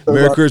dude. Christmas.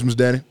 Merry Christmas,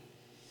 Danny.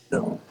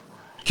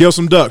 Kill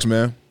some ducks,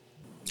 man.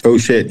 Oh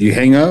shit, you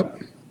hang up?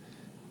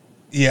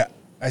 Yeah,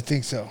 I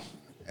think so.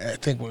 I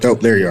think we're Oh,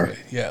 there you are.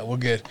 Yeah, we're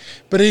good.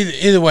 But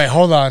either way,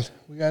 hold on.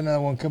 We got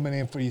another one coming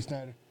in for you,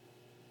 Snyder.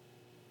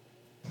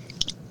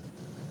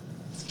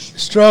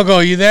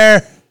 Struggle, you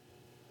there?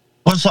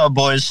 What's up,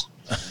 boys?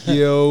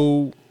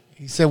 Yo.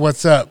 He said,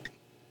 "What's up?"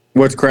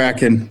 What's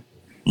cracking?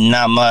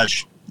 Not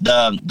much.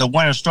 The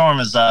winter storm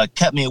has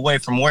kept me away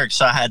from work,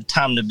 so I had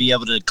time to be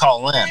able to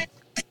call in.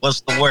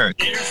 What's the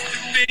work?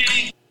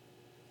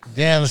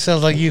 Damn, it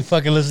sounds like you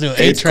fucking listen to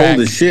an It's eight-track.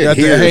 cold as shit. Got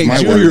Here the is Hank my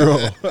Jr. word.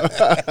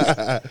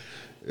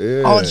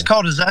 on. Oh, it's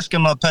cold as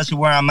Eskimo Pussy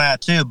where I'm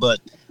at, too, but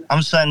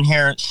I'm sitting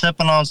here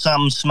sipping on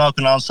something,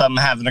 smoking on something,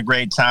 having a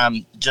great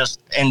time,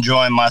 just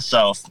enjoying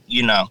myself.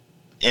 You know,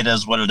 it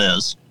is what it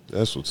is.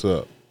 That's what's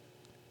up.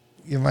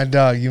 You're my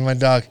dog. You're my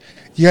dog.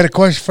 You got a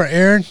question for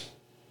Aaron?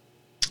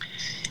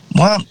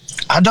 Well,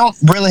 I don't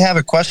really have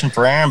a question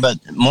for Aaron, but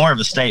more of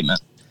a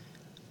statement.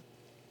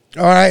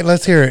 All right,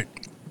 let's hear it.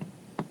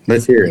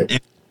 Let's hear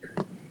it.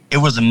 It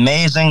was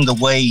amazing the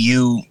way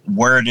you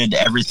worded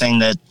everything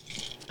that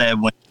said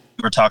when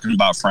you were talking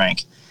about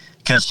Frank.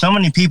 Because so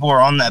many people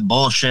are on that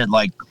bullshit,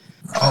 like,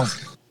 oh,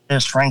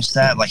 this Frank's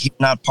that, like he's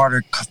not part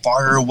of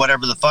Kafaru or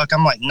whatever the fuck.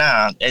 I'm like,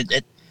 nah.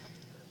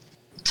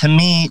 To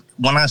me,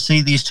 when I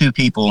see these two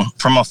people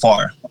from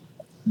afar,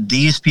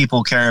 these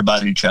people care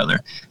about each other.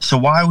 So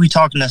why are we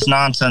talking this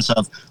nonsense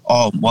of,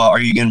 oh, well,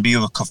 are you going to be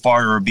with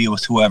Kafaru or be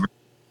with whoever?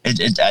 I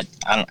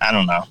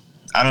don't know.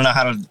 I don't know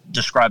how to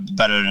describe it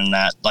better than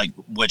that, like,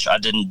 which I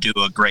didn't do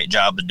a great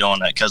job of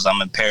doing it because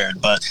I'm impaired,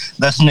 but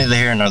that's neither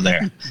here nor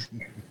there.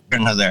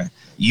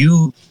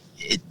 You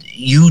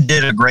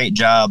did a great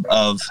job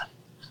of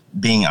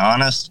being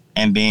honest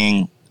and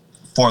being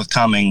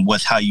forthcoming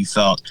with how you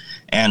felt.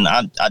 And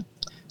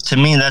to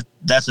me,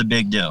 that's a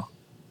big deal.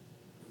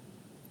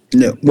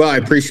 No, well, I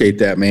appreciate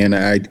that, man.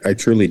 I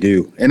truly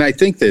do. And I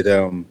think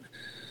that,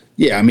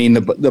 yeah, I mean,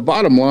 the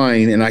bottom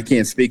line, and I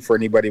can't speak for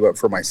anybody but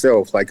for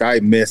myself, like I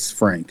miss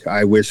Frank.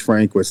 I wish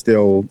Frank was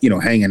still, you know,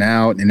 hanging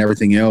out and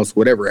everything else,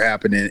 whatever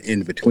happened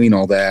in between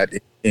all that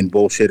in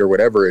bullshit or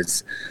whatever,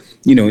 it's,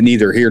 you know,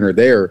 neither here nor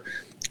there.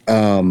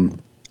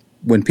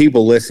 When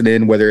people listen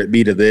in, whether it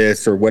be to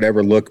this or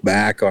whatever, look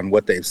back on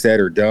what they've said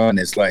or done,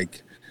 it's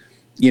like,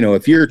 you know,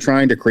 if you're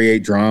trying to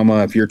create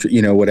drama, if you're,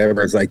 you know,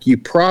 whatever, it's like, you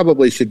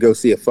probably should go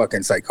see a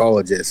fucking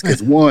psychologist.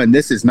 Because one,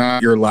 this is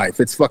not your life.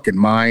 It's fucking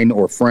mine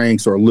or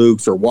Frank's or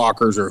Luke's or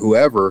Walker's or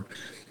whoever.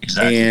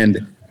 Exactly.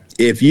 And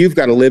if you've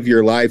got to live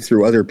your life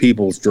through other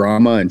people's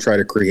drama and try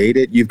to create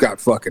it, you've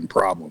got fucking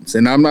problems.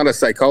 And I'm not a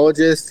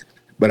psychologist,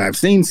 but I've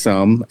seen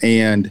some,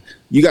 and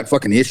you got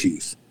fucking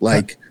issues.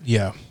 Like,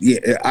 Yeah.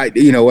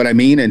 you know what I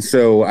mean? And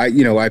so I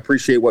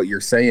appreciate what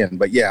you're saying,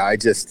 but yeah, I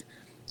just,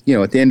 you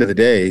know, at the end of the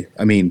day,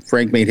 I mean,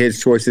 Frank made his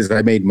choices,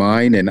 I made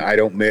mine, and I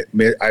don't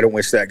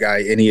wish that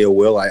guy any ill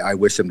will. I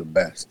wish him the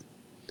best.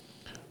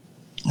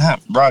 Yeah,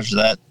 Roger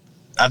that.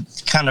 I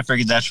kind of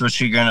figured that's what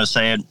you're going to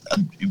say,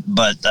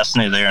 but that's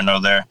neither here nor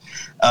there.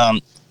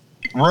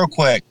 Real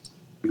quick,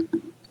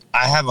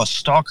 I have a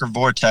Stalker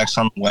Vortex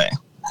on the way.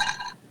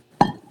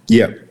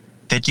 Yeah.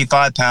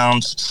 55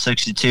 pounds,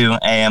 62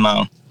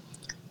 AMO.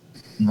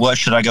 What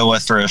should I go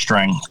with for a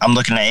string? I'm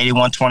looking at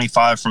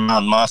 8125 from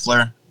Mountain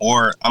Muffler,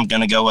 or I'm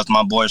going to go with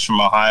my boys from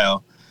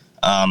Ohio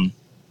and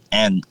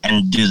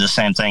do the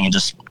same thing and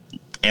just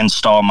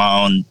install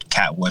my own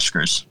cat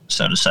whiskers,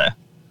 so to say.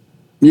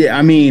 Yeah,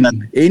 I mean,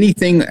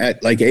 anything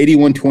at like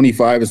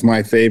 8125 is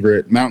my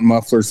favorite. Mountain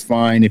Muffler's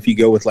fine. If you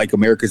go with like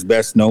America's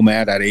Best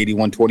Nomad at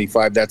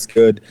 8125, that's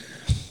good.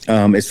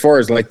 As far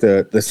as like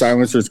the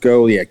silencers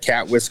go, yeah,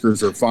 cat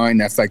whiskers are fine.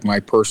 That's like my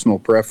personal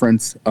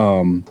preference.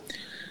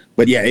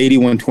 But yeah,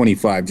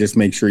 8125. Just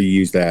make sure you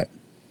use that.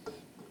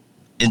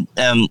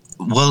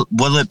 Will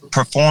it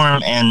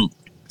perform in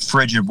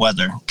frigid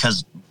weather?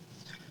 Because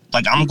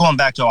like I'm going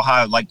back to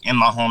Ohio, like in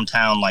my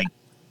hometown, like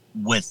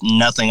with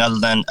nothing other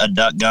than a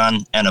duck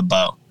gun and a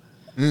bow.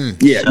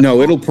 Yeah,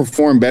 no, it'll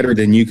perform better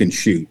than you can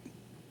shoot.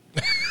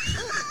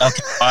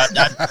 Okay,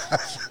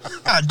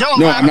 don't.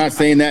 No, I'm not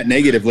saying that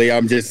negatively.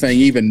 I'm just saying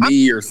even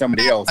me or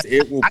somebody else,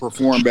 it will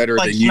perform better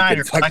like than you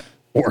Snyder, can fucking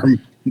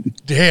perform.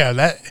 Damn,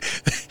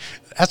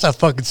 that's a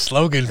fucking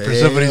slogan for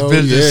somebody's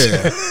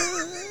business.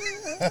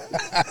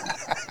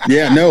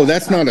 Yeah, no,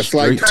 that's not a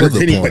slight Straight to towards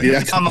the anybody.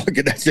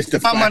 point. That's just a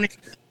My money.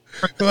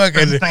 fact.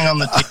 Fucking, Thing on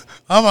the team.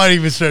 I might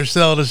even start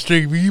selling a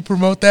string. Will you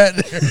promote that?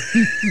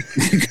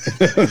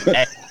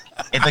 Hey,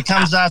 if it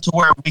comes out to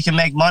where we can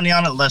make money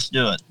on it, let's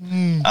do it.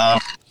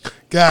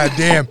 God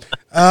damn.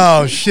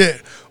 Oh,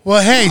 shit.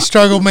 Well, hey,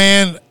 Struggle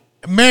Man.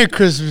 Merry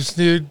Christmas,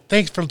 dude.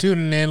 Thanks for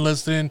tuning in,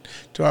 listening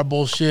to our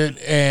bullshit.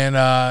 And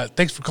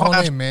thanks for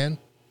calling in, man.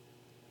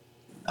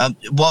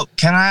 Well,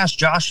 can I ask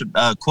Josh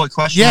a quick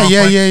question? Yeah,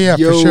 real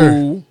quick? for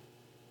sure.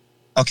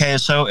 Okay,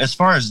 so as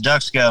far as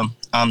ducks go,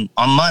 on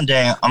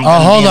Monday, I'm. Oh,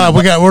 hold on.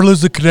 We're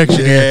losing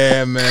connection here.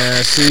 Yeah,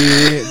 man.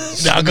 See,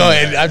 No, go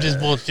ahead. I'm just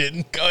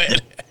bullshitting. Go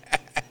ahead.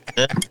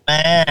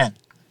 Man,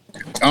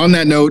 On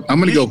that note, I'm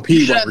gonna go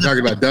pee while Shut we're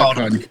talking the about duck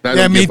fuck hunting.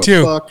 Yeah, me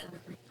too.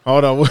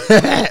 hold on.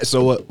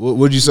 So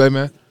what'd you say,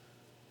 man?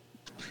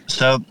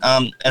 so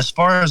as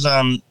far as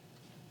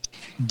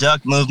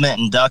duck movement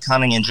and duck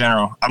hunting in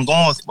general, I'm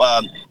going with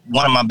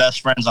one of my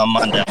best friends on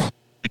Monday to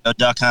go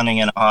duck hunting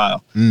in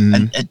Ohio.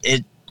 Mhm.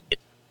 And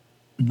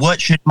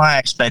what should my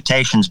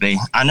expectations be?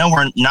 I know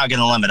we're not going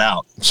to limit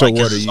out. So like,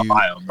 what 'cause are it's you?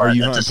 Ohio, Are but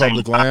you at the hunting same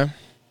public time- land?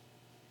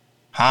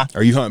 Huh?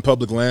 Are you hunting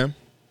public land?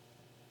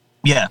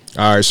 Yeah.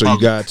 All right, so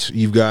Public.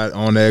 you've got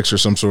OnX or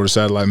some sort of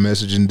satellite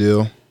messaging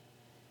deal.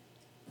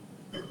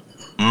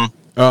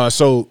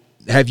 So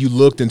have you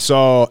looked and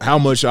saw how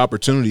much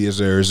opportunity is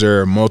there? Is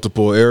there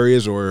multiple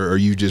areas, or are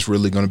you just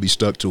really going to be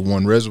stuck to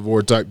one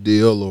reservoir type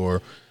deal,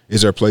 or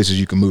is there places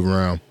you can move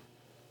around?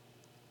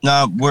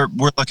 No, we're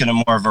looking at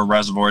more of a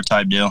reservoir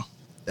type deal.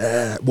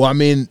 Well, I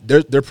mean,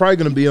 they're probably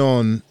going to be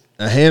on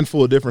a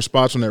handful of different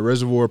spots on that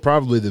reservoir.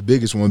 Probably the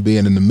biggest one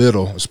being in the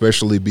middle,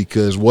 especially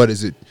because what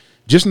is it?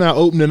 Just now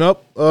opening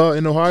up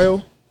in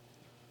Ohio?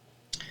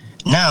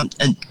 Now,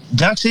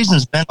 duck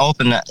season's been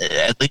open at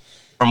least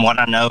from what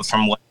I know,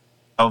 from what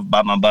I know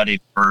about my buddy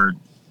for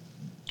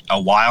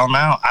a while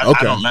now. I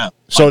don't know.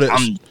 So Like,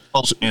 that's- I'm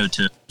totally new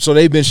to it. So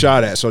they've been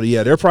shot at. So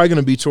yeah, they're probably going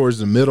to be towards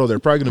the middle. They're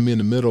probably going to be in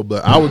the middle.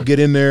 But I would get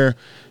in there,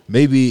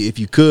 maybe if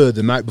you could,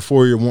 the night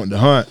before you're wanting to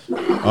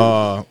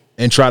hunt,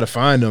 and try to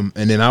find them.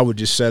 And then I would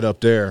just set up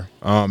there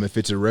if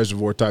it's a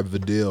reservoir type of a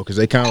deal, because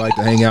they kind of like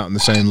to hang out in the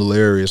same little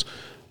areas.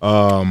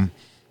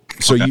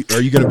 So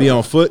are you going to be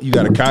on foot? You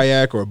got a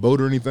kayak or a boat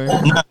or anything? No,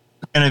 I'm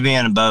going to be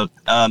in a boat.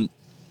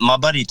 My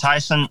buddy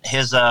Tyson,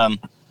 his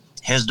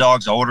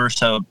dog's older,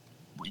 so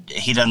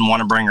he doesn't want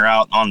to bring her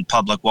out on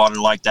public water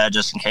like that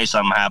just in case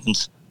something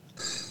happens.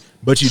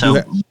 But you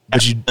So do.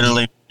 But you.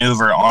 literally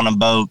maneuver on a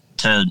boat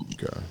to,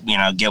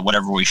 get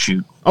whatever we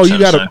shoot. Oh, so you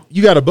to got say.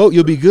 you got a boat.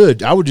 You'll be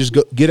good. I would just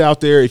get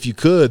out there if you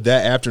could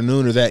that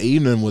afternoon or that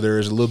evening where there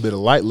is a little bit of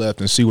light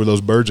left and see where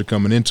those birds are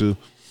coming into.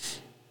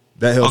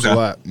 That helps a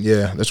lot.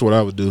 Yeah, that's what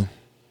I would do.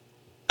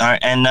 All right,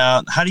 and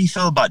how do you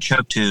feel about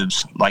choke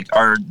tubes? Like,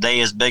 are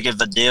they as big of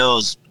a deal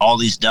as all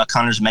these duck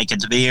hunters make it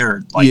to be,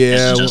 or like,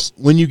 Yeah, is it just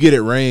when you get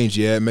at range,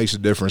 yeah, it makes a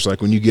difference.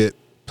 Like when you get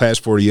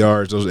past 40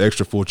 yards, those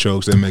extra full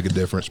chokes, they make a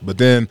difference. But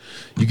then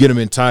you get them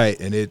in tight,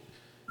 and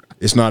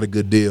it's not a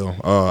good deal.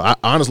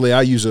 Honestly,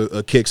 I use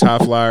a Kicks High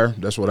Flyer.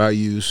 That's what I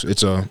use.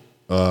 It's a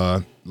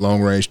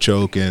long range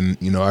choke, and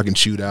I can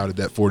shoot out at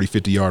that 40,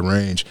 50 yard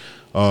range.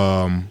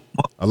 A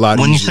lot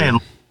when easier. you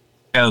say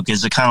choke,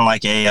 is it kind of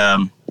like a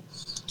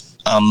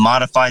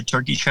modified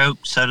turkey choke,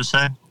 so to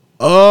say?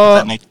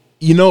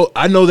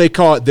 I know they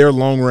call it their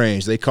long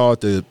range. They call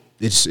it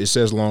it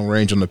says long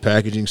range on the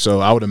packaging. So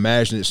I would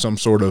imagine it's some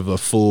sort of a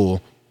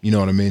full, you know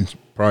what I mean?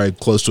 Probably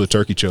close to a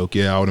turkey choke.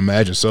 Yeah, I would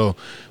imagine so.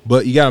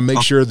 But you got to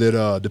make sure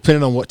that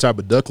depending on what type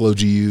of duck load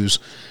you use,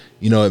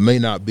 it may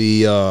not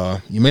be,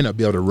 you may not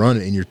be able to run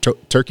it in your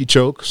turkey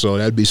choke. So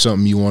that'd be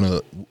something you want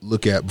to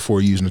look at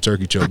before using a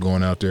turkey choke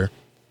going out there.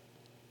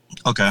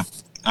 Okay.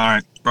 All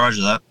right.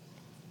 Roger that.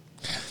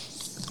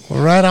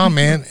 Well, right on,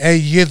 man. Hey,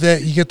 you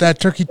get that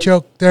turkey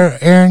choke there,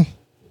 Aaron?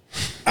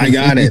 I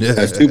got it.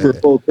 A super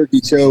full turkey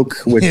choke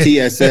with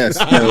TSS.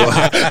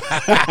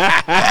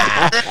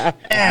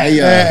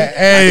 Anyway,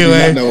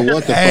 I don't know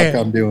what the fuck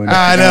I'm doing.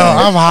 I know.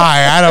 I'm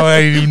high. I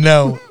don't even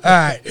know. All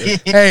right.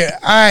 Hey, all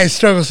right,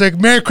 Struggle Sick.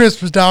 Merry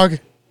Christmas, dog.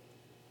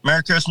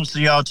 Merry Christmas to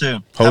y'all, too.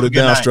 Hold Have a it good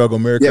down, night. Struggle.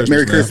 Merry Yeah, Christmas.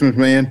 Merry man. Christmas,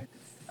 man.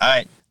 All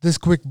right. This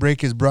quick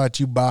break is brought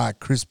to you by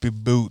Crispy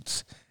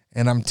Boots.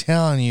 And I'm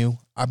telling you,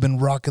 I've been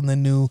rocking the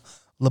new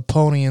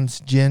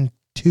Laponians Gen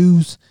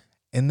 2s,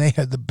 and they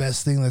are the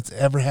best thing that's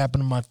ever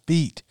happened to my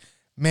feet.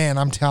 Man,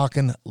 I'm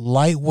talking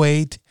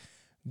lightweight,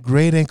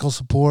 great ankle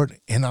support,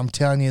 and I'm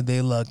telling you,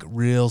 they look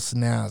real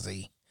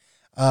snazzy.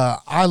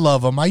 I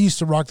love them. I used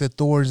to rock the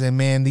Thors, and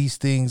man, these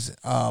things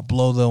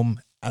blow them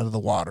out of the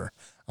water.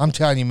 I'm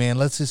telling you, man,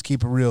 let's just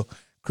keep it real.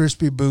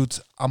 Crispy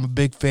Boots, I'm a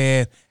big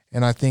fan,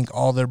 and I think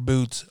all their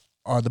boots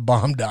are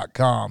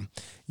thebomb.com.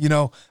 You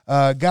know,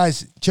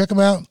 guys, check them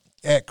out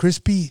at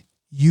crispyus.com.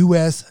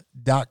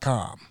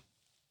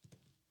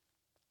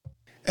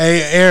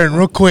 Hey, Aaron,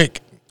 real quick.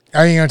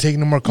 I ain't going to take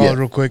no more calls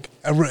real quick.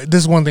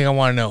 This is one thing I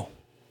want to know.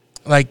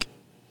 Like,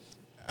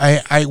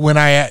 I when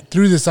I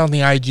threw this on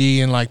the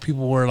IG and, like,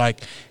 people were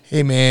like,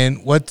 hey,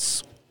 man,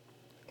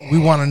 we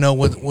want to know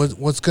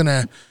what's going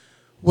to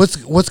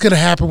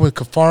happen with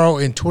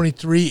Cafaro in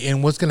 23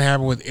 and what's going to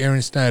happen with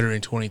Aaron Snyder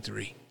in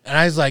 23. And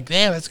I was like,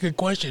 damn, that's a good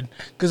question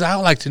because I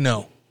would like to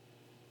know.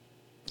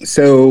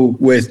 So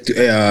with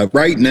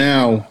right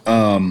now,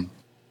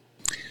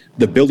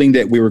 the building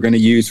that we were going to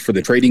use for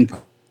the trading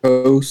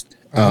post,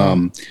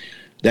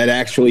 that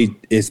actually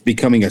is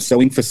becoming a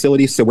sewing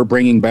facility. So we're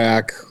bringing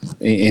back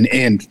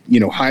and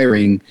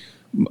hiring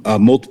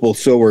multiple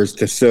sewers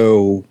to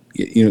sew.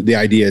 The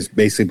idea is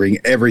basically bring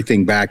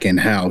everything back in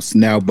house.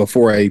 Now,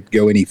 before I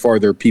go any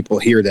farther, people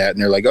hear that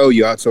and they're like, "Oh,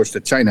 you outsourced to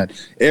China."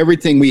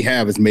 Everything we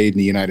have is made in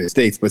the United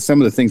States, but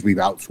some of the things we've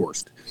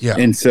outsourced. Yeah,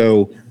 and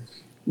so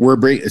we're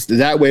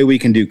that way we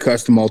can do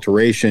custom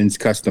alterations,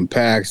 custom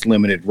packs,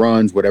 limited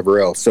runs, whatever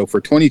else. So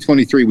for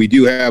 2023, we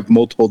do have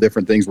multiple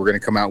different things we're going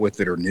to come out with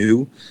that are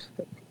new.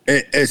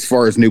 As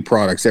far as new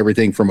products,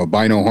 everything from a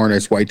bino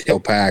harness,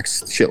 whitetail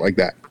packs, shit like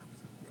that.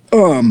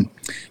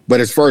 But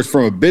as far as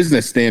from a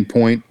business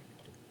standpoint,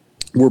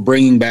 we're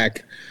bringing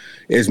back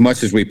as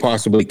much as we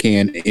possibly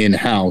can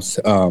in-house.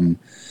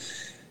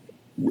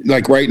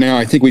 Like right now,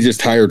 I think we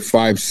just hired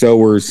 5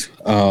 sewers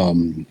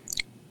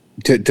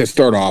to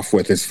start off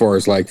with, as far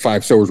as like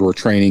 5 sewers we're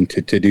training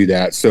to do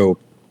that. So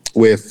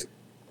with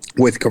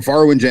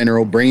Cafaro in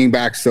general, bringing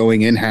back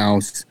sewing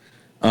in-house,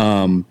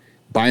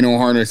 bino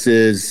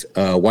harnesses,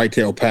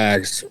 whitetail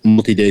packs,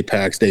 multi-day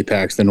packs, day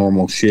packs, the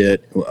normal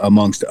shit,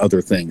 amongst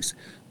other things.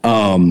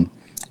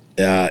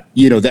 That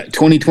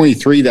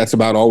 2023, that's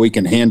about all we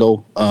can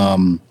handle,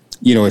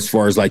 as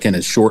far as like in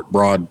a short,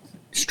 broad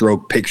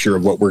stroke picture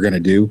of what we're going to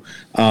do.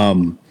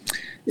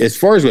 As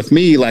far as with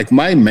me, like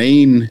my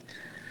main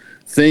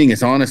thing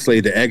is honestly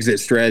the exit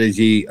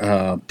strategy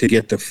to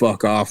get the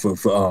fuck off of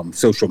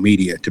social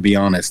media, to be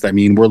honest. I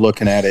mean, we're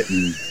looking at it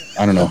in,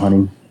 I don't know,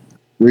 honey,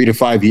 3 to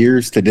 5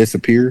 years to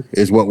disappear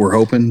is what we're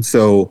hoping.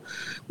 So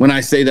when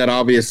I say that,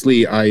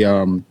 obviously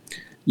I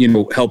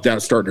helped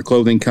out starting a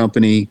clothing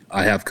company.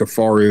 I have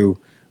Cafaro.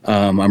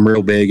 I'm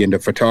real big into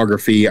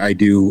photography. I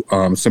do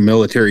some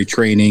military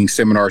training,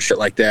 seminars, shit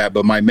like that.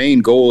 But my main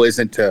goal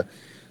isn't to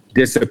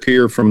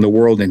disappear from the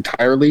world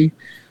entirely.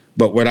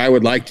 But what I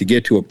would like to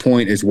get to a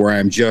point is where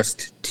I'm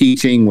just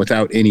teaching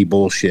without any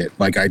bullshit.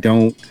 Like I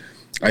don't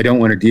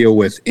want to deal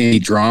with any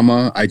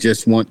drama. I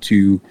just want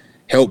to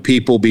help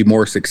people be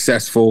more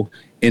successful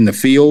in the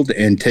field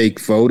and take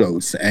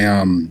photos.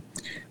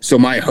 So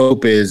my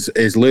hope is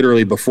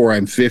literally before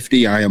I'm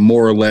 50, I am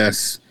more or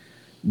less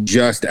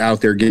just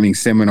out there giving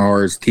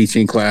seminars,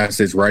 teaching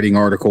classes, writing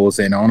articles,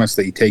 and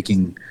honestly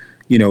taking,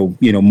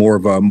 more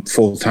of a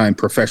full-time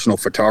professional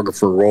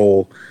photographer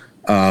role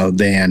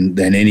than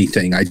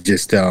anything. I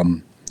just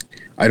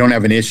I don't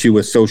have an issue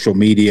with social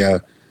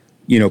media,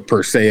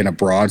 per se in a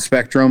broad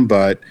spectrum,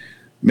 but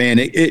man,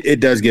 it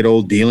does get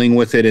old dealing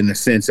with it in the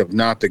sense of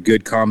not the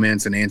good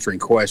comments and answering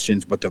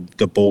questions, but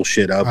the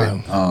bullshit of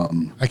it.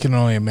 I can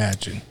only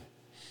imagine.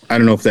 I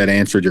don't know if that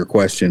answered your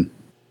question.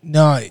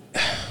 No,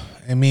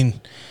 I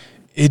mean,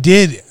 it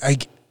did.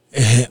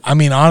 I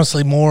mean,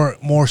 honestly,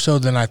 more so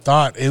than I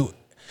thought.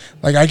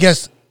 I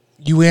guess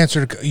you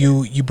answered.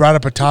 You brought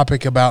up a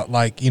topic about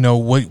what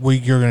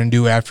you're going to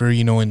do after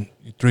in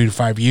 3 to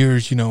 5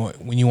 years.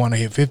 When you want to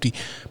hit 50.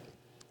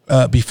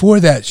 Before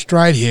that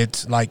stride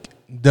hits,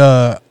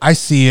 I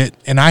see it,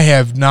 and I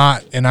have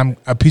not, and I'm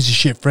a piece of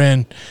shit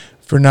friend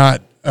for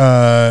not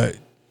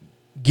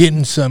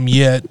getting some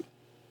yet,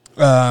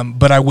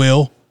 but I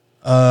will.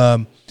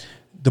 The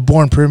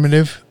Born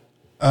Primitive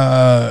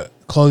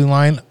clothing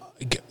line.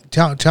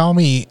 Tell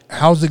me,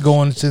 how's it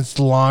going since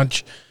the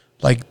launch?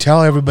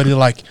 Tell everybody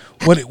what.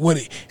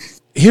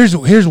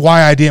 Here's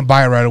why I didn't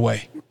buy it right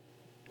away,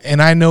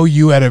 and I know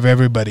you out of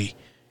everybody.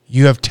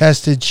 You have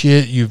tested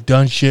shit, you've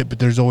done shit, but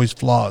there's always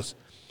flaws.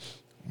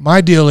 My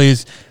deal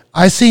is,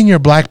 I seen your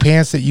black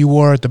pants that you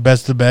wore at the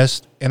Best of the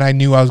Best, and I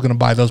knew I was going to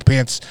buy those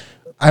pants.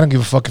 I don't give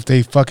a fuck if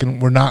they fucking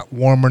were not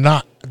warm or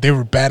not. They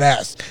were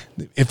badass.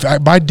 If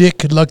my dick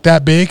could look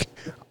that big,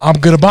 I'm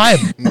going to buy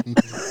them.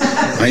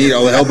 I need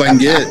all the help I can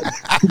get.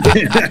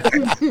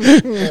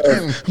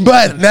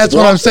 But that's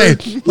what I'm saying.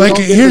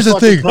 Here's the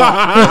thing. You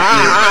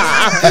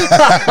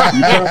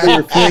probably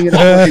are flinging a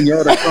fucking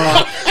yard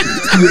across.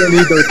 You don't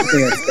need those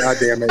pants,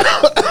 goddammit.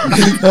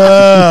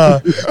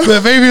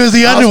 But maybe it was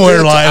the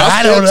underwear line.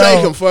 I don't know.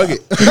 Take them, fuck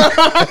it.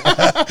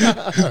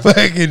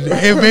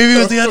 Maybe it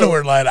was the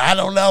underwear line. I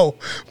don't know.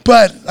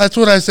 But that's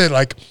what I said.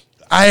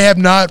 I have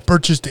not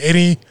purchased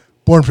any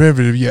Born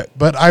Primitive yet,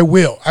 but I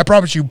will. I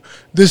promise you,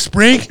 this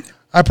spring,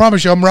 I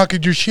promise you, I'm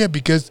rocking your shit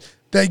because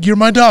that you're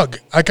my dog.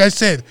 Like I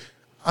said,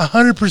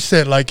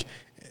 100%. Like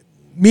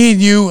me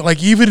and you,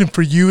 like even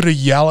for you to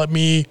yell at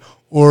me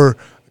or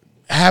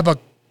have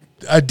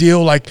a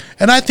deal like,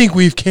 and I think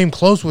we've came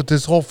close with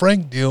this whole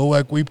Frank deal,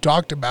 like we've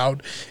talked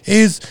about,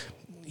 is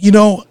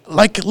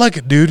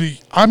like dude,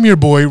 I'm your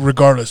boy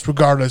regardless,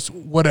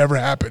 whatever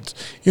happens.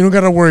 You don't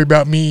got to worry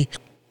about me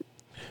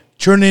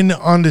turning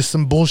onto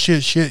some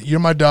bullshit shit. You're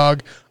my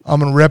dog.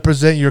 I'm gonna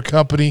represent your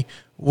company,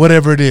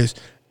 whatever it is.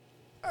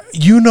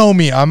 You know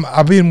me.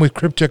 I've been with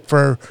Cryptic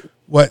for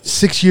what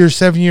 6 years,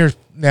 7 years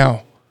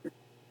now.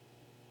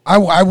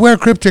 I wear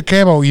Cryptic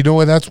camo. You know,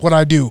 and that's what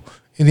I do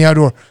in the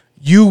outdoor.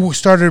 You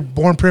started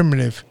Born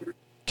Primitive.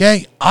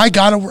 Okay,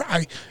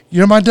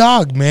 you're my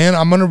dog, man.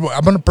 I'm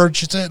gonna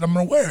purchase it. I'm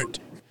gonna wear it,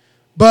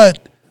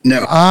 but.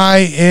 No,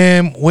 I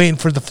am waiting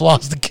for the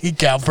flaws to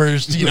kick out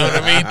first. You know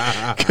what I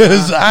mean?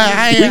 Because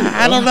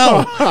I don't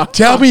know.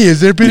 Tell me,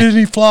 has there been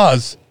any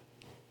flaws?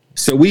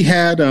 So we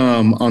had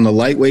on the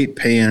lightweight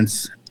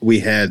pants, we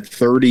had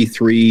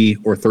 33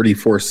 or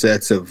 34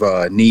 sets of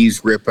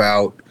knees rip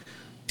out,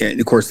 and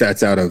of course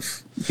that's out of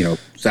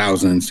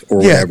thousands or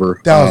whatever.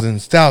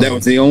 Thousands. That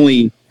was the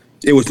only.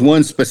 It was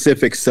one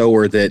specific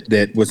sewer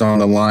that was on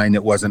the line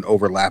that wasn't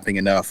overlapping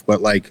enough,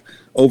 but like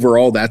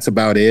overall, that's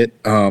about it.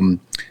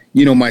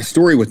 My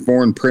story with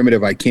Born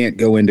Primitive, I can't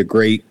go into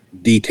great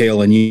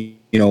detail and,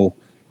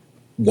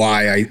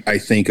 why I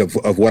think of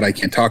what I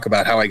can talk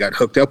about, how I got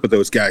hooked up with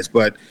those guys.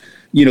 But,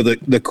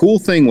 the cool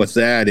thing with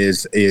that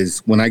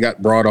is when I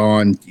got brought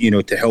on,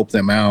 to help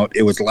them out,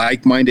 it was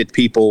like-minded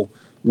people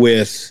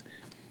with,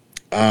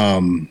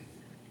 and,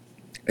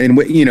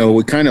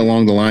 kind of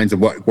along the lines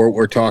of what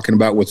we're talking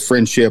about with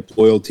friendship,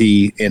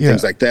 loyalty, and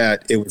things like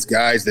that. It was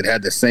guys that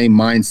had the same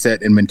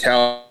mindset and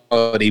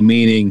mentality,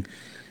 meaning –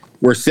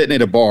 we're sitting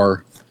at a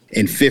bar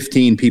and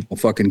 15 people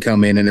fucking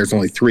come in and there's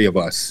only 3 of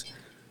us.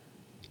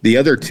 The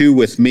other 2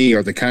 with me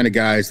are the kind of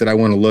guys that I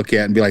want to look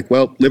at and be like,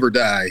 well, live or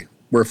die,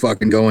 we're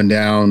fucking going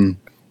down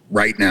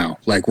right now.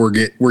 Like we're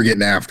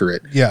getting after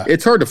it. Yeah.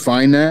 It's hard to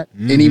find that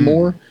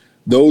anymore.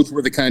 Those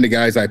were the kind of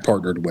guys I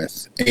partnered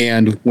with.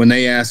 And when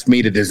they asked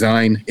me to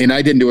design, and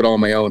I didn't do it all on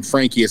my own,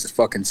 Frankie is a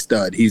fucking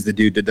stud. He's the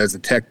dude that does the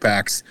tech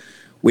packs.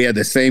 We had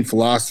the same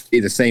philosophy,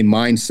 the same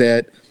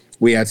mindset.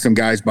 We had some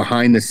guys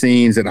behind the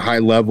scenes at a high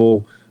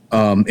level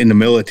in the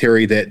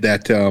military that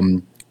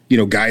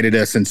guided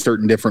us in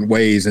certain different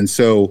ways. And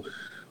so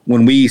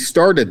when we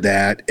started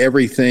that,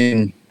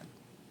 everything,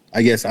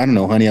 I guess, I don't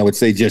know, honey, I would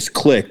say just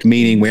clicked,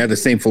 meaning we had the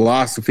same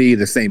philosophy,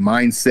 the same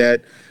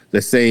mindset,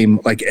 the same,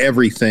 like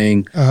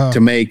everything to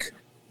make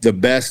the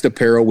best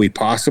apparel we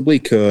possibly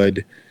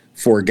could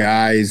for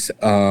guys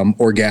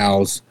or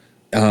gals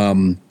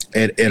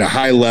at a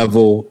high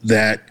level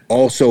that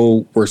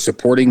also were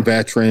supporting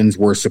veterans,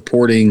 were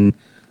supporting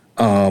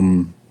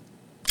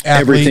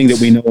everything that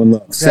we know and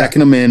love,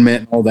 Second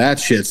Amendment, all that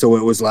shit. So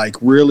it was like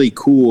really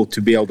cool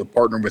to be able to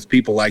partner with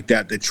people like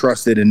that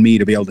trusted in me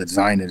to be able to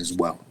design it as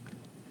well.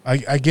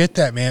 I get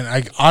that, man.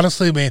 I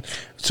honestly, man.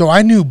 So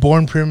I knew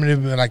Born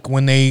Primitive like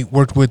when they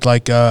worked with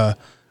like the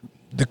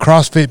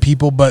CrossFit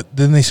people, but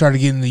then they started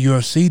getting the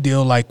UFC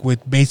deal like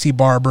with Macy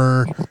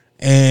Barber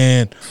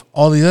and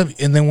all these other,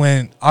 and then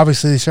when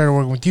obviously they started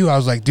working with you, I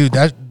was like, dude,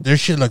 their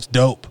shit looks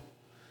dope.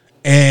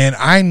 And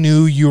I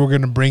knew you were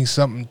going to bring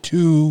something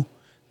to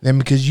them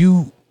because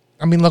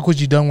look what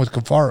you done with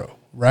Cafaro,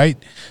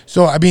 right?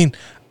 So, I mean,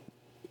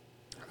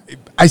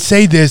 I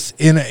say this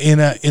in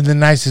the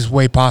nicest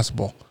way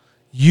possible.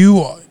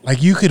 You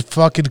could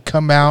fucking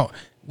come out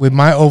with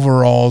my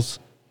overalls,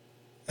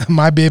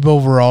 my bib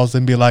overalls,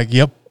 and be like,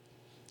 yep,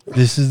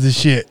 this is the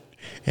shit.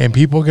 And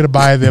people are going to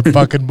buy their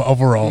fucking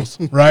overalls,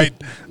 right?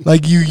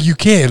 Like, you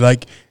can.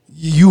 Like,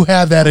 you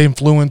have that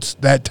influence,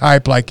 that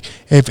type. Like,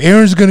 if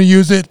Aaron's going to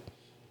use it,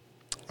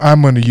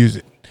 I'm going to use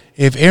it.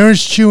 If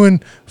Aaron's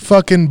chewing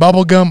fucking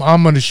bubble gum,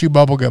 I'm going to chew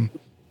bubble gum.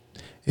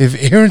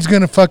 If Aaron's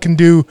going to fucking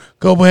do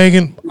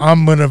Copenhagen,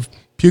 I'm going to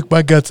puke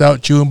my guts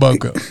out chewing bubble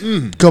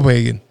gum.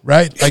 Copenhagen,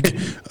 right?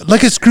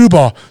 Like a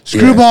Screwball.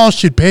 Screwball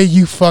should pay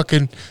you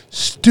fucking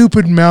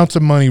stupid amounts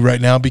of money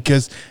right now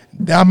because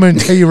I'm going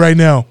to tell you right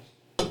now,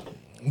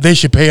 they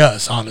should pay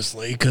us,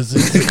 honestly, because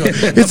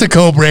it's a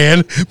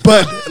co-brand.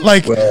 But,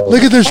 look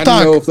at their stock.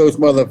 I don't know if those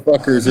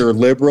motherfuckers are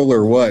liberal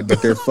or what,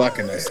 but they're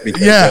fucking us.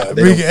 Because,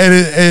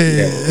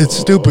 it's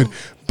stupid.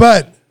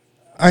 But,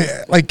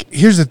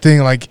 here's the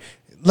thing.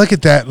 Look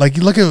at that.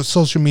 Look at what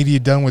social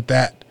media done with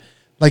that.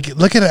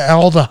 Look at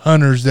all the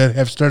hunters that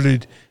have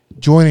started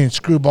joining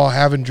Screwball,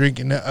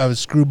 drinking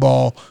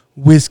Screwball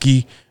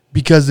whiskey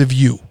because of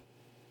you,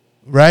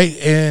 right?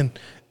 And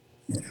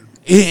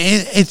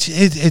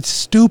it's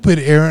stupid,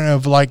 Aaron,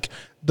 of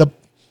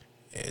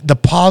the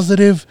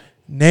positive,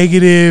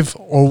 negative,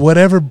 or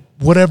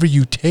whatever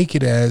you take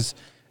it as.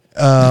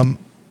 And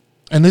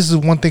this is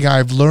one thing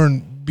I've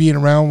learned being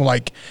around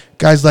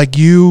guys like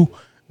you,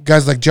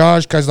 guys like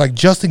Josh, guys like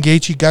Justin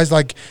Gaethje, guys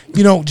like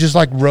just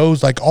like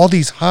Rose, like all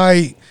these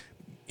high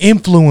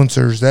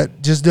influencers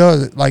that just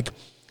does it.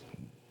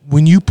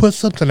 when you put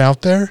something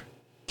out there,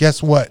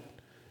 guess what?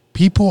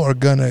 People are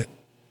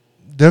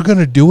they're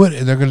gonna do it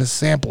and they're gonna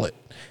sample it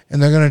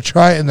and they're gonna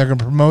try it and they're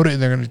gonna promote it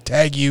and they're gonna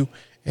tag you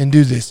and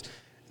do this.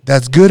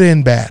 That's good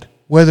and bad.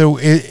 Whether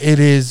it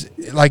is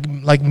like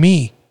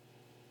me,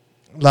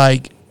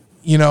 like,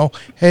 you know,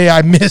 hey,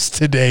 I missed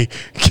today.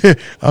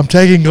 I'm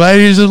taking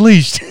Gladiators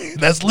Unleashed.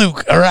 That's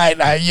Luke. All right.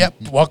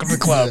 Yep. Welcome to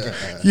the club.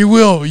 You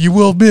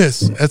will miss.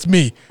 That's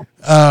me.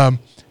 I'm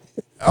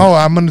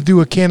going to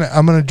do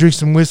I'm going to drink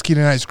some whiskey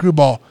tonight.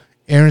 Screwball.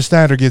 Aaron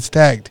Snyder gets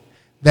tagged.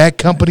 That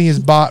company is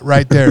bought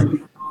right there.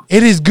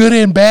 It is good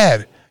and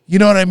bad. You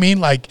know what I mean?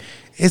 Like,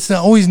 it's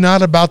always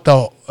not about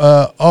the,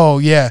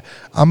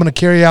 I'm going to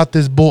carry out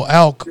this bull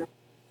elk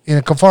in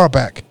a Kafara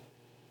pack.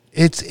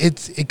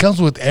 It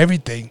comes with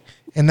everything.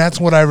 And that's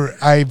what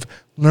I've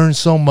learned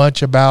so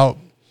much about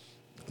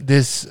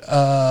this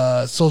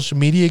social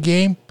media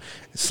game,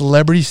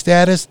 celebrity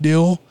status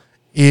deal,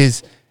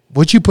 is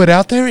what you put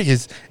out there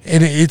is,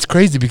 and it's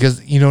crazy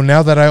because, you know,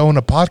 now that I own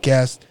a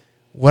podcast,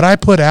 what I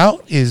put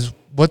out is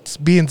what's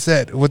being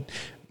said. What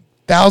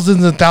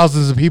thousands and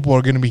thousands of people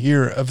are going to be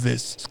hear of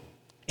this.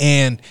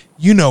 And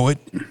you know it,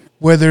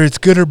 whether it's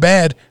good or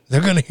bad,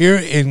 they're going to hear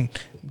it. And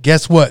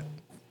guess what?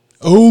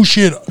 Oh,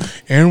 shit.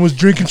 Aaron was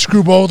drinking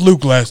Screwball with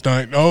Luke last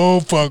night.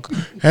 Oh, fuck.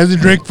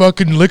 Hasn't drank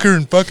fucking liquor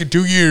in fucking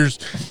 2 years.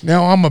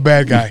 Now I'm a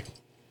bad guy.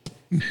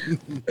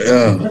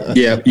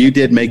 Yeah, you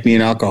did make me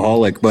an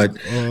alcoholic. But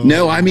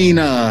no, I mean,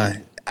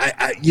 I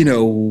you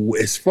know,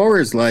 as far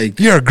as like.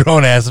 You're a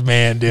grown-ass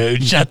man,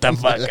 dude. Shut the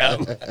fuck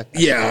up.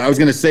 Yeah, I was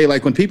going to say,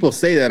 like, when people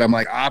say that, I'm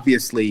like,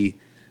 obviously,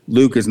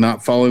 Luke is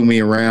not following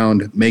me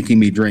around making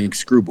me drink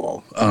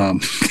Screwball.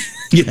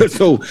 You know,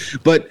 so,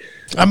 but.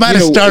 I might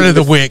have started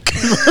the wick.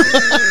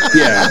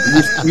 Yeah,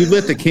 you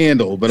lit the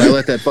candle, but I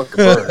let that fucker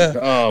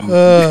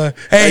burn.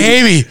 Hey,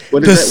 Amy,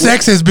 the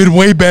sex has been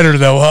way better,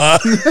 though, huh?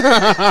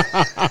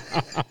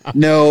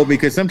 No,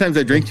 because sometimes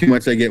I drink too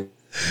much, I get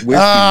whiskey.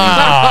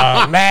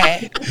 Oh,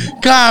 man.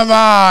 Come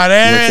on,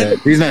 Aaron.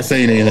 He's not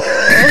saying anything.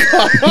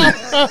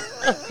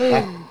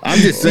 I'm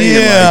just saying,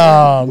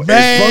 Yeah, like,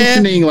 man. as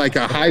functioning like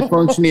a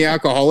high-functioning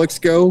alcoholics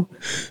go,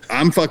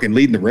 I'm fucking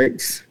leading the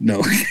race.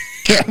 No.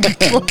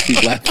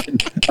 Keep laughing.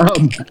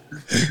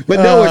 But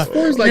no, as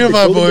far as like you're the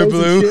my boy, Cold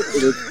Blue.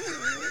 Shit,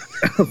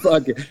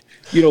 fucking,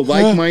 you know,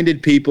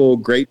 like-minded people,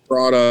 great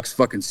products,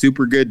 fucking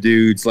super good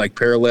dudes, like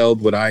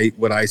paralleled what I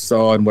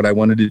saw and what I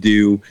wanted to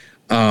do.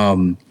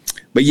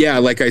 But yeah,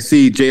 like I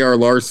see J.R.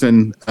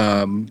 Larson,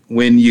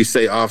 when you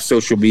say off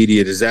social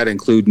media, does that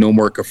include No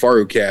More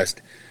Kafaru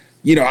Cast?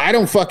 You know, I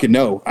don't fucking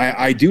know.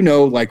 I do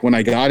know, like, when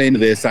I got into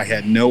this, I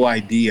had no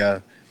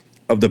idea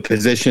of the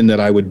position that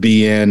I would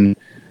be in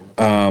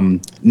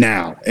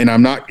now. And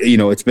I'm not, you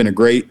know, it's been a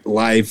great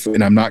life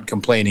and I'm not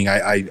complaining.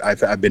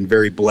 I've been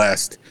very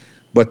blessed.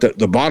 But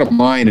the bottom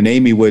line, and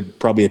Amy would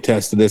probably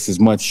attest to this as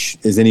much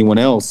as anyone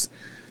else,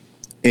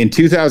 in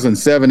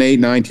 2007, 8,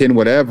 9, 10,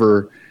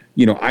 whatever,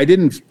 you know, I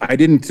didn't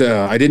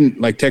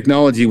like,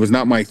 technology was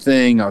not my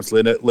thing. I was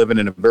living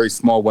in a very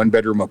small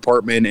 1-bedroom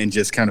apartment and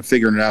just kind of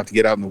figuring it out to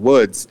get out in the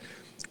woods.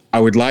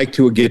 I would like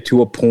to get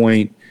to a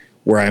point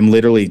where I'm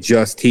literally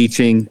just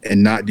teaching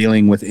and not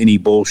dealing with any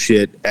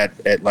bullshit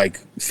at like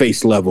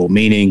face level,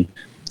 meaning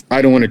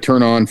I don't want to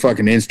turn on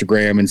fucking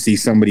Instagram and see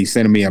somebody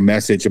sending me a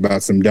message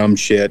about some dumb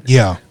shit.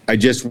 Yeah. I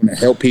just want to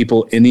help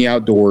people in the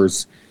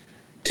outdoors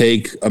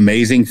take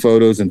amazing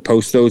photos and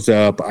post those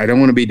up. I don't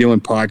want to be doing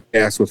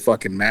podcasts with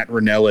fucking Matt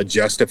Ranella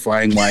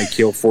justifying why I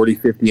kill 40,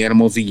 50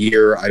 animals a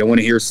year. I don't want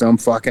to hear some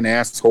fucking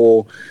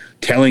asshole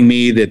telling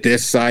me that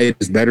this site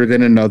is better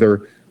than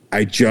another.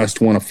 I just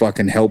want to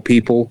fucking help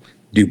people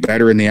do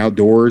better in the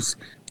outdoors,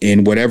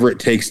 and whatever it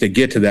takes to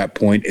get to that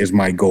point is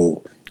my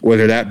goal.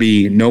 Whether that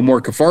be No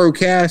More Kafaru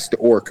Cast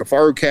or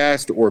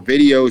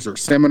videos or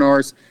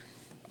seminars,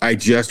 I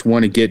just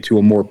want to get to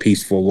a more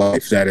peaceful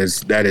life. That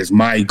is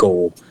my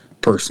goal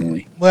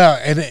personally. Well,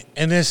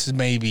 and this is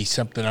maybe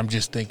something I'm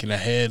just thinking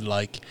ahead.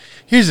 Like,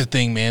 here's the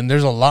thing, man.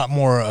 There's a lot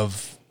more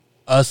of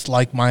us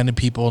like-minded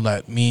people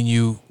that me and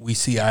you, we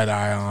see eye to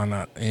eye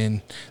on,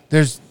 and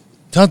there's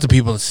tons of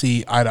people that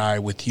see eye to eye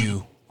with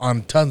you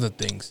on tons of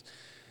things.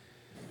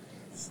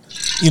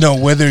 You know,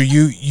 whether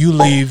you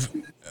leave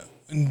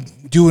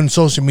doing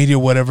social media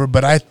or whatever,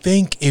 but I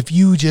think if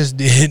you just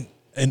did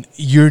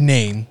your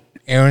name,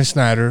 Aaron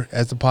Snyder,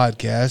 as a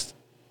podcast,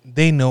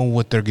 they know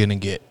what they're going to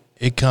get.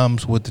 It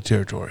comes with the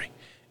territory.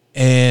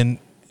 And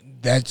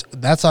that's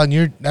on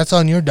your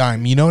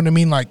dime. You know what I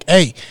mean? Like,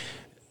 hey,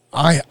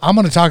 I'm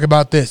going to talk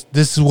about this.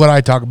 This is what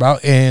I talk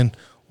about. And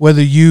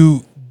whether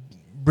you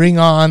bring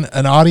on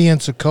an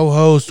audience, a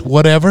co-host,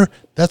 whatever,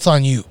 that's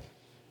on you.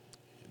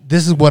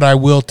 This is what I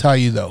will tell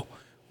you, though.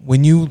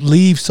 When you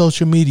leave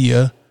social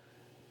media,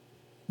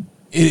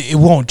 it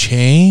won't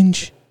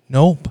change.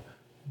 Nope.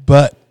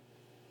 But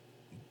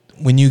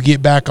when you get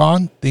back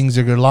on, things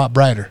are a lot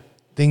brighter.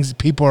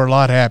 People are a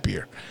lot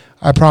happier.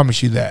 I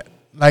promise you that.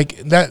 Like,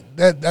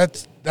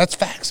 that's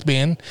facts,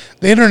 man.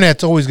 The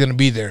internet's always going to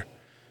be there.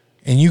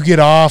 And you get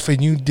off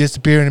and you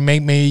disappear and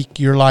make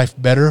your life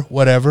better,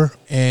 whatever.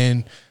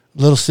 And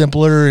a little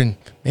simpler and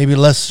maybe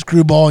less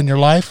screwball in your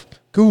life,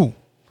 cool.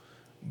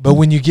 But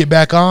when you get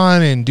back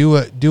on and do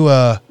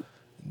a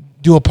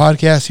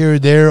podcast here or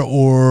there,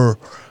 or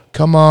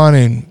come on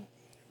and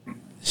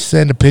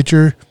send a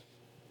picture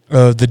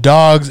of the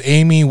dogs,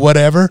 Amy,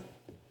 whatever,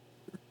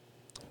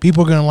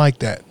 people are going to like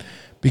that.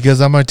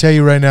 Because I'm going to tell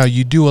you right now,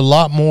 you do a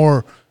lot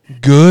more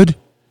good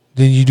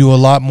than you do a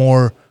lot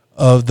more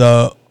of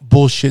the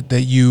bullshit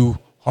that you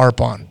harp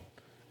on.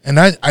 And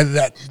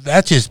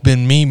that's just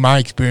been my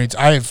experience.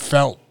 I have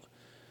felt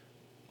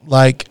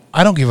like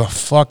I don't give a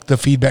fuck the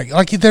feedback.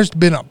 Like, there's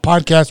been a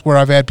podcast where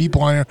I've had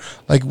people on here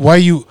like, why are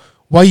you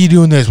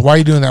doing this? Why are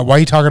you doing that? Why are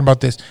you talking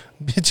about this?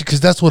 It's because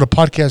that's what a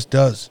podcast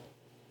does,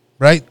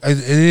 right?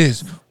 It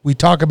is. We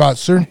talk about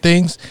certain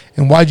things,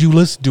 and why'd you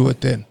listen to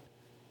it then?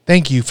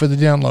 Thank you for the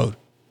download.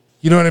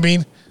 You know what I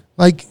mean?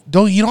 Like,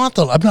 you don't have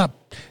to. I'm not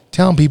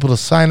telling people to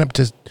sign up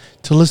to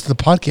listen to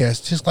the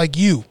podcast. Just like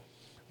you,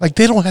 like,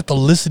 they don't have to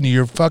listen to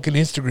your fucking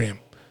Instagram.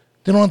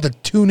 They don't have to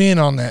tune in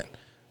on that.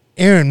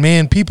 Aaron,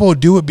 man, people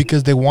do it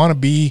because they want to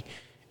be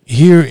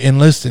here and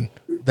listen.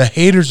 The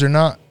haters are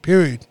not.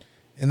 Period.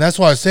 And that's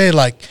why I say,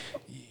 like,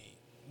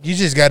 you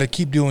just got to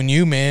keep doing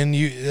you, man.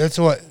 That's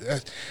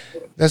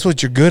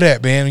what you're good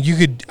at, man.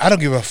 I don't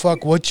give a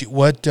fuck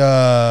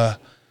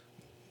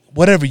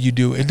whatever you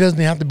do. It doesn't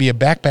have to be a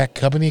backpack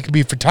company. It could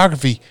be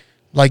photography.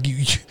 Like,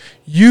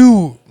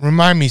 you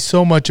remind me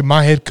so much of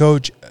my head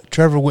coach,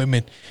 Trevor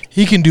Whitman.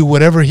 He can do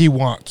whatever he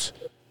wants.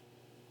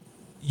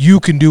 You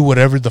can do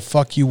whatever the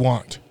fuck you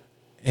want.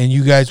 And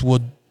you guys will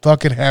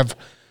fucking have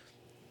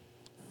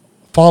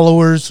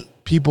followers,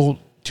 people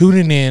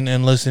tuning in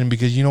and listening,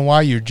 because you know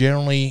why? You're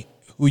generally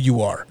who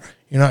you are.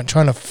 You're not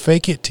trying to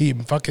fake it till you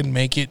fucking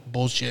make it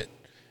bullshit.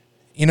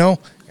 You know?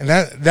 And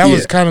that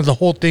was kind of the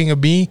whole thing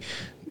of me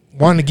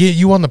wanting to get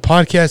you on the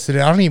podcast today.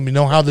 I don't even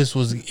know how this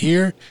was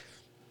here.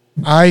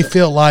 I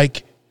feel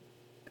like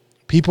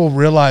people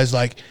realize,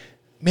 like,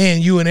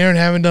 man, you and Aaron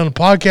haven't done a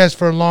podcast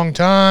for a long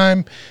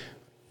time.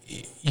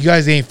 You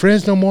guys ain't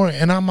friends no more.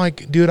 And I'm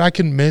like, dude, I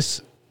can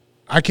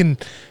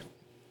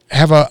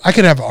have an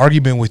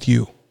argument with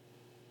you,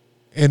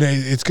 and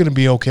it's going to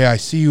be okay. I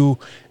see you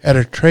at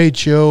a trade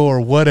show or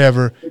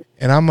whatever,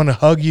 and I'm going to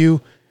hug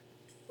you.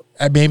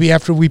 Maybe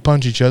after we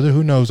punch each other,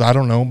 who knows? I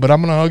don't know, but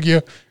I'm going to hug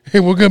you.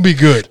 Hey, we're going to be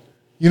good.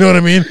 You know what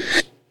I mean?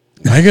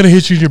 I ain't going to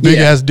hit you in your big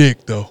ass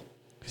dick, though.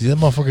 See, that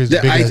motherfucker is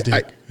a big ass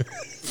dick.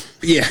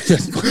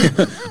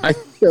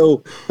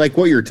 So, like,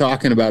 what you're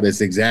talking about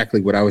is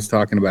exactly what I was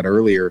talking about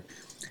earlier.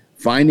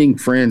 Finding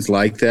friends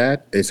like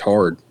that is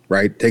hard,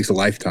 right? It takes a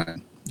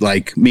lifetime.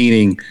 Like,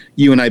 meaning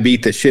you and I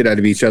beat the shit out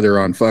of each other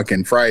on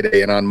fucking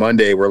Friday, and on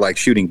Monday we're like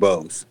shooting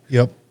bows.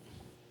 Yep.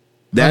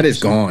 That is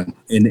gone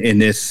in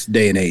this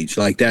day and age.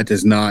 Like, that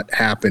does not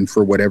happen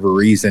for whatever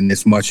reason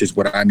as much as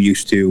what I'm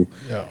used to,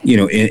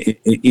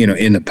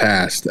 in the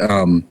past.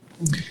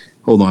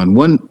 Hold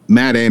on.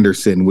 Matt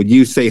Anderson, would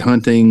you say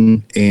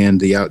hunting and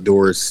the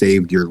outdoors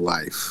saved your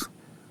life?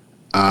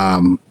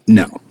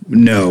 No.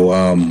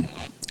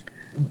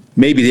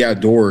 Maybe the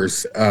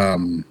outdoors.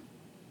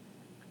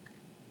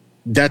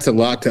 That's a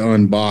lot to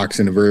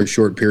unbox in a very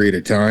short period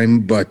of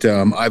time, but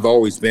I've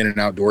always been an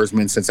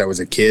outdoorsman since I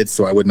was a kid,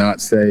 so I would not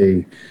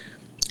say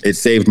it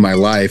saved my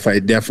life.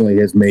 It definitely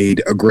has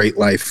made a great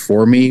life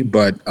for me,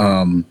 but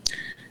I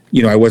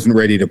wasn't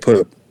ready to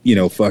put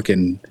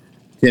fucking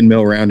 10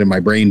 mil round in my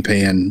brain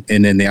pan,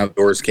 and then the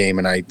outdoors came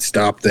and I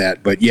stopped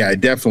that. But yeah,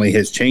 it definitely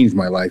has changed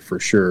my life for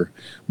sure.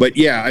 But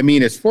yeah, I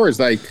mean, as far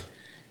as like,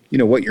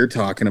 what you're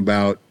talking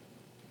about,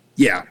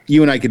 yeah,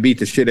 you and I could beat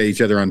the shit at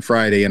each other on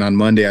Friday, and on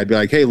Monday I'd be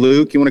like, hey,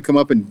 Luke, you want to come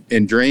up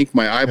and drink?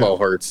 My eyeball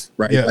hurts,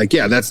 right? Yeah. Like,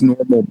 yeah, that's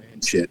normal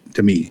man shit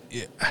to me.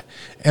 Yeah.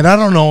 And I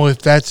don't know if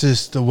that's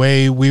just the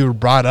way we were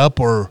brought up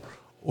or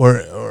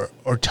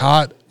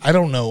taught. I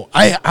don't know.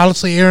 I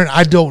honestly, Aaron,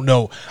 I don't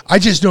know. I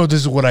just know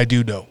this is what I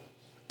do know.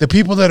 The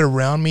people that are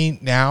around me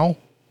now,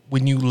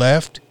 when you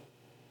left,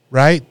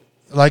 right?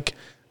 Like,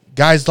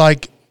 guys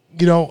like,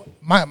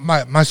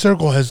 my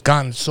circle has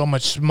gotten so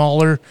much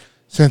smaller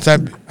since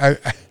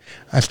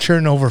I've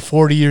turned over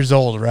 40 years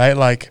old, right?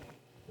 Like,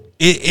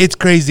 it's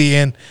crazy.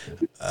 And,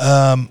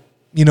 I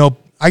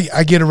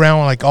get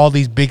around like all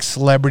these big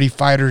celebrity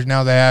fighters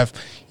now that have,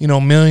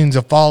 millions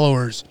of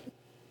followers.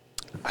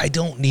 I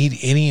don't need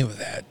any of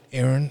that,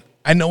 Aaron.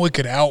 I know it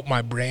could help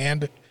my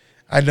brand.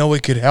 I know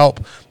it could help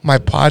my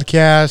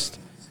podcast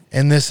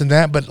and this and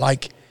that. But,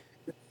 like,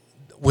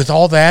 with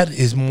all that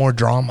is more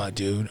drama,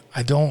 dude.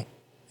 I don't,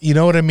 you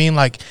know what I mean?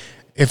 Like,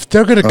 if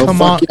they're going to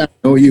come on, yeah, I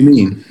know what you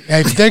mean.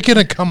 If they're going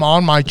to come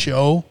on my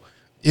show,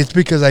 it's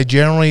because I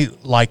generally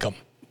like them.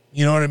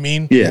 You know what I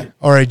mean? Yeah.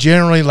 Or I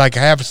generally like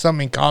have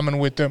something in common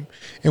with them,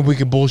 and we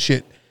can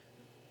bullshit.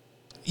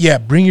 Yeah,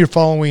 bring your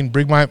following,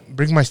 bring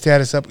my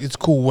status up. It's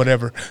cool,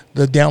 whatever.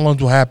 The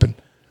downloads will happen.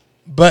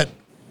 But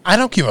I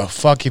don't give a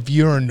fuck if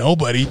you're a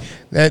nobody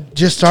that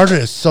just started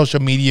a social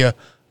media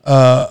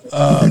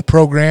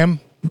program.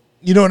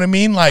 You know what I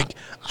mean? Like,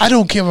 I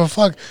don't give a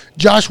fuck.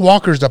 Josh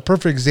Walker's a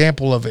perfect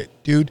example of it,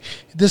 dude.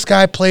 This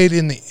guy played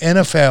in the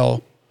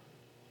NFL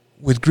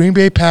with Green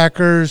Bay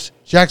Packers,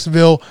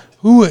 Jacksonville,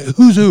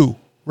 who's who,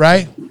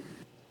 right?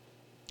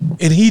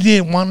 And he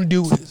didn't want to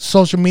do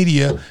social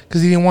media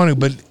because he didn't want to,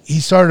 but he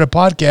started a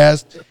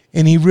podcast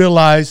and he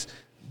realized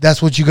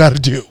that's what you got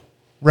to do,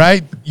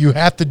 right? You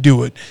have to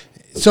do it.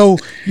 So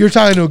you're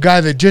talking to a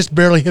guy that just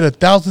barely hit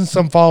 1,000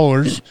 some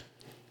followers,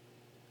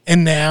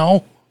 and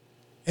now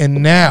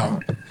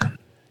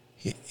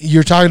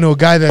you're talking to a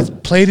guy that's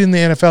played in the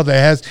NFL that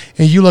has,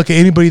 and you look at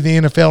anybody in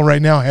the NFL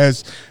right now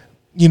has,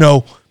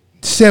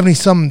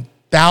 70-some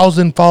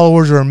thousand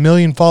followers or 1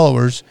 million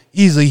followers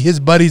easily. His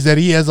buddies that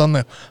he has on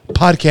the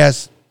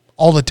podcast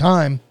all the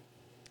time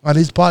on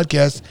his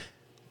podcast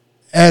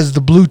as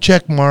the blue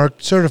check mark,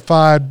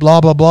 certified,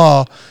 blah, blah,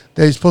 blah,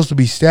 that he's supposed to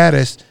be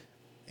status.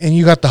 And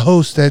you got the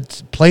host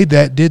that's played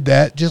that, did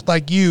that, just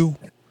like you.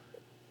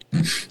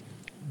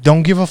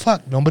 Don't give a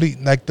fuck. Nobody,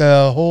 like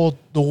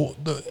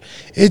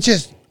it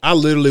just. I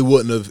literally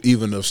wouldn't have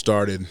even have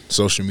started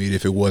social media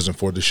if it wasn't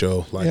for the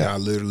show. Like, I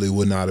literally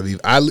would not have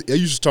even. I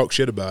used to talk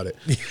shit about it.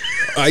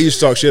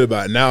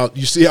 Now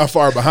you see how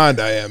far behind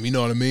I am. You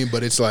know what I mean?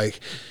 But it's like,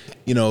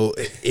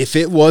 if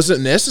it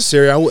wasn't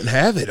necessary, I wouldn't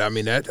have it. I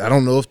mean, I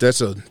don't know if that's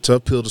a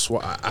tough pill to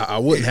swallow. I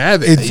wouldn't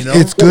have it.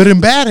 It's good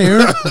and bad,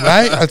 Aaron.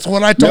 Right? That's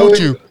what I told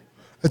you.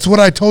 That's what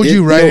I told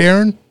you, right,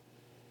 Aaron?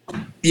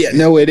 Yeah,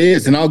 no, it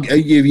is. And I'll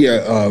give you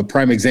a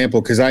prime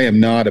example because I am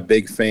not a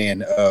big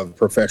fan of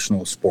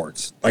professional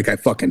sports. Like, I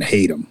fucking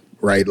hate them,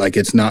 right? Like,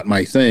 it's not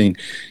my thing.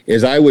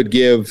 Is I would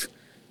give,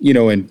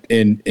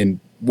 and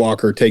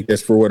Walker, take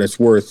this for what it's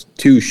worth,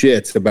 2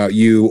 shits about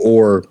you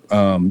or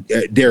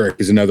Derek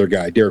is another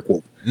guy, Derek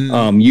Wolf.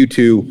 You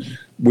two,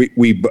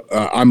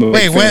 I'm a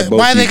big fan of both.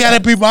 Why they gotta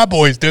be my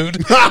boys, dude?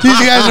 These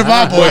guys are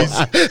my boys.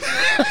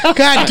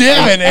 God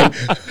damn it.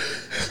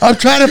 I'm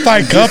trying to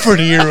find comfort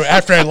here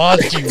after I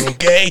lost you,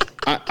 okay?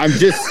 I'm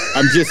just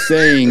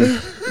saying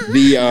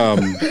the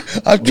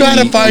I'm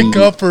trying to find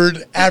comfort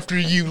after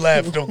you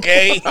left,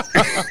 okay?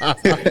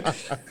 the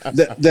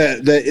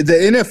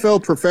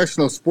NFL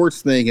professional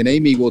sports thing, and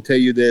Amy will tell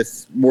you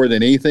this more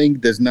than anything,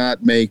 does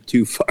not make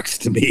 2 fucks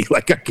to me.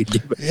 Like, I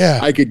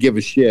could give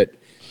a shit.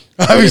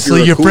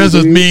 Obviously, you're friends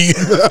with me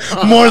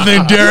more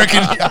than Derek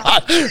and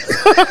Josh.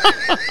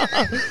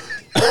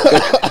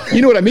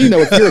 You know what I mean,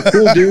 though? If you're a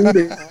cool dude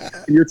and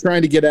you're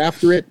trying to get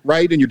after it,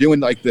 right, and you're doing,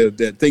 like,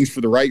 the things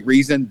for the right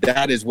reason,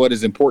 that is what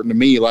is important to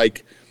me.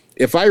 Like,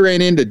 if I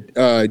ran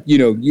into,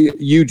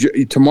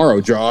 you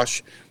tomorrow,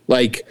 Josh,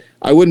 like,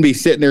 I wouldn't be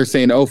sitting there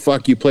saying, oh,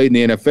 fuck, you played in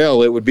the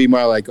NFL. It would be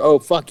more like, oh,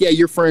 fuck, yeah,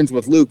 you're friends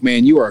with Luke,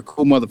 man. You are a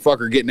cool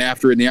motherfucker getting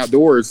after it in the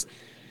outdoors.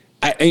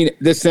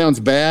 This sounds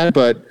bad,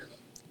 but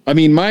I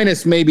mean,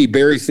 minus maybe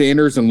Barry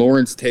Sanders and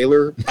Lawrence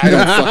Taylor, I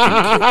don't fucking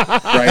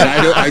care,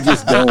 right? I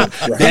just don't.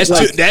 Right?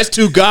 That's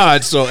 2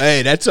 gods, so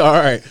hey, that's all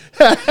right.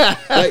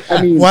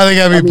 Why they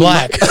gotta be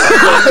black?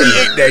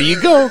 There you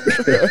go.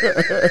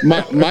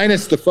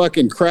 Minus the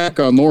fucking crack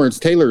on Lawrence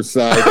Taylor's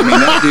side. I mean,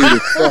 that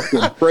dude is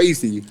fucking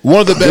crazy.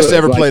 One of the best to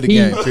ever play the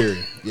game.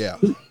 Period. Yeah.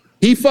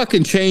 He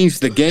fucking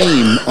changed the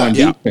game on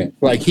defense.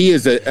 Like, he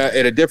is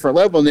at a different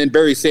level. And then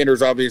Barry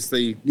Sanders,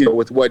 obviously,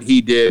 with what he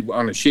did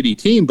on a shitty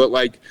team, but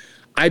like.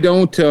 I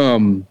don't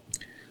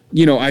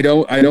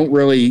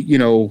really,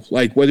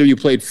 like, whether you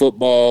played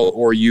football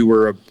or you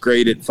were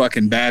great at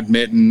fucking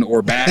badminton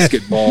or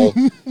basketball,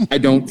 I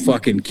don't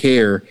fucking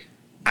care.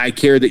 I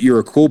care that you're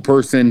a cool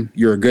person,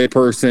 you're a good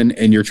person,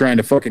 and you're trying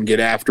to fucking get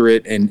after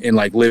it and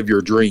like live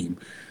your dream.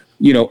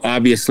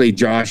 Obviously,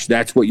 Josh,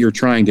 that's what you're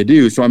trying to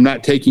do. So I'm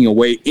not taking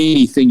away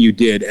anything you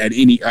did I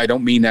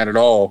don't mean that at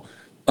all,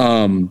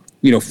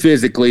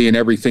 physically and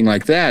everything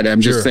like that. I'm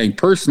just saying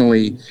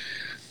personally,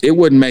 it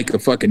wouldn't make a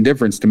fucking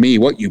difference to me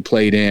what you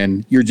played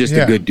in. You're just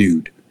a good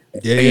dude.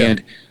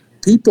 And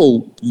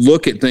people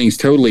look at things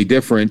totally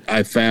different,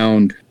 I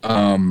found,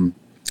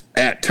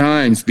 at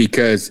times,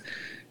 because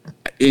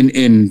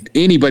in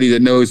anybody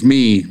that knows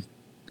me,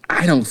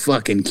 I don't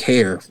fucking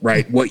care,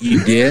 right, what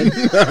you did.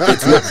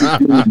 It's what you're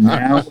doing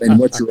now and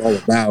what you're all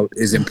about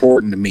is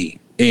important to me.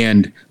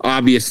 And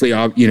obviously,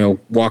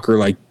 Walker,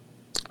 like,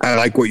 I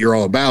like what you're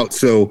all about.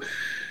 So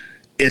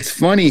it's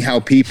funny how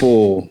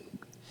people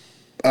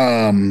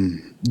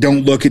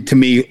don't look at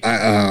me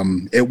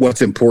at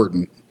what's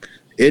important.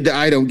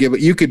 I don't give it.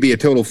 You could be a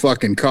total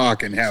fucking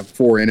cock and have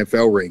 4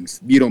 NFL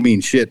rings. You don't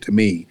mean shit to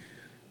me.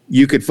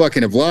 You could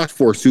fucking have lost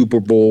 4 Super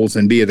Bowls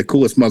and be the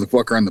coolest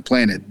motherfucker on the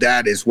planet.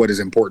 That is what is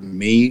important to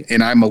me,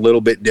 and I'm a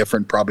little bit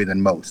different probably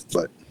than most.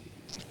 But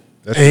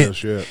that's real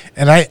shit.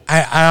 And I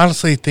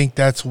honestly think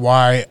that's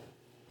why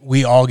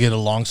we all get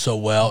along so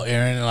well,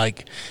 Aaron.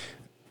 Like,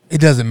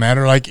 it doesn't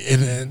matter. Like,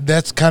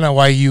 that's kind of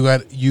why you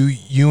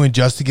and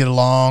Justin get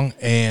along,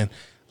 and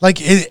like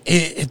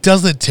it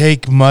doesn't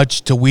take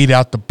much to weed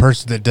out the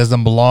person that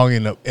doesn't belong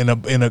in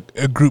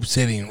a group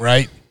setting,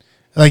 right?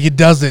 Like, it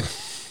doesn't.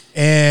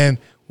 And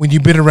when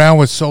you've been around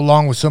with so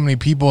long with so many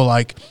people,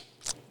 like,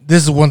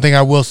 this is one thing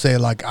I will say.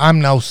 Like,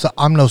 I'm no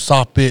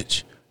soft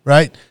bitch,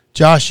 right?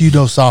 Josh, you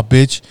know soft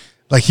bitch.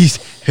 Like,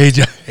 hey,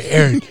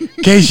 Aaron, in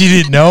case you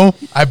didn't know,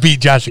 I beat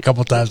Josh a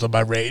couple times on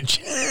my rage.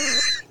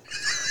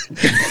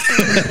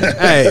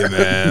 Hey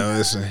man,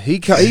 listen. He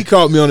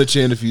caught me on the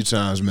chin a few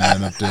times,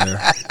 man, up there.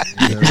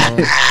 You know?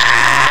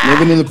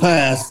 Living in the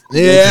past.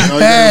 Yeah.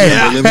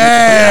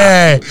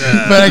 Hey,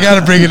 but I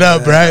gotta bring it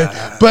up,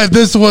 right? But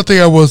this is one thing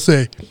I will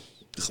say.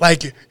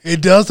 Like,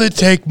 it doesn't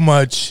take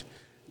much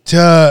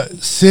to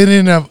sit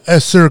in a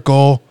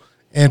circle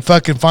and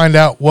fucking find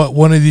out what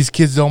one of these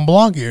kids don't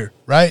belong here,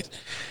 right?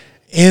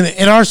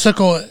 In our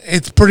circle,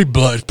 it's pretty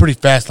blood, it's pretty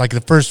fast. Like the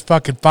first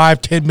fucking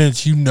 5-10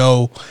 minutes, you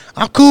know,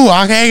 I'm cool.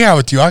 I can hang out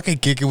with you. I can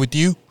kick it with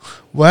you,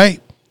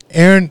 right?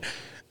 Aaron,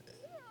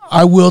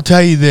 I will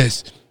tell you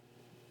this: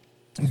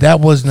 that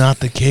was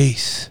not the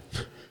case,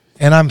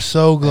 and I'm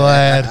so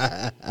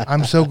glad.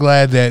 I'm so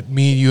glad that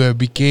me and you have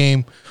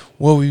became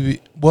what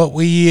we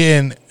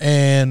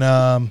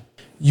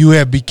you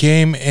have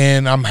became,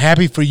 and I'm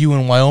happy for you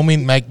in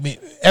Wyoming. Like,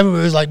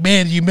 everybody's like,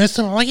 man, you miss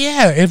him? I'm like,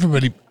 yeah,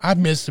 everybody, I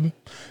miss him.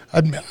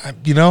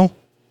 You know,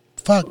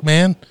 fuck,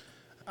 man,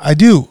 I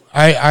do.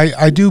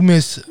 I do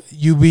miss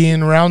you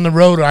being around the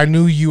road. I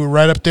knew you were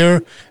right up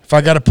there. If I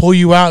got to pull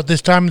you out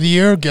this time of the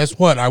year, guess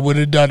what? I would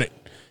have done it.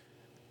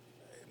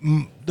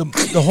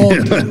 The whole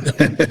it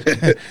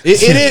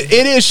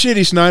is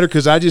shitty, Snyder,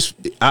 because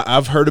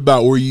I've heard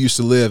about where you used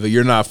to live, and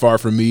you're not far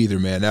from me either,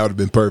 man. That would have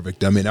been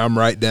perfect. I mean, I'm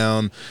right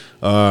down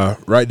the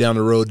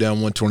road, down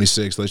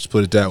 126. Let's just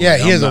put it that way. Yeah,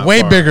 he has a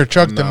way bigger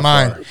truck than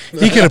mine.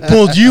 He could have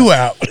pulled you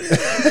out.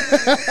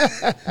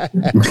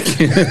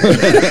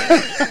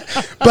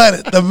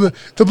 But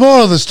the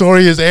moral of the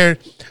story is, Aaron,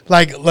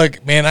 like,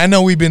 look, man, I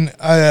know we've been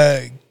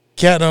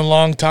catting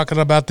along talking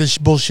about this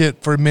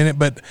bullshit for a minute,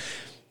 but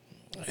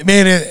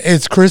man,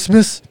 it's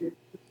Christmas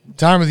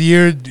time of the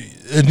year.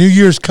 New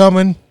Year's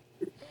coming.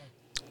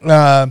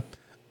 I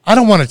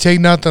don't want to take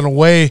nothing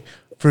away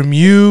from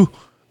you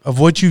of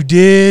what you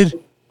did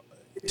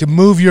to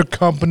move your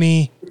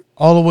company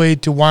all the way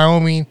to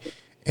Wyoming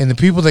and the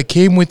people that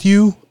came with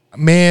you.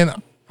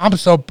 Man, I'm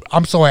so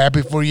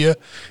happy for you.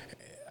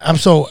 I'm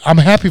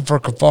happy for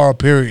Kifaru,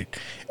 period.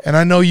 And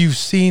I know you've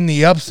seen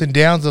the ups and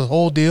downs of the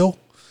whole deal.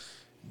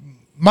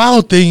 My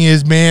whole thing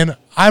is, man,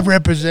 I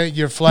represent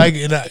your flag,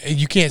 and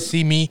you can't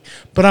see me,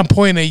 but I'm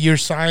pointing at your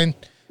sign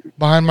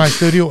behind my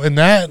studio, and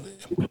that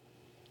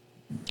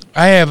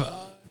I have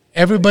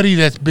everybody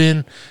that's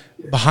been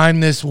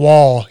behind this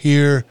wall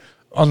here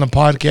on the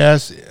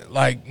podcast.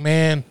 Like,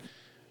 man,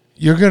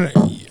 we're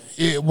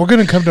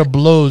gonna come to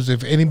blows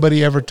if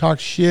anybody ever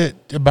talks shit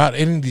about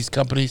any of these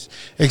companies,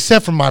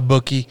 except for my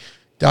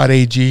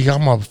bookie.ag.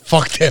 I'm gonna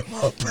fuck them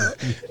up,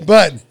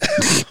 but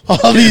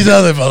all these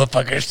other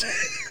motherfuckers.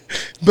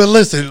 But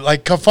listen,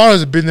 like,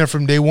 Kifaru's been there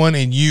from day one,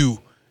 and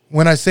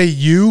when I say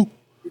you,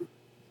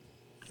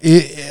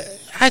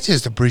 I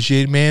just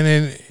appreciate it, man.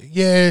 And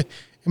yeah, it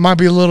might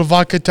be a little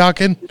vodka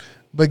talking,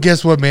 but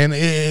guess what, man? It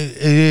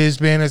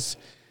is, man.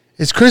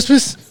 It's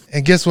Christmas,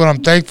 and guess what?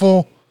 I'm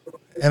thankful,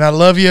 and I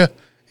love you.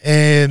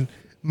 And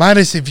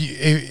minus if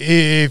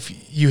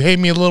you hate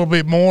me a little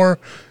bit more,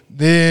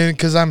 then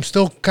because I'm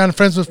still kind of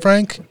friends with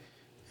Frank.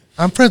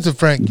 I'm friends with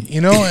Frank,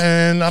 you know,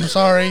 and I'm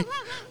sorry,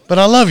 but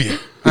I love you.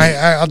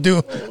 I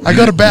go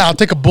to bat. I'll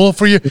take a bullet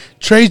for you.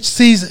 Trade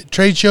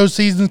show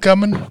season's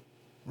coming,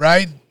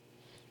 right?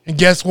 And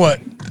guess what?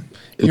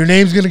 Your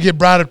name's gonna get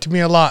brought up to me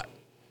a lot.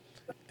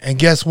 And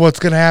guess what's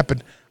gonna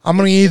happen? I'm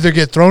gonna either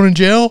get thrown in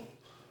jail,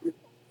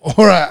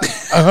 or I'm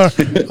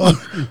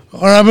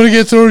gonna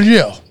get thrown in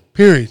jail.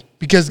 Period.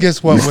 Because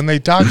guess what? When they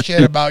talk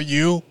shit about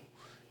you,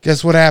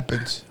 guess what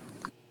happens?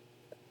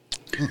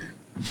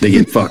 They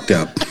get fucked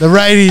up. The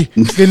righty,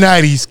 good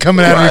nighties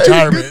coming out of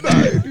retirement.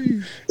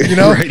 You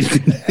know,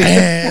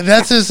 and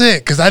that's just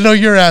it. Because I know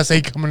your ass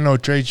ain't coming to no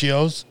trade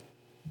shows.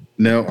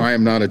 No, I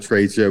am not a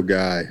trade show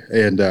guy,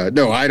 and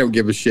no, I don't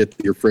give a shit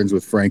that you're friends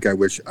with Frank. I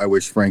wish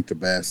Frank the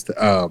best.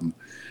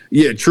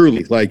 Yeah,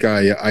 truly. Like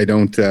I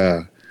don't.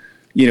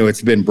 You know,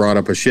 it's been brought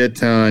up a shit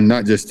ton,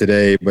 not just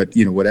today, but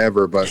you know,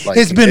 whatever. But like,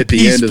 it's been at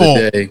peaceful. The end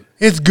of the day,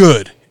 it's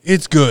good.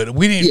 It's good.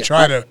 We didn't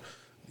try to.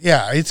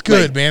 Yeah, it's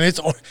good, man.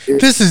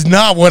 This is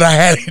not what I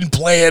had in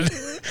planned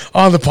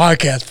on the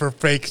podcast for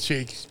Fake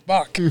Shakes.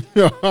 Fuck.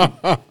 Yeah,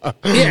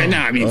 no,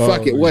 I mean,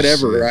 fuck it,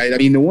 whatever, shit. Right? I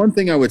mean, the one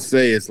thing I would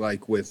say is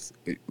like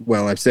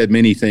I've said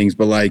many things,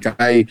 but like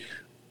I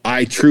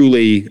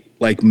truly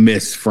like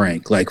miss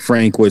Frank. Like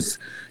Frank was,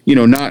 you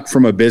know, not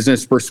from a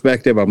business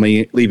perspective. I'm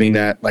leaving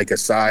that like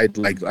aside.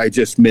 Like I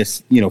just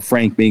miss, you know,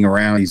 Frank being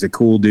around. He's a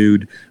cool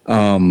dude.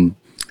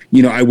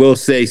 You know, I will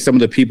say some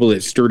of the people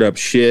that stirred up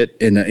shit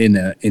in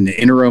the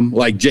interim,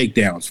 like Jake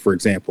Downs, for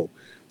example.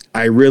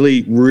 I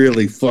really,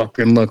 really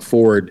fucking look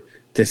forward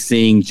to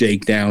seeing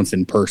Jake Downs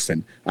in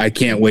person. I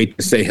can't wait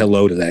to say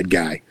hello to that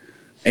guy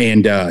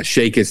and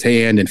shake his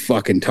hand and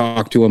fucking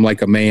talk to him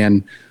like a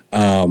man,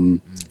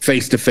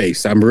 face to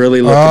face. I'm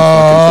really looking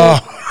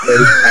fucking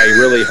forward. I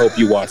really hope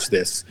you watch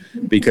this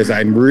because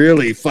I'm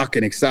really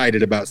fucking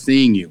excited about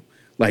seeing you,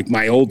 like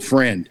my old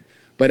friend.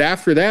 But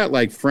after that,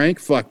 like Frank,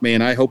 fuck,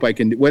 man, I hope I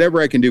can do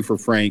whatever I can do for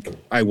Frank.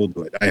 I will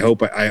do it. I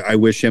hope I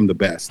wish him the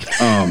best.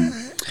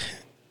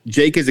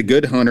 Jake is a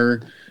good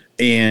hunter.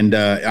 And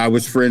I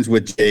was friends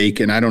with Jake,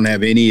 and I don't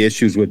have any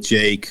issues with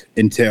Jake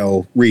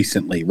until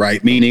recently,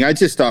 right? Meaning I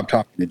just stopped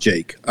talking to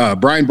Jake.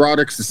 Brian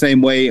Broderick's the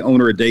same way,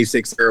 owner of Day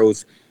 6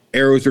 Arrows.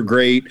 Arrows are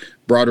great.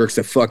 Broderick's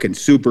a fucking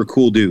super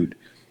cool dude.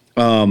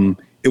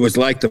 It was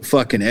like the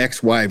fucking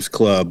ex-wives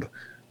club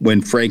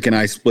when Frank and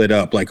I split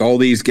up. Like all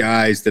these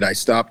guys that I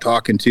stopped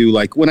talking to.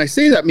 Like when I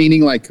say that,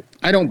 meaning like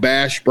I don't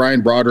bash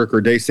Brian Broderick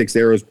or Day 6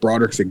 Arrows.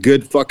 Broderick's a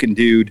good fucking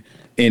dude,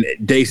 and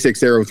Day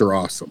 6 Arrows are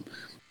awesome.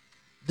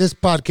 This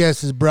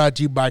podcast is brought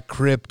to you by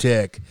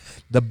Cryptek,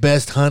 the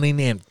best hunting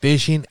and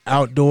fishing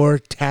outdoor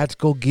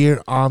tactical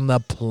gear on the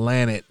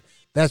planet.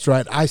 That's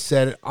right, I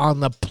said it, on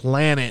the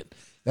planet.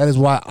 That is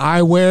why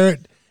I wear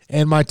it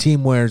and my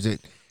team wears it.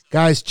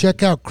 Guys,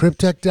 check out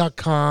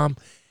Cryptek.com,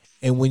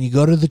 and when you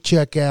go to the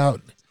checkout,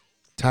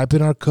 type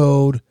in our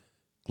code,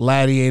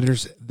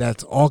 Gladiators.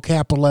 That's all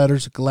capital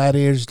letters,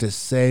 Gladiators, to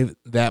save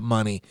that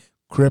money.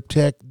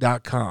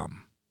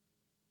 Cryptek.com.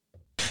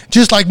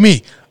 Just like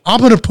me, I'm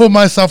going to put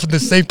myself in the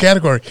same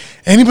category.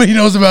 Anybody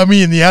knows about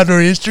me in the outdoor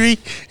industry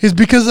is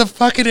because of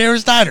fucking Aaron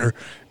Snyder.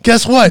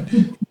 Guess what?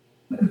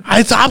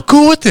 I'm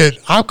cool with it.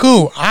 I'm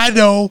cool. I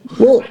know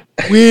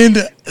when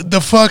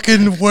the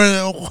fucking,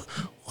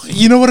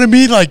 you know what I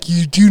mean? Like,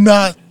 you do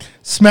not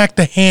smack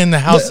the hand,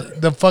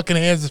 the fucking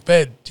hands is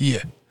fed to you.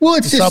 Well,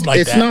 it's just, like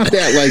it's that. not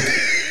that, like,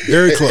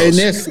 Very close. And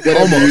this,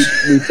 almost.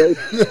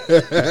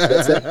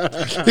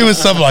 It was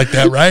something like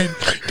that, right?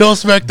 Don't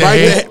smack the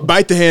hand.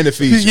 Bite the hand that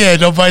feeds you. Yeah,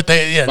 don't bite the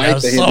hand. Yeah,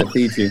 Bite the hand that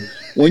feeds you.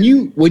 When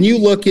you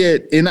look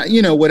at, and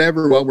you know,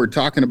 whatever, while we're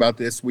talking about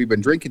this, we've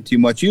been drinking too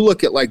much. You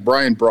look at like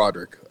Brian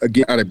Broderick.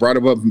 Again, I brought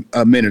him up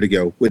a minute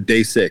ago with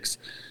Day 6.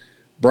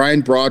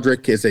 Brian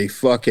Broderick is a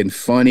fucking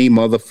funny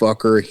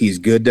motherfucker. He's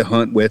good to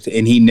hunt with,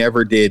 and he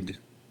never did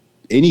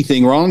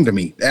anything wrong to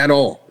me at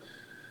all.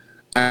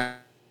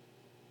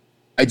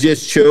 I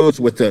just chose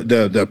with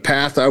the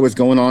path I was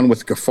going on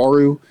with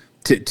Kifaru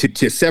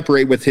to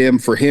separate with him,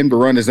 for him to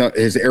run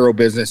his arrow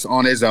business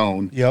on his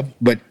own. Yep.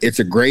 But it's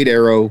a great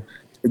arrow,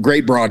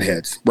 great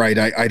broadheads, right?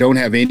 I don't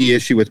have any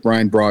issue with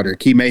Brian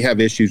Broderick. He may have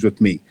issues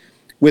with me.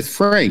 With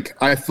Frank,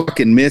 I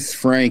fucking miss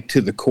Frank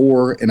to the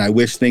core, and I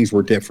wish things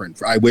were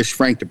different. I wish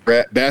Frank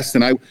the best,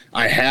 and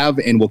I have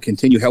and will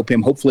continue to help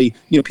him. Hopefully,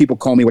 you know, people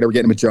call me, whatever,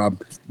 get him a job.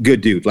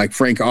 Good dude. Like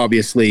Frank,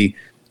 obviously,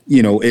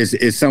 you know,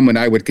 is someone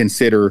I would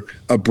consider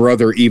a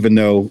brother, even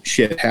though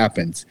shit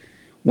happens.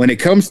 When it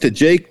comes to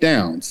Jake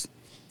Downs,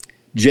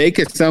 Jake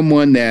is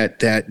someone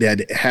that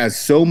has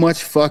so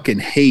much fucking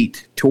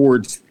hate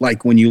towards,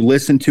 like, when you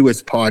listen to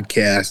his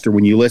podcast or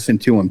when you listen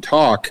to him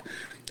talk.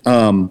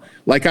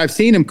 Like I've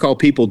seen him call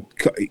people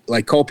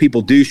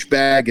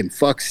douchebag and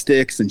fuck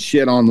sticks and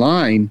shit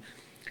online.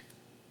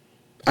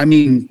 I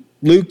mean,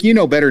 Luke, you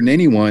know better than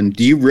anyone.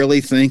 Do you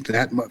really think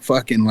that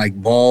fucking like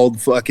bald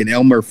fucking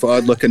Elmer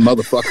Fudd looking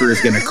motherfucker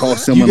is going to call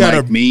someone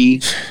like me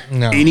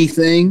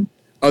anything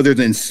other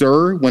than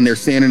sir when they're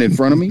standing in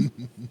front of me?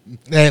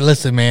 Hey,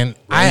 listen, man.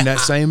 Bring that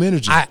same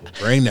energy.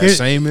 Bring that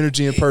same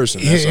energy in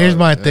person. Here's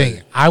my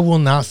thing. I will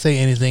not say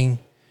anything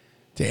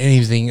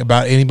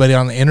about anybody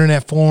on the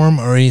internet forum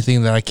or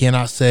anything that I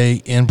cannot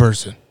say in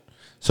person.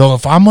 So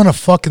if I'm going to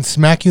fucking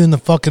smack you in the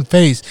fucking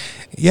face,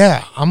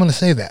 yeah, I'm going to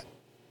say that.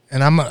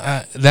 And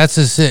that's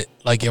just it.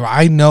 Like, if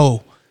I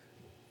know,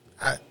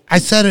 I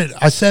said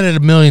it a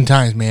million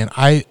times, man.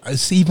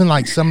 It's even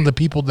like some of the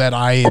people that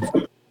I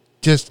have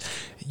just,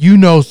 you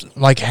know,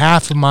 like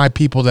half of my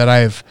people that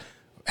I've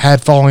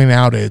had falling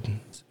out in,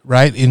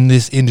 right, in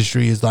this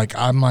industry is like,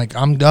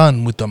 I'm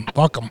done with them.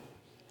 Fuck them,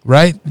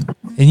 right?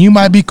 And you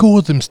might be cool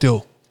with them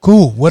still.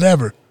 Cool,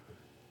 whatever,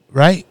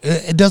 right?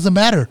 It doesn't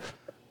matter.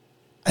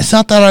 It's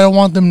not that I don't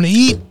want them to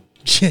eat.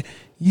 Shit.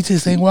 You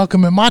just ain't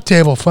welcome at my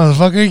table,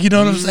 motherfucker. You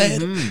know what I'm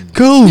saying?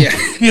 Cool. Yeah.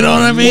 You know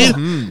what I mean?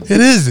 Mm-hmm. It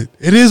is.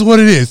 It is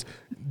what it is.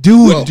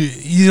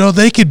 You know,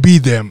 they could be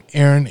them,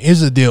 Aaron.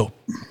 Here's the deal.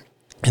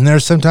 And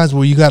there's sometimes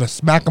where you got to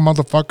smack a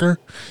motherfucker,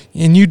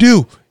 and you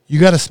do. You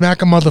got to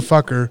smack a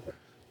motherfucker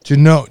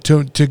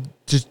to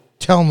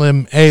tell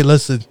them, hey,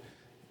 listen,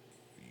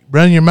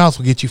 running your mouth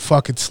will get you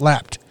fucking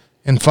slapped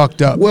and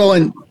fucked up. Well,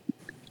 and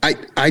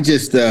I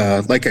just,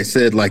 like I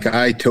said, like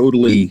I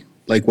totally...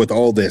 Like with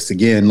all this,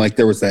 again, like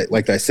there was that,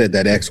 like I said,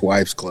 that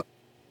ex-wives club.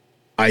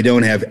 I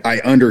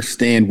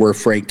understand where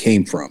Frank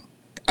came from.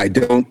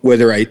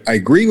 Whether I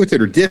agree with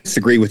it or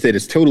disagree with it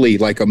is totally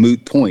like a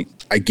moot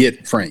point. I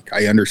get Frank.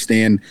 I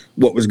understand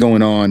what was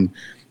going on.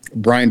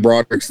 Brian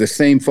Broderick's the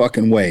same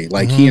fucking way.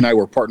 Like he and I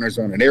were partners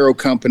on an arrow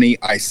company.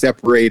 I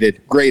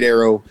separated, great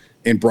arrow,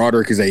 and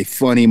Broderick is a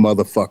funny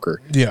motherfucker.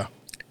 Yeah.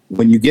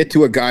 When you get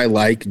to a guy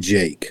like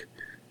Jake,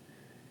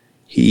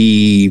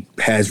 he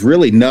has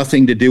really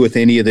nothing to do with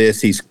any of this.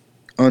 He's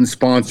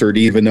unsponsored,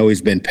 even though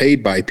he's been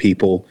paid by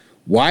people.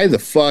 Why the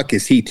fuck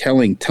is he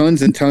telling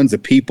tons and tons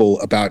of people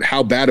about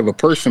how bad of a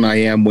person I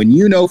am when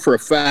you know for a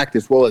fact,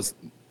 as well as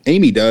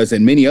Amy does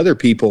and many other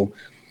people,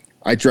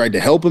 I tried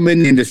to help him in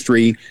the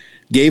industry,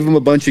 gave him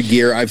a bunch of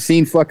gear. I've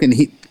seen fucking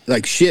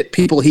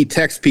people, he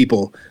texts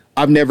people,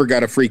 I've never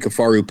got a free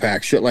Kifaru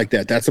pack, shit like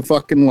that. That's a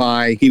fucking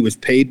lie. He was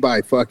paid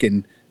by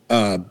fucking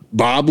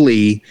Bob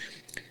Lee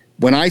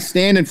When I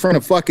stand in front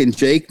of fucking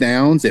Jake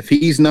Downs, if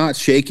he's not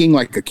shaking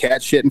like a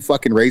cat shitting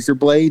fucking razor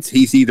blades,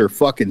 he's either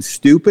fucking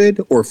stupid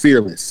or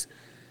fearless.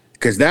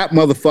 Because that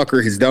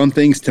motherfucker has done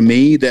things to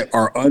me that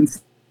are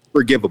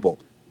unforgivable.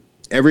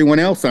 Everyone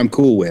else I'm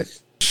cool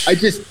with. I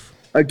just,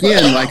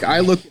 again, like I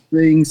look at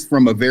things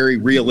from a very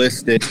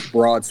realistic,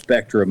 broad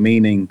spectrum,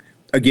 meaning,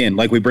 again,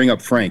 like we bring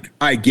up Frank.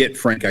 I get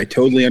Frank. I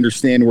totally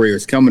understand where he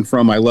was coming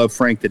from. I love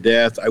Frank to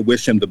death. I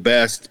wish him the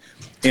best.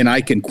 And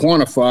I can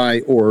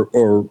quantify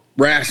or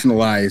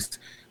rationalize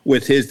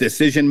with his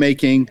decision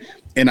making.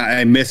 And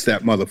I miss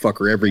that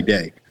motherfucker every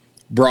day.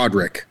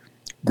 Broderick,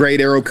 great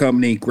aero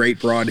company, great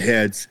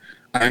broadheads.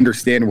 I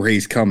understand where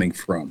he's coming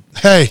from.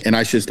 Hey. And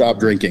I should stop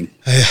drinking.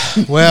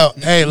 Well,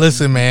 hey,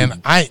 listen,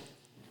 man. I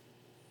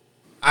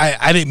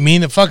didn't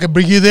mean to fucking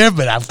bring you there,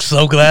 but I'm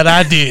so glad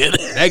I did.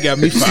 That got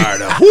me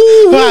fired up.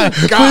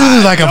 This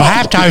is like a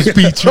halftime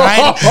speech,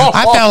 right?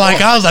 I felt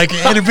like I was like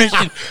an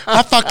intermission.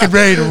 I'm fucking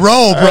ready to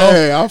roll, bro.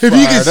 Hey, I'm if you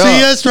can fired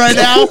see up. us right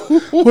now,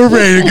 we're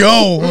ready to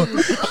go.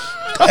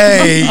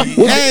 Hey.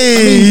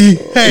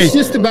 It's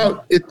just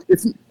about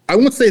it's. I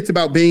won't say it's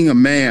about being a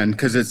man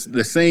because it's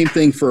the same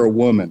thing for a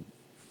woman.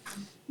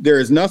 There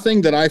is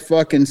nothing that I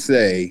fucking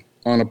say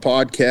on a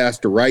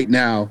podcast or right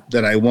now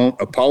that I won't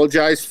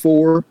apologize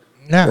for.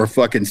 Yeah. Or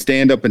fucking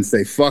stand up and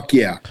say, fuck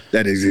yeah,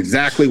 that is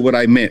exactly what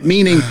I meant.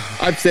 Meaning,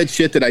 I've said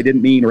shit that I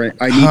didn't mean or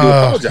I need to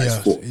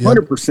apologize for.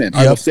 100%.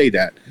 I will say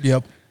that.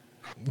 Yep.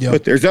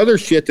 But there's other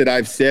shit that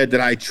I've said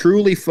that I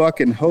truly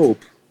fucking hope,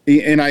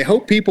 and I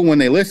hope people when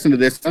they listen to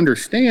this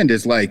understand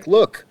is like,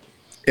 look,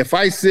 if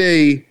I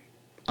say,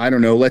 I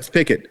don't know, let's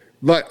pick it.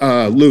 But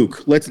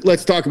Luke,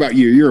 let's talk about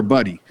you. You're a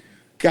buddy.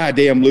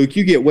 Goddamn, Luke,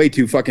 you get way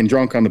too fucking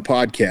drunk on the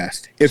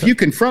podcast. If you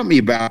confront me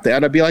about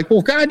that, I'd be like,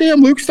 well, goddamn,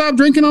 Luke, stop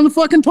drinking on the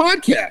fucking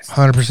podcast.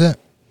 100%.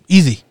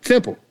 Easy.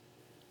 Simple.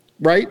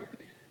 Right?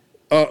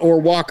 Or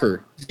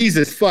Walker.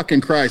 Jesus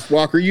fucking Christ,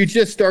 Walker, you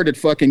just started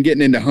fucking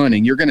getting into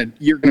hunting. You're gonna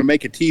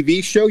make a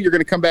TV show? You're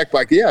gonna come back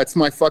like, yeah, it's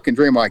my fucking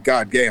dream. I'm like,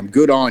 God damn,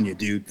 good on you,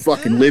 dude.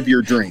 Fucking live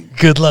your dream.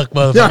 Good luck,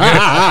 motherfucker.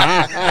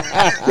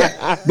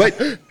 Yeah,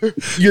 but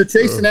you're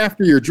chasing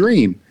after your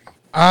dream.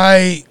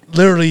 I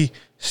literally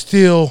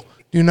still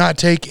do not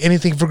take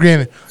anything for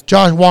granted.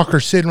 Josh Walker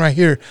sitting right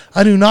here.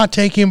 I do not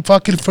take him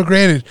fucking for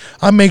granted.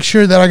 I make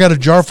sure that I got a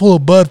jar full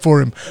of bud for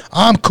him.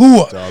 I'm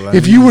cool.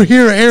 If you were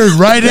here, Aaron,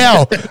 right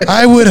now,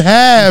 I would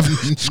have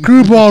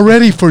screwball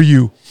ready for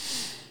you.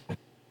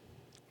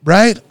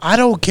 Right? I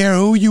don't care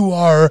who you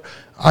are.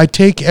 I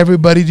take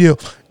everybody deal.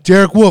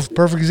 Derek Wolf,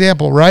 perfect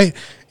example, right?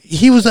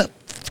 He was a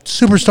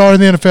superstar in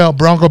the NFL,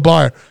 Bronco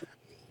Buyer.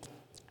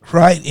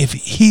 Right? If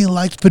he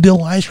liked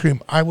vanilla ice cream,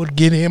 I would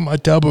get him a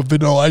tub of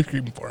vanilla ice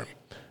cream for him.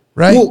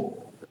 Right? Well,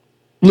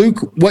 Luke,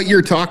 what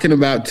you're talking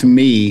about to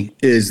me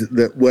is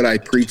that what I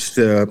preach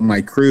to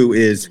my crew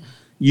is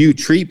you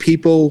treat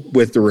people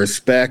with the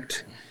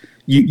respect.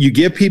 You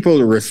give people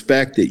the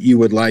respect that you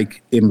would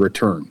like in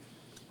return.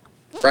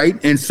 Right?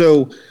 And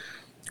so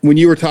when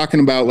you were talking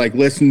about like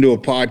listening to a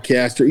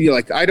podcast or you're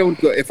like,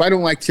 if I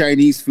don't like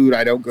Chinese food,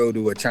 I don't go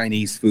to a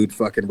Chinese food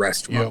fucking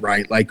restaurant. Yep.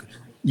 Right? Like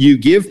you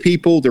give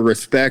people the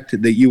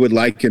respect that you would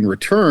like in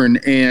return,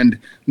 and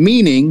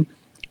meaning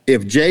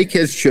if Jake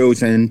has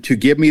chosen to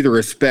give me the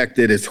respect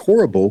that is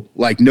horrible,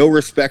 like no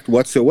respect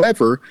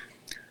whatsoever,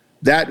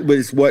 that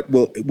was what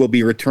will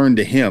be returned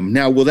to him.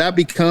 Now, will that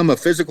become a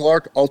physical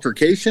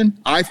altercation?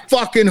 I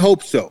fucking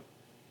hope so.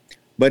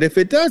 But if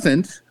it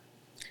doesn't,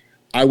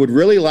 I would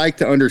really like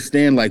to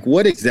understand, like,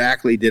 what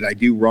exactly did I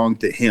do wrong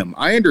to him?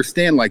 I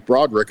understand, like,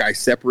 Broderick, I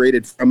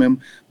separated from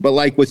him. But,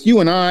 like, with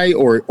you and I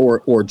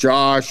or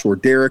Josh or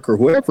Derek or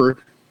whoever,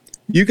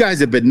 you guys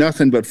have been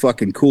nothing but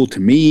fucking cool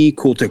to me,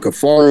 cool to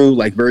Kafaru,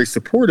 like, very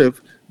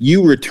supportive.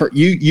 You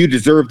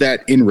deserve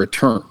that in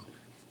return.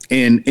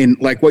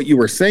 And like what you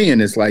were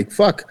saying is, like,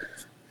 fuck,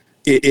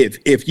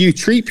 if you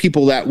treat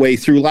people that way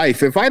through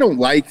life, if I don't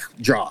like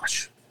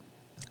Josh,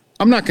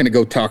 I'm not going to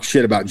go talk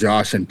shit about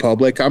Josh in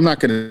public. I'm not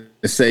going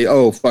to say,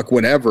 oh, fuck,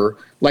 whatever.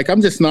 Like,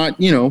 I'm just not, I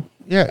just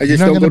you're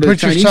not going to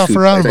put yourself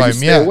around by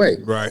him. Yeah. Away.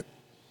 Right.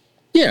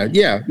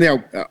 Yeah.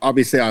 Now,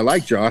 obviously, I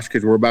like Josh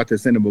because we're about to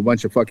send him a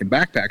bunch of fucking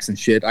backpacks and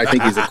shit. I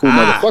think he's a cool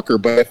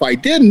motherfucker. But if I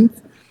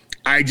didn't,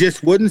 I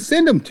just wouldn't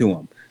send him to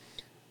him.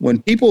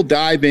 When people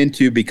dive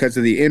into, because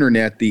of the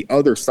internet, the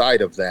other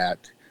side of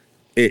that,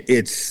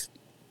 it's,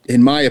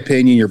 in my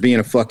opinion, you're being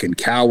a fucking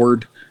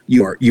coward.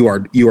 You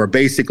are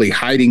basically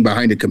hiding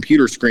behind a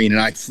computer screen,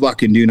 and I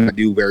fucking do not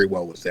do very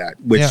well with that,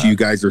 which you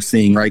guys are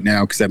seeing right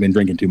now because I've been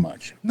drinking too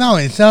much. No,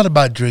 it's not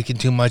about drinking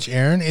too much,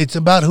 Aaron. It's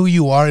about who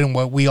you are and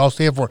what we all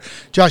stand for.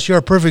 Josh, you're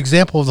a perfect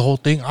example of the whole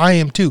thing. I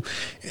am too.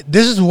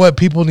 This is what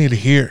people need to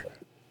hear.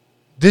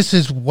 This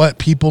is what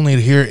people need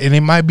to hear, and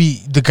it might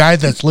be the guy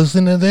that's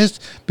listening to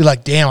this be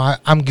like, damn,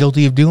 I'm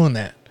guilty of doing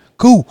that.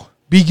 Cool.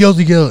 Be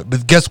guilty,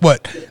 but guess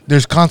what?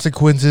 There's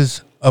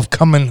consequences of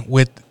coming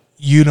with,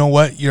 you know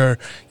what, your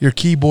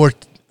keyboard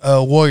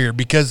warrior,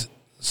 because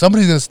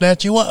somebody's going to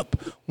snatch you up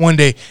one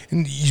day.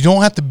 And you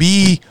don't have to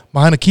be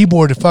behind a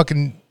keyboard to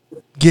fucking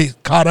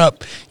get caught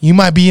up. You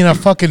might be in a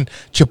fucking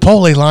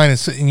Chipotle line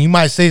and you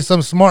might say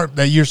something smart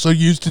that you're so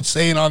used to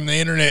saying on the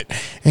internet.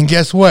 And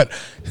guess what,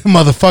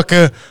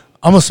 motherfucker?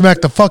 I'm gonna smack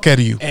the fuck out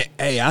of you.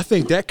 Hey, I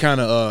think that kind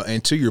of,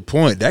 and to your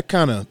point, that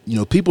kind of,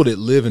 people that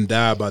live and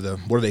die by the,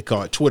 what do they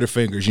call it, Twitter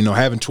fingers,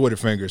 having Twitter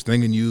fingers,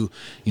 thinking you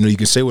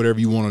can say whatever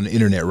you want on the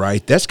internet,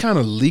 right? That's kind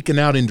of leaking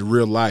out into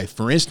real life.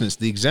 For instance,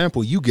 the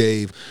example you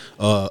gave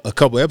a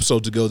couple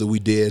episodes ago that we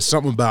did,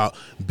 something about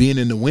being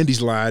in the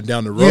Wendy's line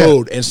down the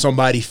road and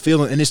somebody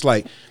feeling, and it's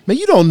like, man,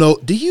 you don't know,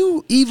 do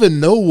you even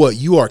know what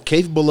you are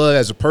capable of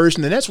as a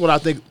person? And that's what I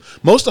think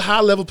most of the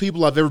high-level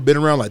people I've ever been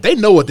around, like, they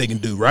know what they can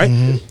do, right?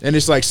 Mm-hmm. And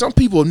it's like some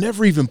people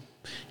never even,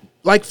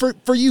 like for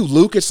you,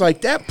 Luke, it's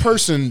like that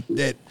person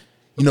that,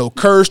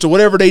 cursed or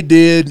whatever they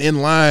did in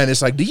line,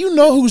 it's like, do you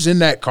know who's in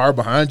that car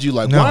behind you?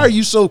 Like, why are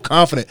you so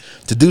confident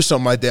to do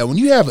something like that when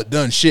you haven't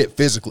done shit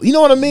physically? You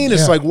know what I mean?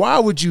 It's like, why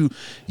would you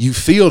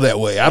feel that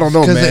way? I don't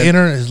know,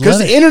 man. Because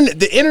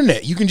the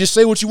internet, you can just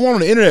say what you want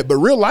on the internet, but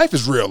real life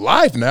is real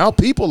life now.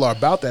 People are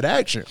about that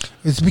action.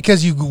 It's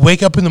because you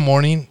wake up in the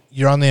morning,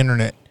 you're on the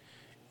internet.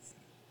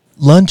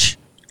 Lunch,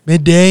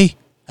 midday,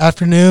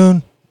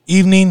 afternoon,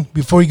 evening,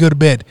 before you go to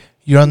bed,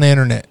 you're on the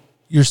internet.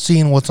 You're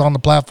seeing what's on the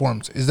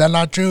platforms. Is that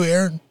not true,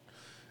 Aaron?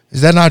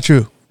 Is that not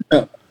true?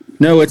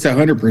 No, it's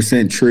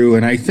 100% true.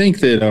 And I think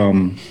that,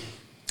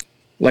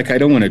 I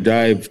don't want to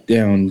dive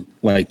down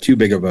like too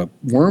big of a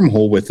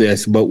wormhole with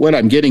this, but what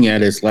I'm getting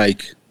at is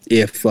like,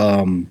 if,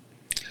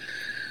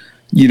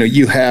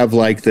 you have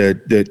like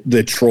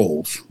the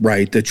trolls,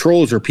 right? The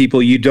trolls are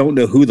people you don't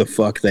know who the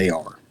fuck they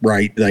are.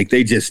 Right, like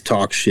they just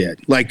talk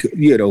shit. Like,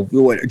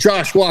 what,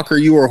 Josh Walker,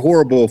 you were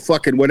horrible,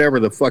 fucking whatever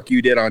the fuck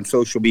you did on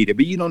social media,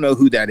 but you don't know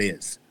who that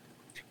is.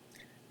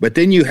 But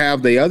then you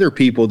have the other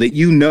people that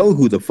you know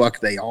who the fuck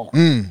they are.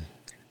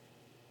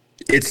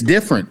 It's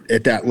different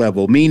at that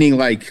level. Meaning,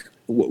 like,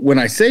 when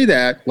I say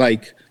that,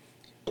 like,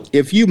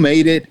 if you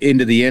made it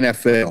into the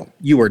NFL,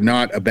 you are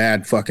not a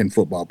bad fucking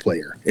football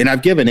player. And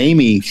I've given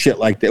Amy shit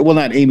like that. Well,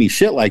 not Amy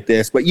shit like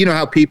this, but you know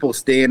how people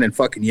stand and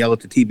fucking yell at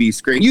the TV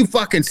screen, you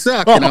fucking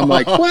suck. And I'm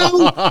like, well,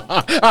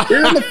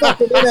 they're in the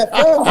fucking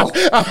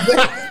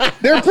NFL.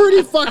 They're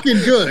pretty fucking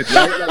good.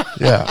 Right?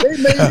 Like, they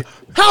made it.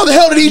 How the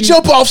hell did he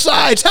jump off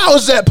sides? How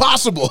is that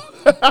possible?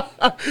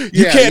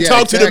 You can't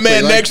talk to the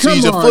man next to you.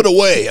 He's a foot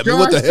away. I mean,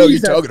 what the hell are you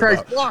talking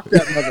about? Block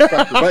that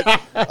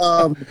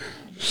motherfucker. But,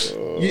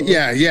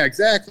 yeah,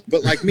 exactly.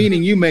 But like,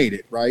 meaning you made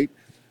it, right?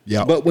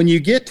 Yeah. But when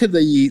you get to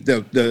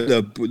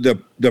the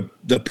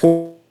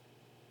point,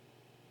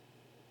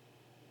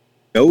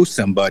 know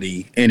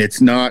somebody, and it's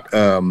not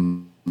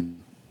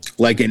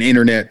like an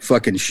internet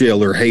fucking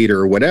shill or hater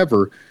or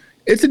whatever,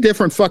 it's a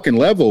different fucking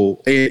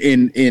level.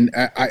 And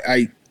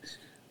I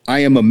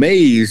am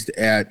amazed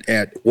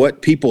at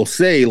what people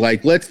say.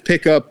 Like, let's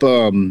pick up.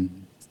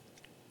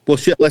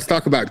 Let's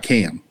talk about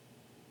Cam.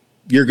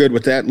 You're good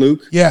with that,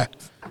 Luke? Yeah.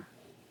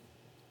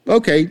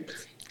 Okay.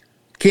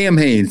 Cam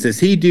Hanes,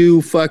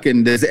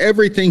 does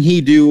everything he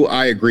do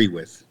I agree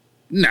with?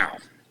 No,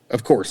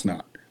 of course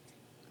not.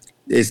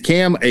 Is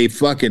Cam a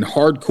fucking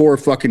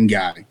hardcore fucking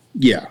guy?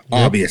 Yeah,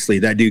 obviously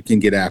that dude can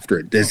get after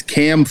it. Does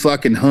Cam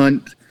fucking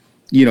hunt,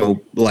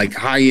 like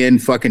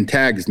high-end fucking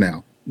tags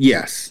now?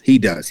 Yes, he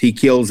does. He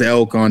kills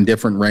elk on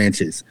different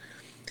ranches.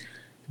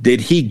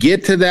 Did he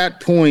get to that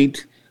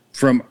point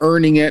from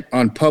earning it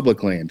on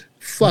public land?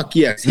 Fuck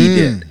yes, he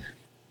did.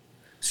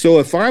 So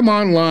if I'm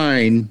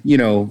online,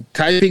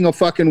 typing a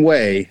fucking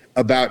way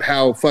about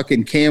how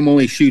fucking Cam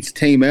only shoots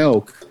tame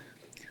elk,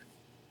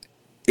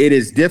 it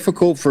is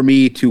difficult for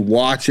me to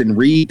watch and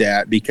read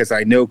that because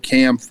I know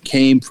Cam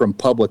came from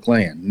public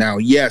land. Now,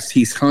 yes,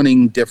 he's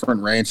hunting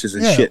different ranches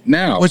and shit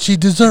now. Which he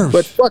deserves.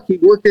 But fuck, he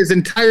worked his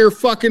entire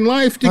fucking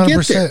life to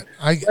 100%. Get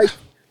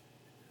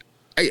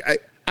there.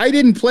 I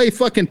didn't play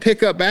fucking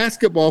pickup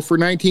basketball for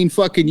 19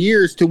 fucking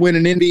years to win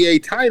an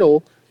NBA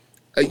title.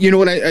 You know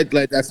what?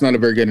 That's not a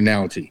very good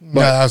analogy.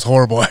 But no, that's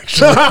horrible,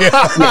 actually.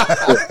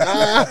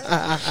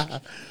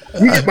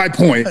 You get my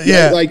point.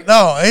 Yeah.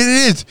 No,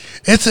 it is.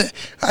 It's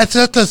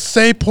at the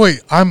same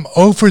point. I'm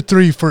 0 for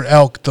 3 for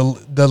elk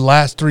the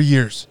last 3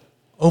 years.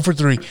 0 for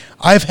 3.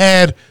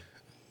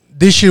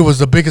 This year was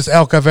the biggest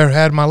elk I've ever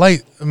had in my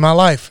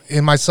life,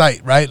 in my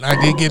sight, right? And I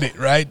did get it,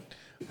 right?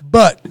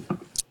 But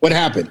what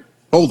happened?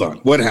 Hold on.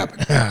 What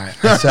happened? I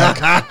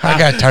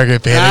got target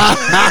advantage.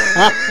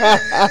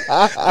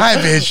 I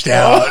bitched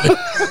out.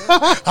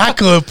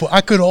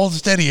 I could hold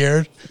steady,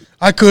 Aaron.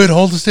 I could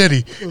hold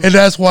steady. And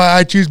that's why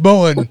I choose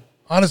Bowen.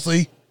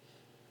 Honestly,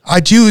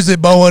 I choose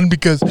it Bowen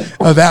because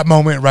of that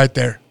moment right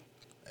there.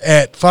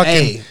 At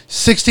fucking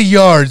 60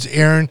 yards,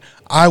 Aaron,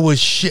 I was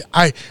shit.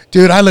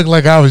 Dude, I looked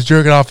like I was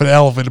jerking off an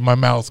elephant in my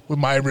mouth with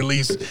my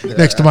release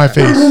next to my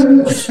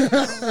face.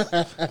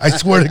 I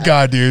swear to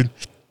God, dude.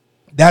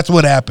 That's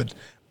what happened.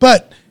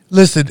 But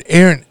listen,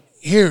 Aaron,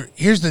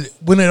 here's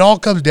when it all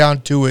comes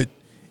down to it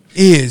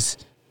is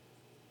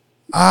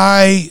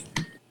honestly,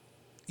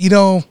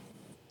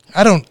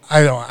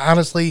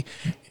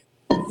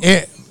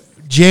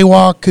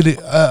 Jaywalk could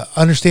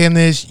understand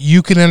this.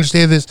 You can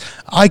understand this.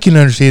 I can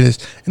understand this.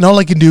 And all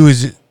I can do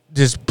is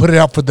just put it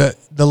out for the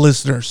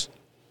listeners.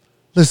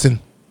 Listen,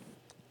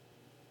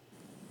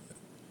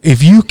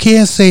 if you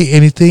can't say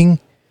anything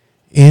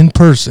in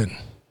person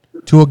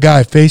to a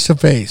guy face to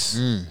face,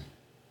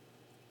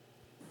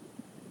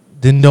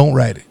 then don't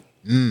write it.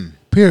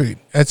 Period.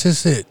 That's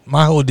just it.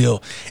 My whole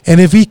deal.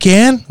 And if he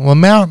can, well,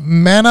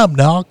 man up,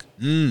 dog.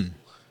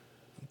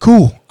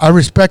 Cool. I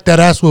respect that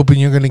ass whooping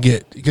you're going to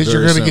get because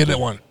Very you're going to get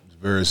simple. it one. It's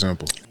very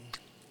simple.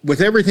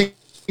 With everything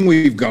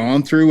we've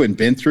gone through and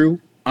been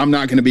through, I'm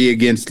not going to be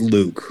against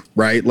Luke,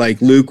 right?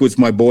 Like Luke was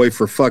my boy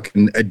for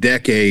fucking a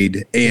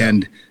decade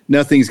and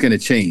nothing's going to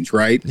change,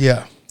 right?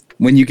 Yeah.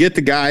 When you get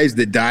the guys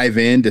that dive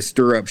in to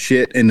stir up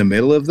shit in the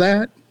middle of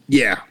that,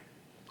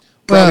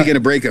 probably going to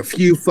break a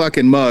few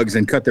fucking mugs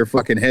and cut their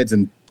fucking heads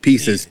in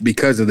pieces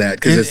because of that.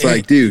 Because it's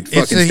like, dude,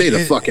 fucking stay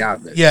the fuck out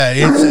of it. Yeah,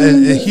 it's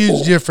a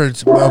huge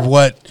difference of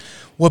what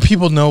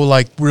people know,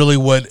 like really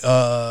what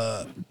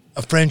a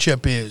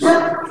friendship is.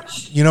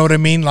 You know what I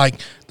mean?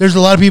 Like, there's a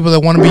lot of people that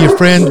want to be your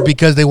friend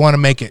because they want to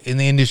make it in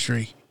the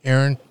industry.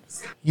 Aaron,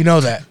 you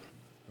know that,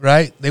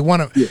 right? They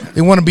want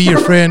to be your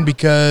friend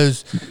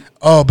because,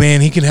 oh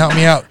man, he can help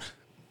me out.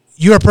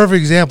 You're a perfect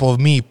example of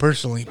me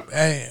personally,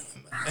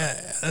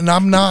 and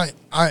I'm not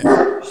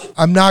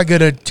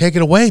gonna take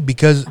it away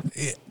because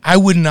I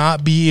would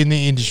not be in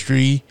the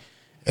industry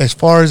as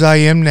far as I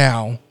am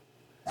now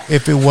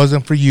if it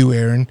wasn't for you,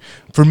 Aaron.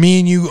 For me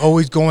and you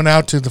always going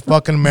out to the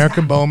fucking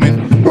American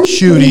Bowman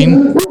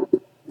shooting.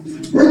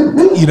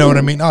 You know what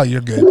I mean? Oh,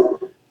 you're good.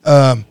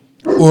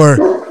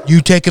 Or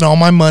you taking all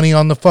my money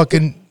on the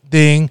fucking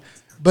thing.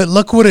 But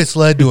look what it's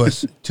led to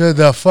us. To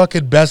the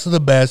fucking best of the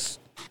best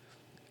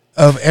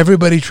of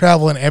everybody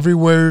traveling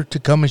everywhere to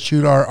come and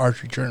shoot our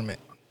archery tournament.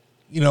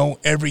 You know,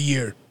 every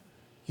year.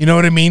 You know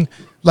what I mean?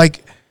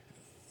 Like,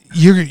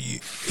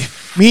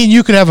 me and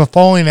you could have a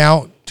falling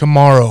out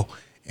tomorrow.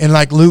 And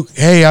like, Luke,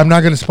 hey, I'm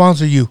not going to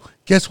sponsor you.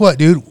 Guess what,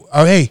 dude?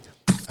 Oh, hey,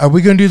 are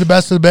we going to do the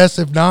best of the best?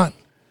 If not,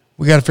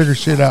 we got to figure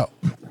shit out,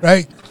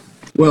 right?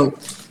 Well,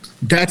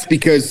 that's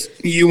because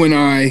you and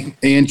I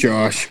and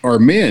Josh are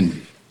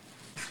men.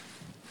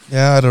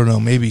 Yeah, I don't know.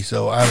 Maybe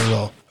so. I don't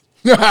know.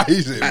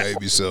 He said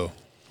maybe so.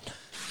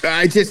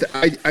 I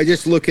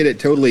just look at it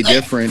totally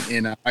different,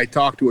 and I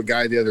talked to a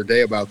guy the other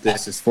day about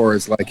this as far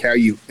as like how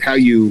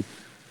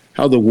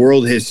the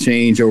world has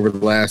changed over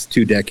the last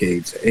 2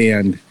 decades,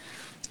 and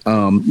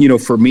you know,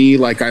 for me,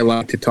 like I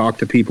like to talk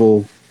to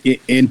people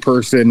in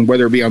person,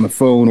 whether it be on the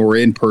phone or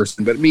in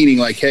person, but meaning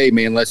like, hey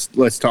man,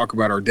 let's talk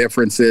about our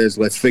differences,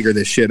 let's figure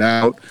this shit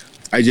out.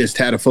 I just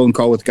had a phone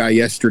call with a guy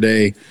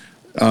yesterday.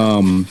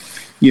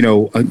 You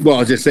know, well,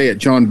 I'll just say it,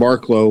 John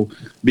Barklow,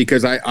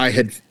 because I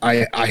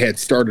had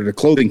started a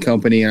clothing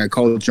company, and I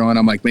called John.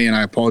 I'm like, man,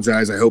 I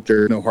apologize. I hope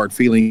there are no hard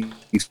feelings,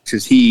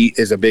 because he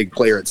is a big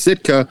player at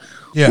Sitka.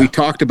 Yeah. We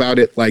talked about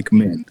it like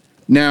men.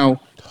 Now,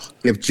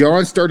 if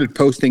John started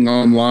posting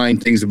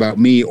online things about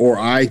me, or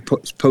I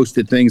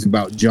posted things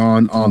about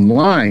John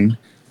online,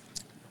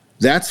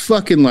 that's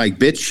fucking like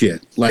bitch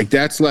shit. Like,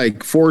 that's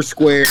like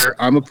Foursquare.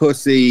 I'm a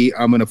pussy.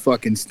 I'm going to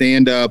fucking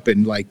stand up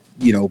and, like,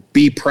 you know,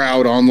 be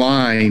proud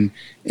online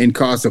and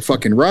cause a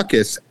fucking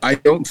ruckus. I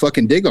don't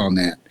fucking dig on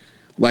that.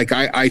 Like,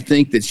 I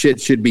think that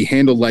shit should be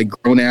handled like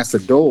grown-ass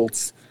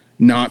adults,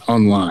 not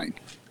online.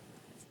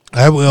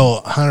 I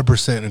will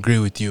 100% agree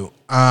with you.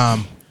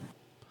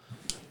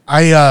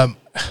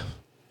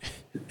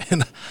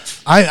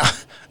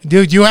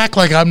 Dude, you act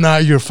like I'm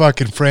not your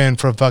fucking friend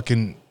for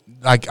fucking,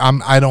 like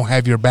I don't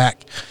have your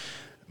back.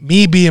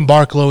 Me being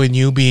Barklow and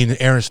you being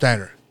Aaron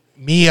Steiner,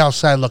 me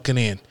outside looking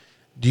in.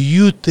 Do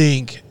you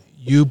think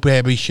you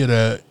probably should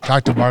have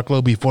talked to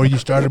Barklow before you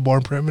started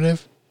Born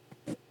Primitive?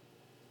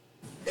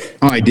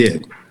 I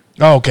did.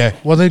 Oh, okay.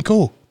 Well, then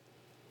cool.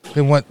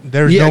 Then what?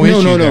 There's no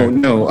issue there.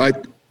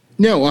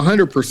 No,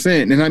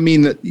 100%. And I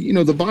mean that, you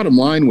know, the bottom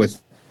line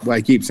with,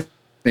 like, I keep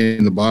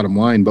saying the bottom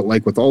line, but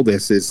like with all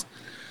this is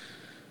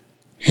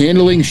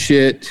handling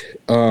shit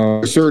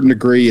to a certain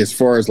degree, as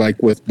far as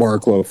like with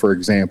Barklow, for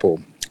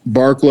example.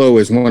 Barklow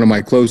is one of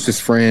my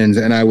closest friends,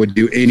 and I would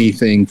do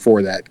anything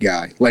for that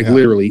guy. Like,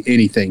 literally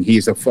anything.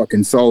 He's a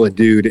fucking solid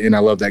dude, and I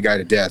love that guy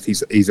to death.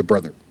 He's a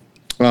brother.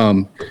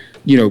 You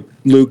know,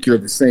 Luke, you're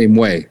the same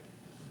way.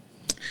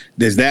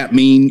 Does that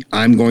mean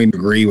I'm going to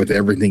agree with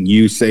everything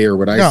you say or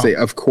what I say?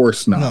 Of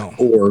course not.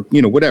 No. Or,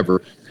 you know,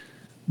 whatever.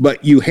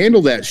 But you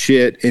handle that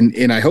shit,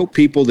 and I hope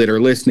people that are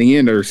listening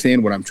in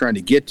understand what I'm trying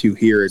to get to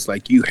here. Is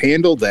like, you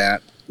handle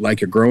that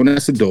like a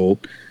grown-ass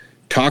adult.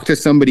 Talk to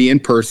somebody in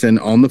person,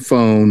 on the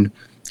phone,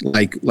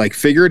 like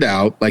figure it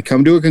out, like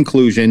come to a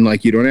conclusion,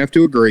 like you don't have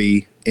to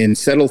agree, and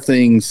settle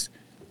things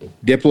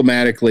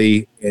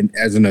diplomatically and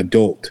as an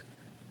adult.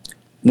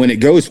 When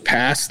it goes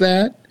past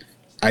that,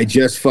 I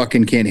just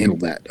fucking can't handle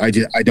that. I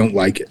don't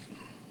like it.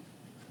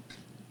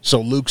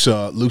 So Luke's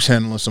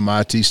handling some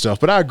IT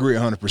stuff, but I agree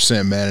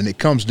 100%, man. And it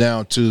comes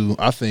down to,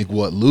 I think,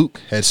 what Luke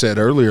had said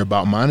earlier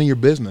about minding your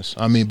business.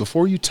 I mean,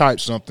 before you type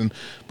something,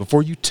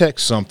 before you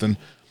text something,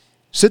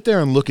 sit there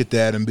and look at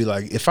that and be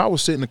like, if I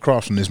was sitting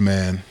across from this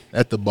man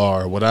at the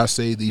bar, would I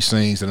say these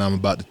things that I'm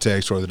about to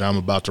text or that I'm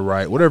about to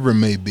write, whatever it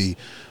may be?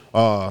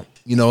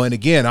 you know, and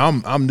again,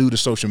 I'm new to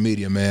social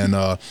media, man.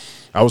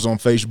 I was on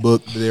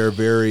Facebook there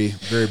very,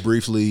 very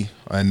briefly,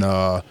 and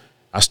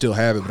I still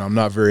have it, but I'm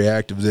not very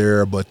active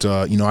there. But,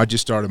 you know, I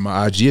just started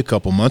my IG a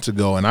couple months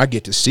ago, and I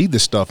get to see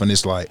this stuff, and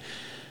it's like,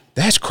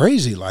 that's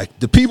crazy.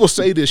 Like, the people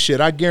say this shit,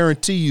 I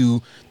guarantee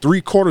you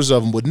 3/4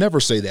 of them would never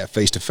say that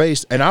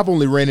face-to-face, and I've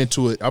only ran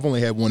into it. I've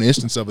only had one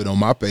instance of it on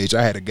my page.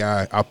 I had a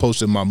guy, I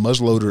posted my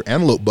muzzleloader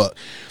antelope buck,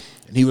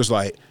 and he was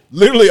like,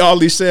 literally all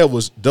he said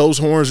was, those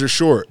horns are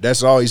short.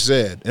 That's all he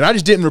said. And I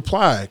just didn't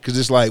reply because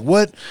it's like,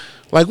 what?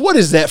 Like, what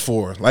is that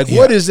for? Like,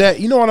 what is that?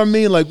 You know what I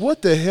mean? Like,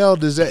 what the hell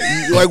does that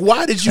 – like,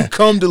 why did you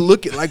come to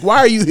look at – like, why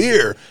are you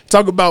here?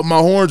 Talk about my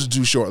horns are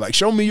too short. Like,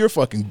 show me your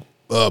fucking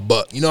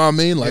buck. You know what I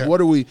mean? Like, what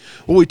are we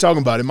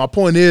talking about? And my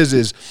point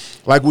is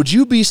like, would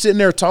you be sitting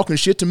there talking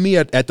shit to me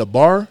at the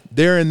bar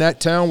there in that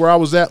town where I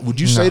was at?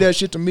 Would you say that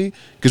shit to me?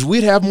 Because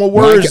we'd have more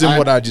words than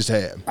what I just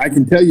had. I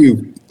can tell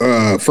you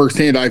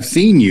firsthand, I've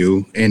seen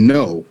you, and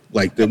no.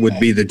 Like, that would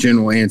be the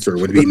general answer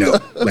would be no.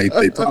 Like,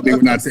 they probably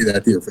would not say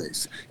that to your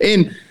face.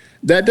 And –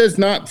 that does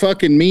not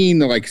fucking mean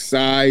like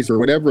size or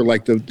whatever.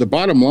 Like the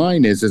bottom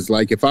line is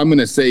like, if I'm going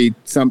to say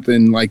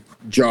something like,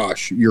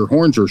 Josh, your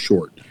horns are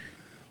short.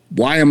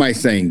 Why am I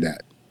saying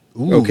that?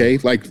 Ooh. Okay.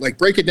 Like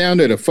break it down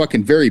at a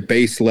fucking very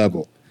base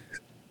level.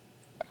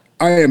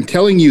 I am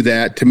telling you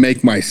that to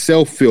make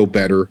myself feel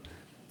better,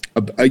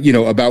 you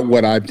know, about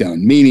what I've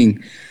done.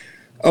 Meaning,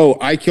 oh,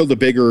 I killed a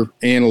bigger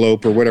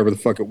antelope or whatever the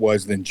fuck it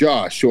was than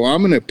Josh. So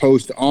I'm going to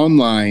post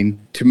online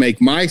to make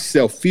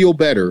myself feel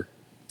better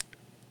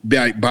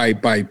by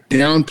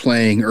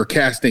downplaying or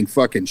casting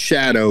fucking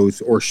shadows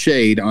or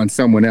shade on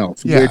someone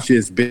else, which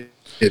is shit.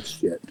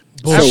 Bullshit.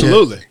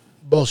 Absolutely.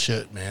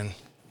 Bullshit, man.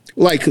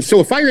 Like, so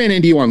if I ran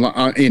into you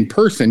in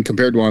person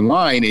compared to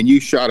online and you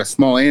shot a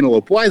small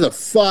antelope, why the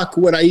fuck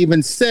would I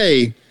even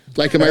say,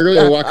 like, am I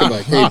really walking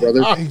like, hey,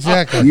 brother,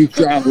 exactly, you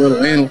shot a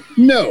little antelope?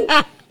 No,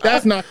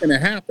 that's not going to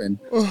happen.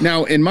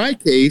 Now, in my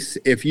case,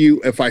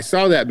 if I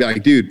saw that, I'd be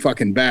like, dude,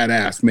 fucking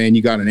badass, man,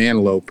 you got an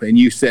antelope. And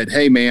you said,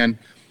 hey, man,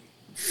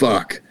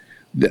 fuck,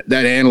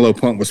 that antelope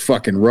hunt was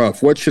fucking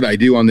rough. What should I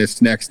do on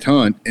this next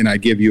hunt? And I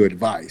give you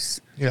advice.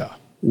 Yeah.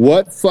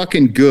 What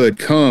fucking good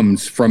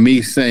comes from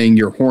me saying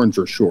your horns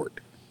are short?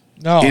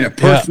 No. In a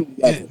personal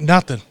level.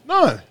 Nothing.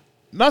 None.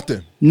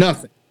 Nothing.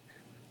 Nothing.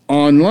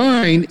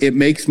 Online, it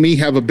makes me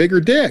have a bigger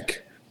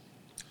dick.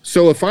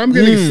 So if I'm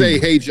going to say,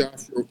 hey,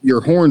 Josh,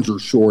 your horns are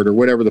short or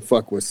whatever the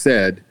fuck was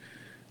said,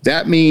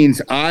 that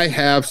means I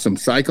have some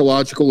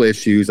psychological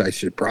issues. I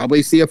should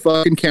probably see a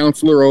fucking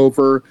counselor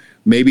over,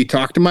 maybe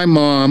talk to my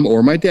mom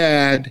or my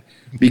dad,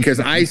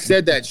 because I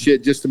said that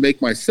shit just to make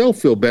myself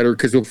feel better.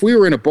 Because if we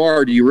were in a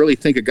bar, do you really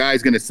think a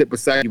guy's going to sit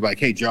beside you like,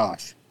 hey,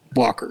 Josh,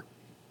 Walker,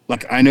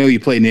 like, I know you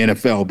played in the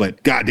NFL,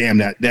 but goddamn,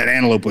 that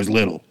antelope was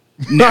little.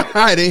 No,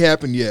 it ain't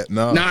happened yet.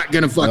 No. Not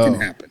going to fucking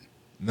happen.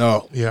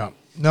 No. Yeah.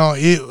 No,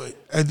 and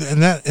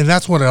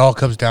that's what it all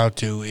comes down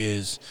to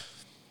is,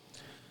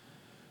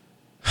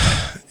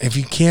 if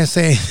you can't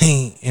say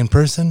anything in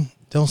person,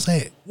 don't say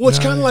it. Well, it's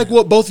kind of like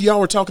what both of y'all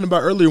were talking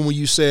about earlier when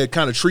you said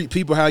kind of treat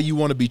people how you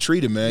want to be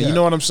treated, man. Yeah. You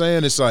know what I'm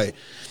saying? It's like,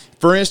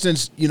 for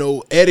instance, you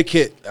know,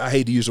 etiquette. I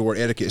hate to use the word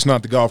etiquette. It's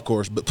not the golf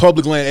course, but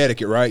public land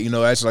etiquette, right? You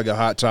know, that's like a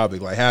hot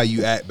topic, like how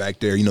you act back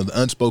there, you know,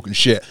 the unspoken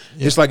shit.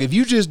 Yeah. It's like if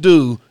you just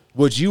do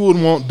what you would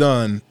want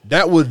done,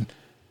 that would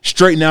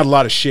straighten out a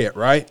lot of shit,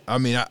 right? I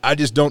mean, I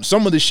just don't –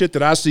 some of the shit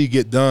that I see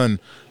get done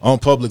on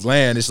public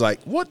land, it's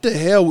like, what the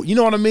hell? You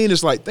know what I mean?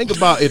 It's like, think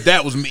about if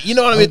that was me. You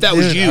know what I mean? If that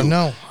was you.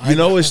 I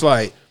know. It's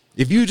like –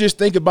 if you just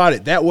think about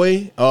it that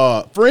way,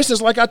 for instance,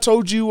 like I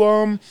told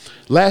you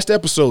last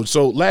episode.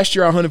 So last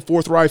year I hunted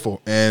 4th rifle,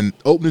 and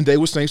opening day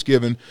was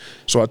Thanksgiving.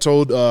 So I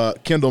told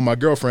Kendall, my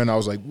girlfriend, I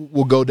was like,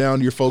 we'll go down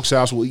to your folks'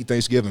 house, we'll eat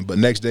Thanksgiving. But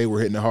next day we're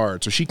hitting it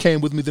hard. So she came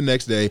with me the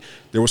next day.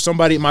 There was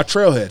somebody at my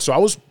trailhead. So I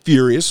was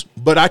furious,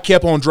 but I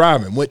kept on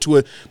driving. Went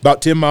to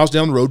about 10 miles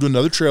down the road to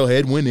another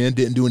trailhead, went in,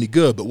 didn't do any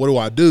good. But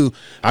what do?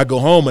 I go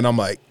home and I'm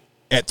like,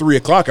 at 3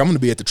 o'clock, I'm going to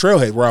be at the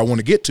trailhead where I want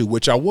to get to,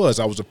 which I was.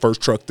 I was the first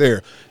truck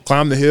there.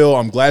 Climb the hill.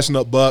 I'm glassing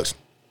up bucks.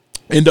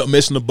 End up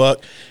missing a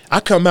buck.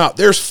 I come out.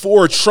 There's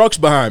 4 trucks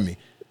behind me.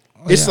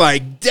 It's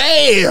like,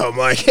 damn.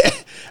 Like,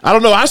 I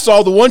don't know. I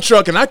saw the one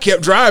truck and I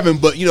kept driving,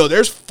 but, you know,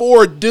 there's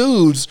 4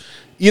 dudes,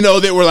 you know,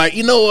 that were like,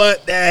 you know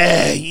what?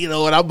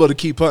 I'm going to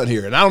keep hunting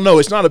here. And I don't know.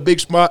 It's not a big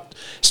spot.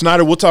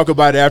 Snyder, we'll talk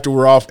about it after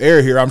we're off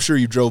air here. I'm sure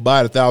you drove by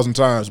it 1,000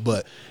 times.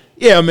 But,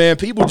 yeah, man,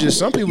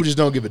 some people just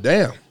don't give a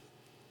damn.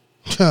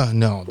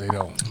 No, they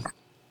don't.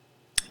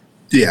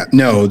 Yeah,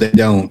 no, they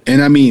don't.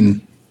 And I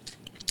mean,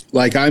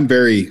 like, I'm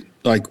very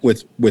like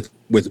with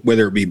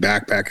whether it be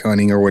backpack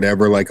hunting or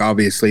whatever. Like,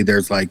 obviously,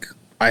 there's like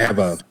I have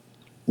a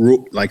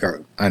rule, like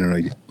a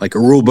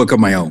rule book of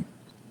my own.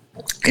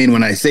 And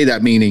when I say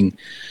that, meaning,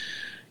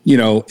 you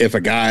know, if a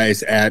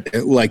guy's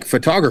at like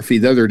photography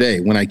the other day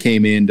when I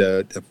came in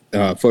to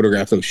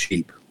photograph those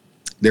sheep.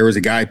 There was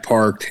a guy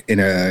parked in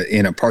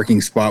a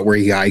parking spot where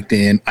he hiked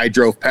in. I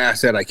drove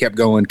past that. I kept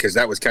going because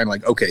that was kind of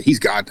like, okay, he's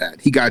got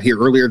that. He got here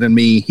earlier than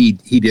me. He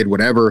did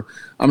whatever.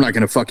 I'm not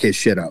going to fuck his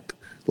shit up.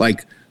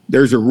 Like,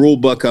 there's a rule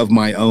book of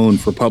my own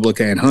for public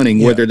land hunting,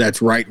 Yeah. whether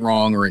that's right,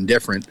 wrong, or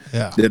indifferent,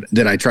 Yeah.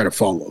 that I try to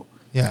follow.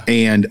 Yeah.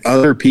 And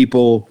other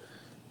people,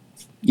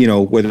 you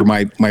know, whether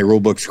my rule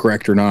book's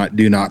correct or not,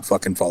 do not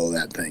fucking follow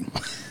that thing.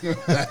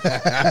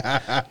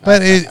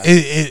 But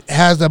it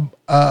has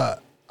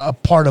a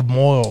part of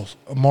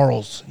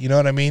morals. You know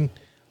what I mean?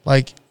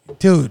 Like,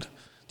 dude,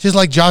 just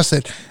like Josh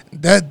said,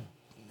 that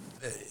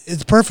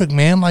it's perfect,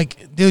 man.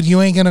 Like, dude,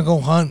 you ain't gonna go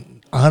hunt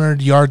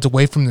 100 yards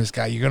away from this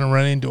guy. You're gonna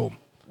run into him.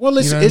 Well,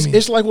 You know what I mean?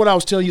 it's like what I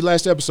was telling you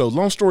last episode.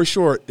 Long story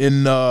short,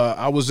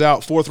 I was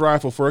out 4th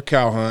rifle for a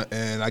cow hunt,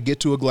 and I get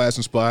to a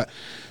glassing spot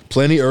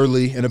plenty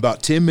early, and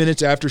about 10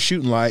 minutes after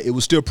shooting light, it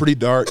was still pretty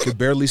dark, could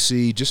barely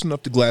see, just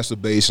enough to glass the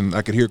base, and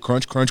I could hear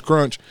crunch, crunch,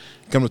 crunch.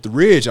 Coming up the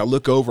ridge, I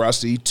look over, I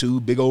see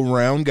 2 big old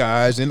round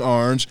guys in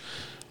orange.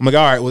 I'm like,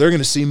 all right, well, they're going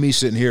to see me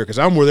sitting here because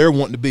I'm where they're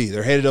wanting to be.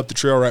 They're headed up the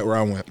trail right where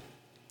I went.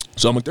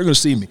 So I'm like, they're going to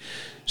see me.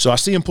 So I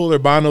see them pull their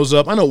binos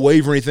up. I don't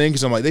wave or anything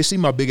because I'm like, they see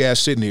my big ass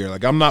sitting here.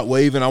 Like, I'm not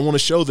waving. I want to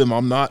show them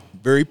I'm not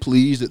very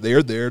pleased that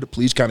they're there to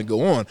please kind of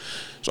go on.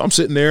 So I'm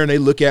sitting there and they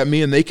look at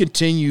me and they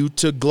continue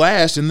to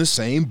glass in the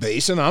same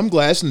basin I'm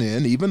glassing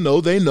in, even though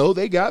they know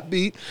they got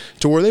beat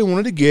to where they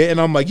wanted to get. And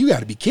I'm like, you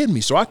got to be kidding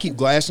me. So I keep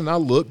glassing. I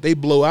look. They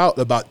blow out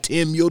about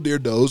 10 mule deer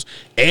does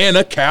and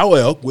a cow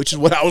elk, which is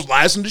what I was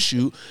licensed to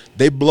shoot.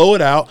 They blow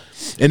it out.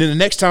 And then the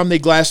next time they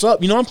glass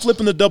up, you know, I'm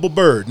flipping the double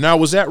bird. Now,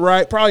 was that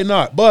right? Probably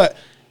not. But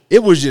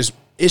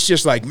it's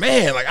just like,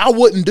 man, like I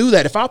wouldn't do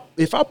that. If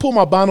I pull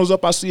my binos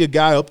up, I see a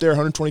guy up there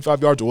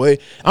 125 yards away,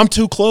 I'm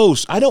too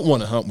close. I don't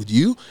want to hunt with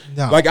you.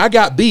 No. Like, I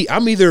got beat.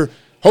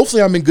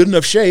 Hopefully I'm in good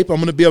enough shape. I'm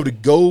going to be able to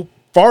go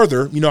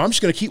farther. You know, I'm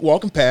just going to keep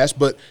walking past.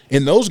 But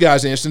in those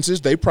guys' instances,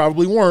 they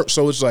probably weren't.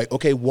 So it's like,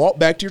 okay, walk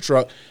back to your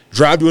truck,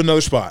 drive to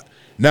another spot.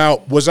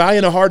 Now, was I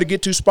in a hard to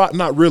get to spot?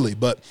 Not really,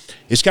 but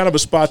it's kind of a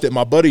spot that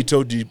my buddy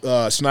told you,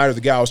 Snyder, the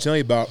guy I was telling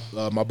you about,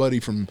 my buddy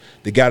from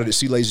the guy that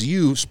Sea Lazy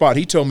U spot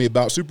he told me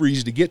about, super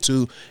easy to get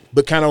to,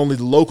 but kind of only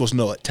the locals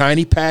know it.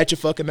 Tiny patch of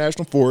fucking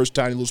national forest,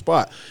 tiny little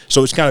spot.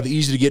 So it's kind of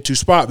easy to get to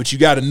spot, but you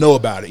got to know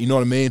about it. You know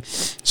what I mean?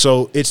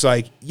 So it's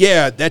like,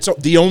 yeah, that's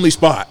the only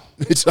spot.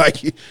 It's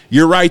like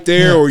you're right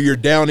there or you're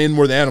down in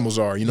where the animals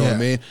are. You know what I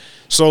mean?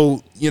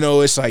 So, you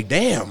know, it's like,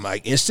 damn,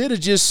 like instead of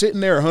just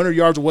sitting there 100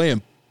 yards away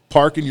and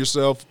parking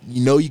yourself,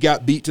 you know, you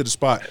got beat to the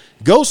spot,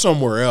 go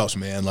somewhere else,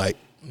 man. Like,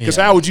 because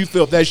how would you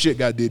feel if that shit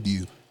got did to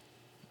you?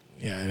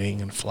 Yeah, it ain't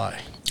gonna fly.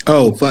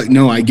 Oh, fuck.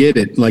 No, I get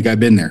it. Like, I've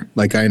been there.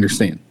 Like, I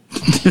understand.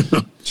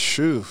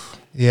 Shoo.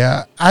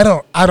 Yeah, I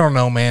don't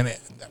know, man.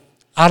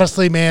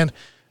 Honestly, man,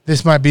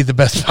 this might be the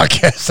best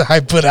podcast I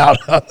put out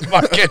on the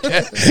market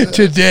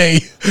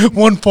today.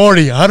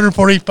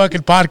 140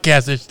 fucking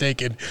podcasts it's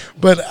taken.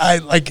 But I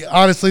like,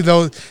 honestly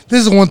though,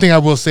 this is one thing I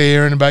will say,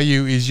 Aaron, about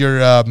you is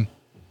your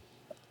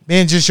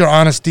man, just your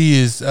honesty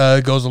is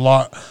goes a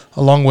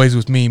long ways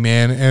with me,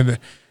 man.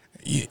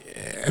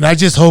 And I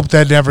just hope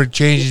that never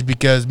changes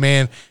because,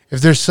 man,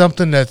 if there's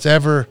something that's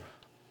ever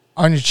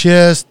on your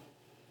chest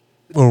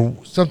or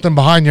something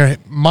behind your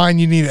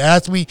mind you need to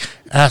ask me.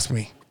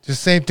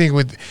 Just same thing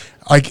with,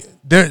 like,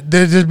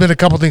 there's been a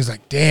couple things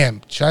like,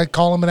 damn, should I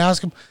call him and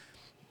ask him?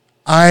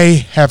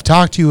 I have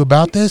talked to you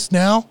about this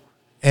now,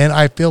 and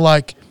I feel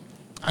like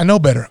I know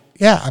better.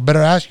 Yeah, I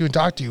better ask you and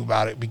talk to you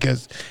about it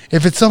because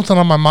if it's something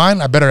on my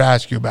mind, I better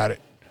ask you about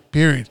it,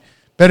 period.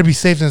 Better be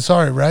safe than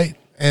sorry, right?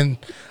 And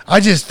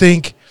I just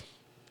think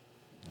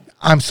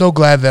I'm so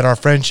glad that our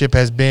friendship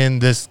has been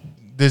this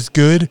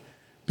good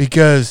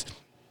because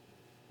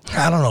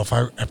I don't know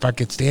if I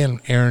could stand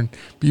Aaron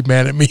be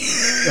mad at me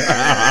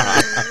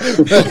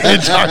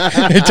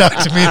and talk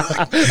to me.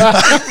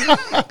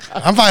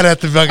 I'm fine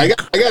at the fucking.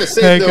 I gotta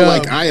say though,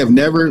 like I have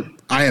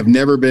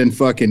never been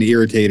fucking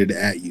irritated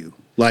at you.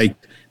 Like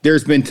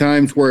there's been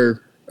times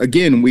where,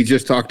 again, we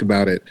just talked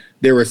about it.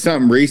 There was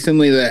something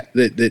recently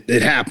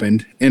that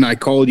happened, and I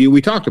called you.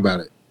 We talked about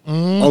it.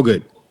 All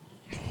good.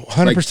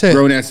 100%. Like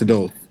grown ass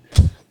adult.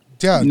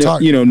 Yeah,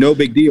 no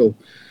big deal.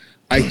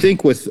 I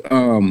think with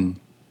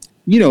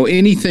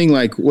anything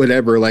like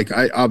whatever, like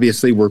I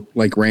obviously we're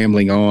like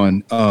rambling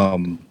on.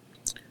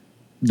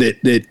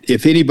 That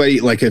if anybody,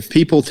 like if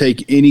people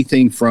take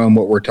anything from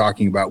what we're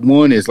talking about,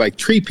 one is like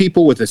treat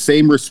people with the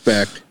same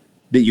respect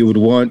that you would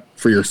want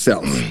for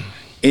yourself.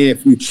 And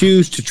if you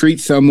choose to treat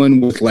someone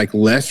with like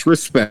less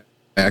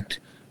respect,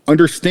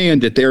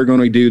 understand that they're going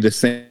to do the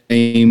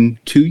same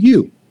to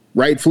you,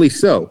 rightfully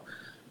so.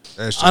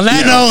 On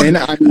that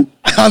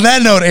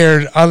note,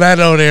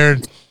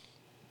 Aaron,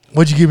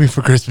 what'd you give me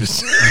for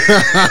Christmas?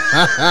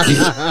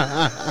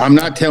 I'm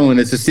not telling.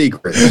 It's a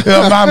secret.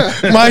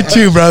 Mine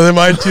too, brother.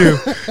 Mine too.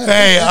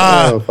 Hey,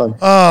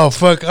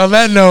 fuck. On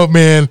that note,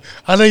 man,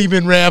 I know you've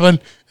been rabbing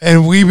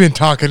and we've been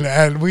talking,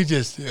 and we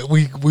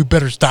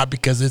better stop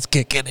because it's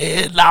kicking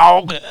in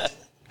long.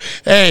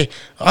 Hey,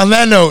 on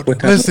that note,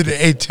 listen.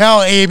 Hey,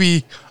 tell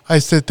Abby I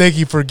said thank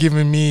you for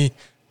giving me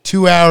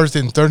 2 hours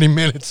and 30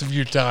 minutes of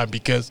your time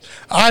because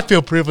I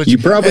feel privileged. You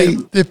probably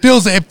it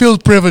feels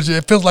privileged.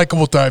 It feels like a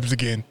couple times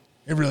again.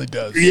 It really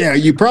does. Yeah,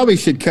 you probably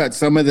should cut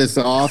some of this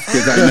off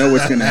because I know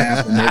what's going to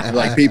happen.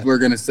 Like people are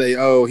going to say,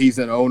 "Oh, he's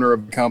an owner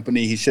of a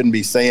company. He shouldn't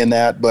be saying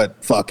that."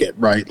 But fuck it,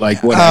 right?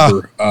 Like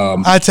whatever.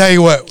 I tell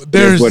you what,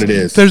 there's what it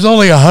is. There's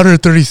only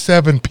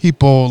 137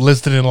 people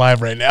listed in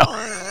live right now.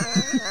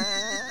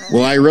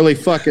 Well, I really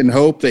fucking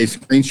hope they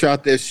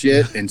screenshot this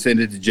shit and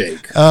send it to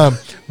Jake.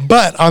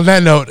 But on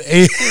that note,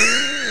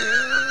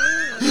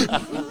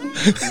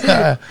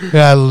 yeah,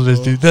 I love this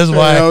dude. That's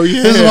why. Yeah.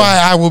 This is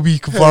why I will be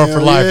Kafar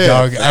for life,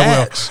 dog. I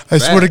will. I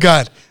swear to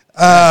God.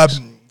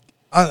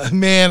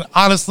 Man,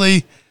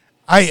 honestly,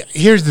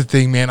 here's the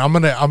thing, man. I'm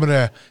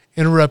gonna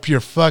interrupt your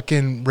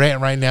fucking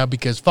rant right now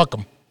because fuck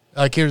them.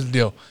 Like, here's the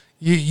deal.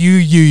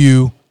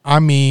 You. I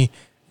mean,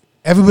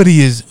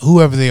 everybody is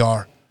whoever they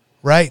are,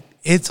 right?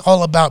 It's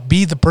all about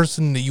be the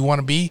person that you want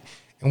to be.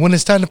 And when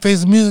it's time to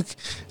face the music,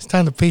 it's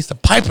time to face the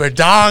piper,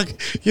 dog.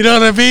 You know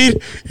what I mean?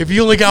 If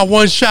you only got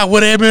one shot,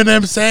 what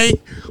Eminem say?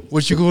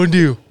 What you gonna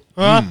do?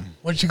 Huh?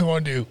 What you gonna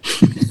do?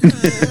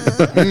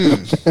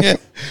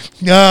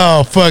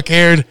 Oh, fuck,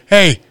 Aaron.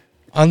 Hey,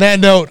 on that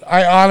note,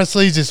 I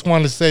honestly just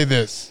want to say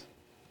this.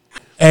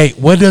 Hey,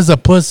 what does a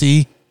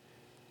pussy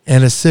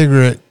and a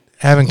cigarette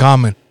have in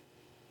common?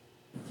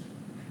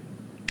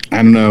 I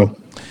don't know.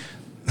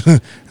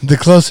 The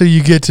closer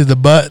you get to the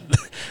butt,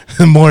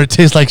 the more it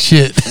tastes like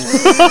shit. Got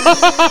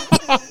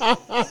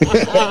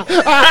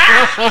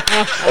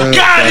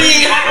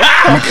him!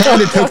 You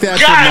kind of took that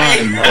to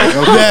mind. Like,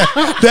 okay.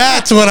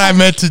 That's what I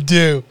meant to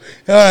do.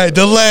 All right,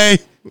 delay,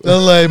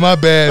 my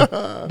bad.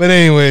 But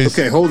anyways.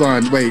 Okay, hold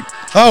on. Wait.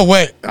 Oh,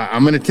 wait.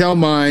 I'm going to tell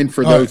mine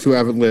for those who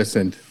haven't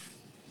listened.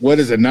 What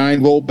does a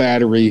 9-volt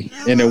battery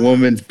and a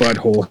woman's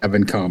butthole have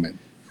in common?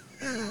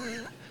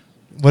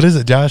 What is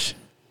it, Josh?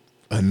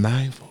 A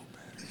 9-volt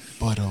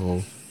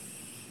butthole.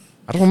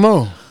 I don't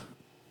know.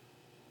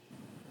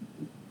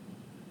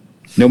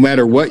 No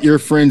matter what your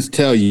friends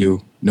tell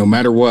you, no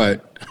matter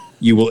what,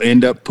 you will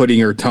end up putting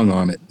your tongue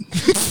on it.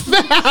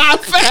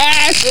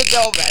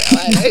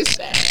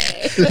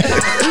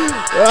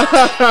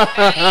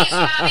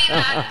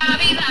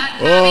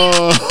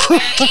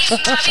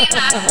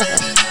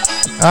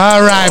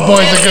 All right,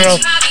 boys and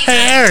girls.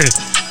 Hey, Aaron,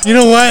 you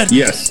know what?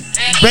 Yes.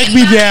 Break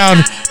me down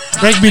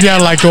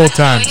like old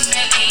times.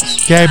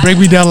 Okay, break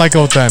me down like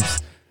old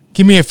times.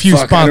 Give me a few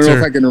Fuck, I don't know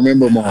sponsors. if I can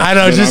remember them all. I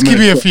know, but just I'm give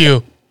gonna me a qu-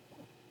 few.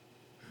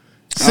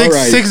 All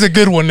right. Six is a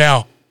good one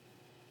now.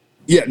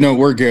 Yeah, no,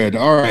 we're good.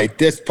 All right.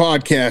 This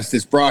podcast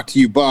is brought to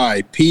you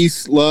by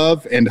Peace,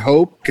 Love, and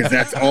Hope, because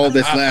that's all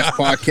this last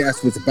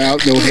podcast was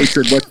about. No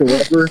hatred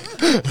whatsoever.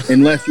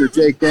 Unless you're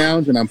Jake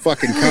Downs, and I'm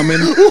fucking coming.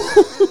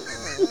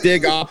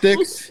 Dig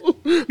Optics,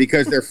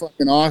 because they're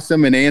fucking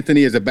awesome, and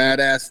Anthony is a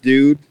badass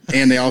dude,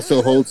 and they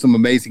also hold some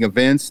amazing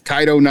events.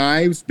 Taito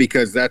Knives,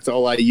 because that's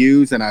all I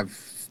use, and I've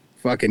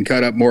fucking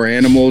cut up more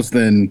animals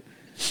than,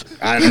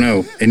 I don't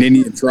know, an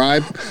Indian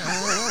tribe.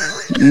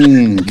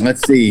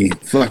 Let's see.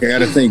 Fuck, I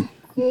gotta think.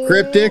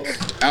 Cryptic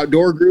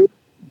Outdoor Group,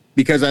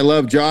 because I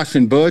love Josh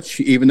and Butch,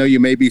 even though you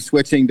may be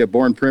switching to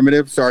Born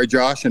Primitive. Sorry,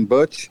 Josh and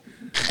Butch.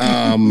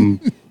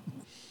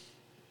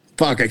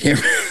 Fuck, I can't.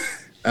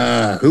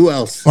 Who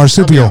else?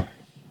 Marsupial.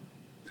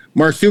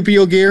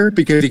 Marsupial Gear,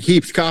 because he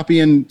keeps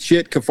copying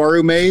shit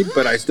Kafaru made,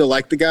 but I still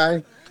like the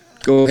guy.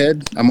 Go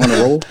ahead. I'm on a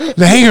roll.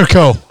 The Hanger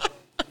Co.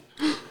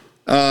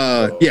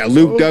 Yeah,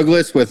 Luke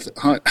Douglas with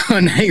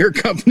Hunt Hanger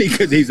Company,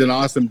 because he's an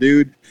awesome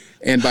dude.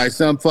 And by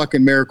some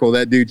fucking miracle,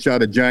 that dude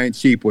shot a giant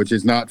sheep, which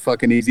is not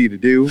fucking easy to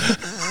do.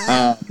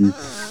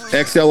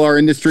 XLR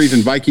Industries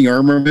and Viking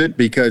Armament,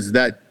 because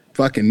that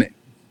fucking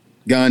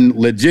gun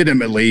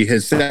legitimately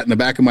has sat in the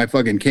back of my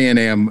fucking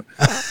Can-Am,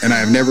 and I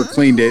have never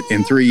cleaned it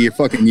in 3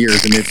 fucking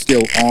years, and it's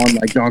still on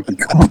like Donkey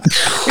Kong.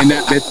 And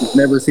that bitch has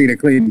never seen a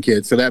cleaning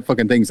kit, so that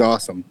fucking thing's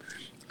awesome.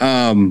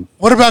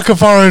 What about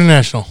Kafaro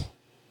International?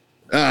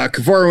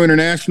 Kafaru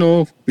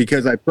International,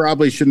 because I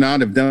probably should not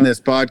have done this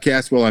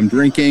podcast while I'm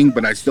drinking,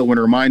 but I still want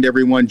to remind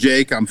everyone,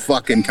 Jake, I'm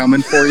fucking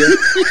coming for you.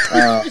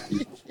 Let's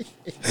see.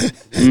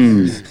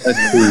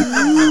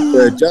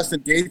 Justin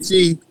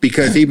Gaethje,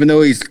 because even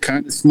though he's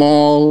kind of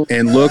small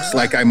and looks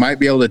like I might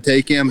be able to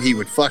take him, he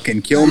would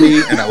fucking kill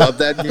me, and I love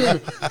that dude.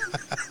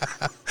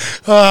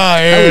 Oh,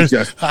 Aaron,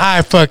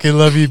 I fucking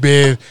love you,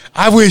 man.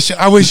 I wish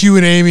you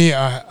and Amy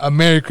a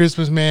Merry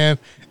Christmas, man.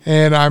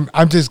 And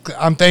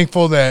I'm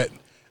thankful that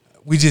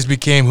we just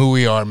became who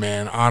we are,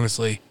 man.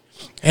 Honestly,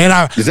 and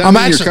Does that I'm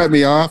mean actually you're cutting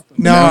me off?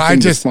 no. I'm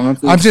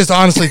just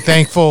honestly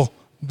thankful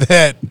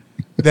that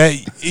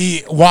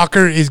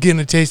Walker is getting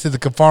a taste of the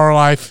Kafara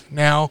life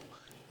now.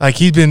 Like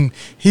he's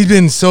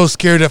been so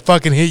scared to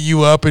fucking hit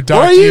you up and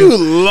talk to you.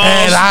 Lost?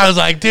 And I was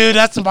like, dude,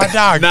 that's my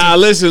dog. Nah,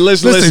 listen.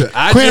 Quit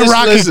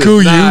rocking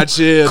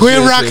Kuyu. Quit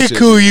rocking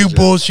Kuyu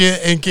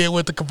bullshit and get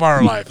with the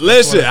Kafara life.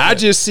 Listen, I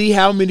just see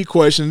how many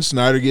questions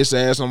Snyder gets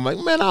asked. I'm like,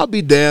 man, I'll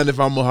be damned if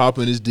I'm gonna hop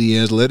in his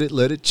DMs. Let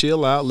it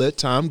chill out. Let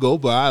time go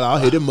by. I'll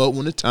hit him up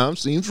when the time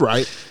seems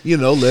right.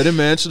 Let him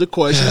answer the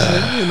questions.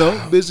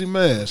 And busy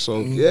man.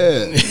 So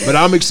yeah, but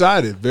I'm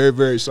excited, very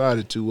very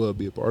excited to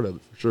be a part of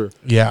it for Sure.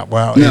 Yeah,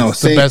 wow. No, it's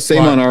the same, best same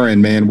spot. on our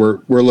end, man. We're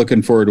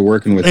looking forward to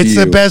working with you. It's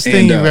the best thing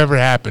And, you've ever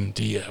happened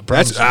to you. I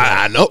promise That's you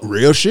that. I know,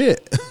 real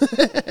shit.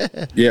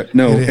 Yeah,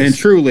 no, It is. and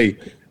truly,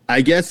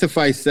 I guess if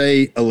I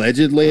say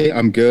allegedly,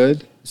 I'm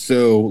good.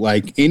 So,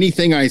 like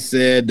anything I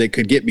said that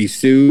could get me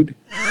sued,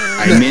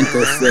 I meant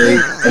to say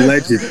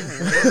allegedly.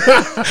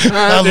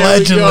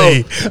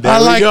 Allegedly. There I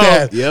we like go.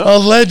 that. Yep.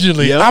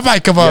 Allegedly. Yep. I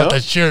might come out Yep.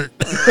 with a shirt.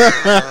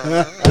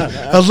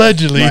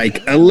 Allegedly.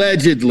 Like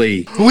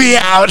allegedly. We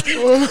out.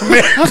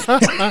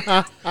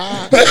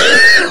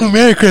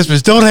 Merry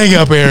Christmas. Don't hang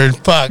up, Aaron.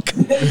 Fuck.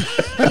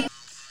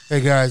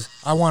 Hey, guys.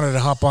 I wanted to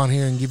hop on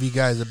here and give you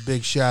guys a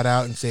big shout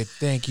out and say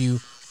thank you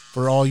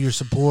for all your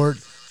support.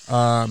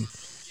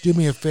 Do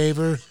me a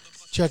favor.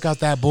 Check out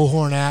that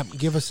Bullhorn app.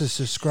 Give us a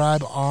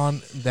subscribe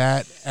on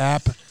that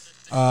app.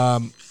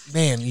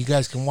 Man, you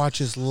guys can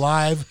watch us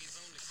live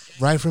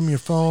right from your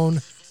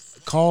phone.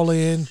 Call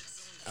in.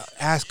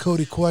 Ask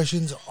Cody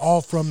questions, all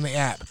from the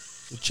app.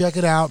 So check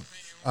it out.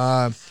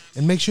 And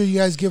make sure you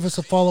guys give us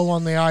a follow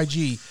on the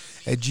IG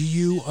at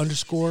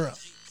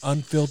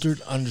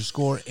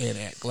GU_unfiltered_ and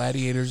at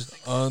Gladiators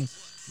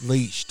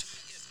Unleashed.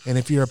 And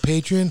if you're a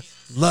patron,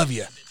 love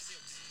you.